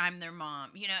 like, I'm their mom,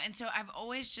 and so I've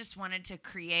always just wanted to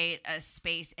create a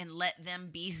space and let them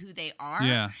be who they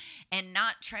are, and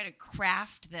not try to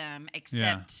craft them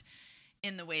except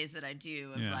in the ways that I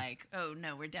do of like, oh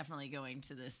no, we're definitely going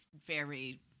to this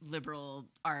very liberal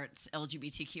arts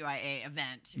LGBTQIA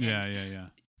event. Yeah.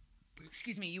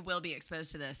 Excuse me, you will be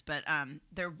exposed to this, but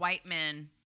they're white men,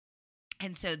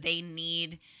 and so they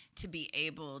need to be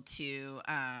able to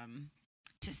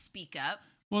speak up.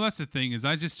 Well, that's the thing is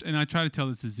I try to tell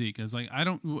this to Zeke. I was like,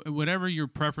 whatever your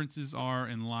preferences are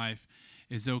in life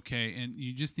is okay. And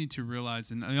you just need to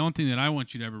realize, and the only thing that I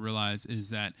want you to ever realize is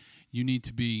that you need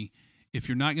to be, if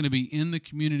you're not going to be in the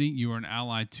community, you are an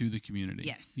ally to the community.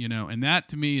 Yes. And that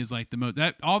to me is like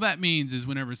all that means is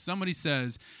whenever somebody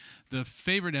says the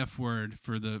favorite F word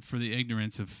for the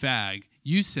ignorance of fag,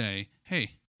 you say,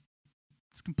 hey,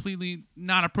 it's completely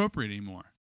not appropriate anymore.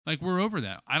 Like, we're over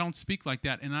that. I don't speak like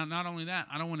that. And not only that,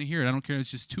 I don't want to hear it. I don't care. It's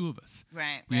just 2 of us.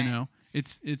 Right.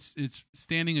 It's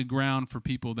standing a ground for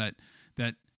people that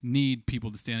need people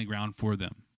to stand a ground for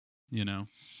them,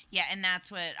 Yeah, and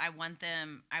that's what I want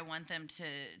them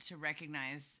to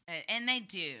recognize, and they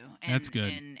do. And, that's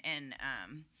good. And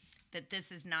that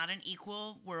this is not an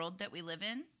equal world that we live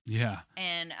in. Yeah.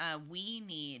 And we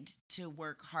need to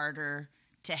work harder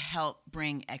to help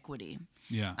bring equity.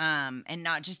 Yeah. And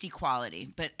not just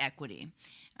equality, but equity.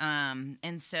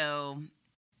 And so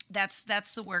that's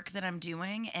the work that I'm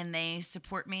doing, and they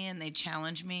support me and they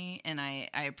challenge me, and I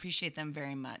appreciate them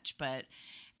very much. But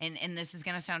and this is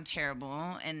gonna sound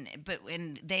terrible, but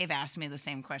they've asked me the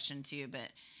same question too. But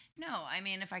no, I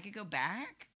mean, if I could go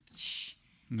back,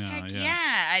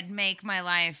 I'd make my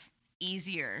life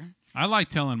easier. I like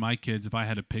telling my kids if I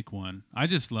had to pick one. I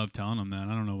just love telling them that.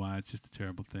 I don't know why. It's just a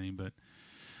terrible thing, but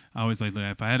I always like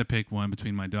that. If I had to pick one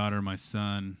between my daughter and my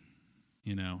son,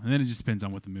 and then it just depends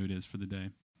on what the mood is for the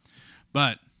day.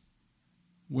 But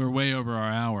we're way over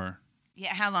our hour.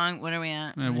 Yeah, how long? What are we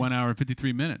at? 1 hour and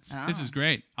 53 minutes. Oh. This is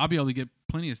great. I'll be able to get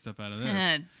plenty of stuff out of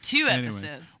this. 2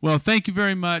 episodes. Well, thank you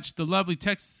very much. The lovely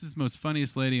Texas's most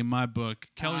funniest lady in my book,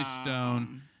 Kelly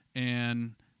Stone,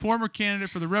 and former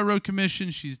candidate for the Railroad Commission.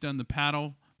 She's done the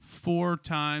paddle 4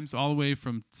 times, all the way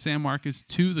from San Marcos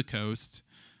to the coast.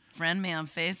 Friend me on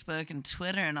Facebook and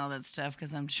Twitter and all that stuff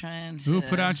because I'm trying to. Ooh,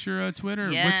 put out your Twitter.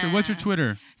 Yeah. What's your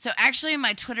Twitter? So actually,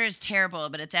 my Twitter is terrible,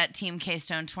 but it's at Team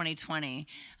K-Stone 2020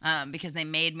 because they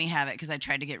made me have it because I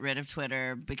tried to get rid of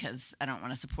Twitter because I don't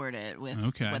want to support it with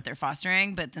what they're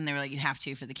fostering. But then they were like, you have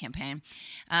to for the campaign.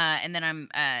 And then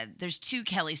there's 2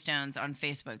 Kelly Stones on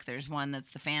Facebook. There's one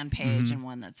that's the fan page and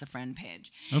one that's the friend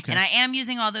page. Okay. And I am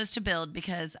using all those to build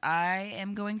because I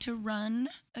am going to run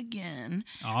again.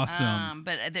 Awesome.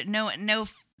 But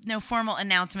no formal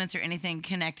announcements or anything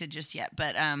connected just yet.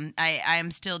 But I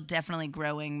am still definitely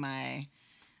growing my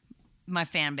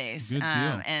fan base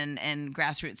and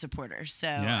grassroots supporters. So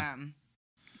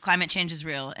climate change is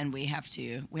real, and we have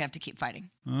to keep fighting.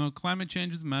 Oh, climate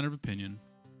change is a matter of opinion.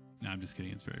 No, I'm just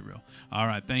kidding. It's very real. All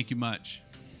right. Thank you much.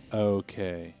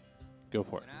 Okay. Go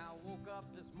for it.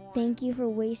 Thank you for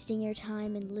wasting your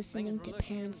time and listening to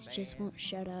Parents Just Won't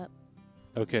Shut Up.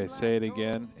 Okay, say it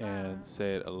again and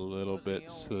say it a little bit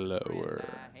slower.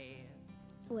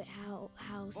 Wait, how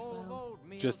slow?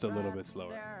 Just a little bit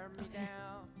slower. Okay.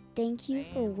 Thank you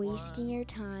for wasting your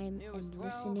time and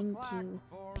listening to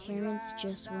Parents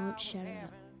Just Won't Shut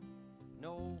Up.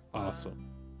 Awesome.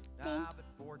 But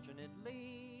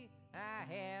fortunately,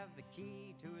 I have the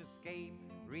key to escape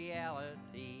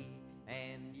reality,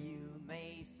 and you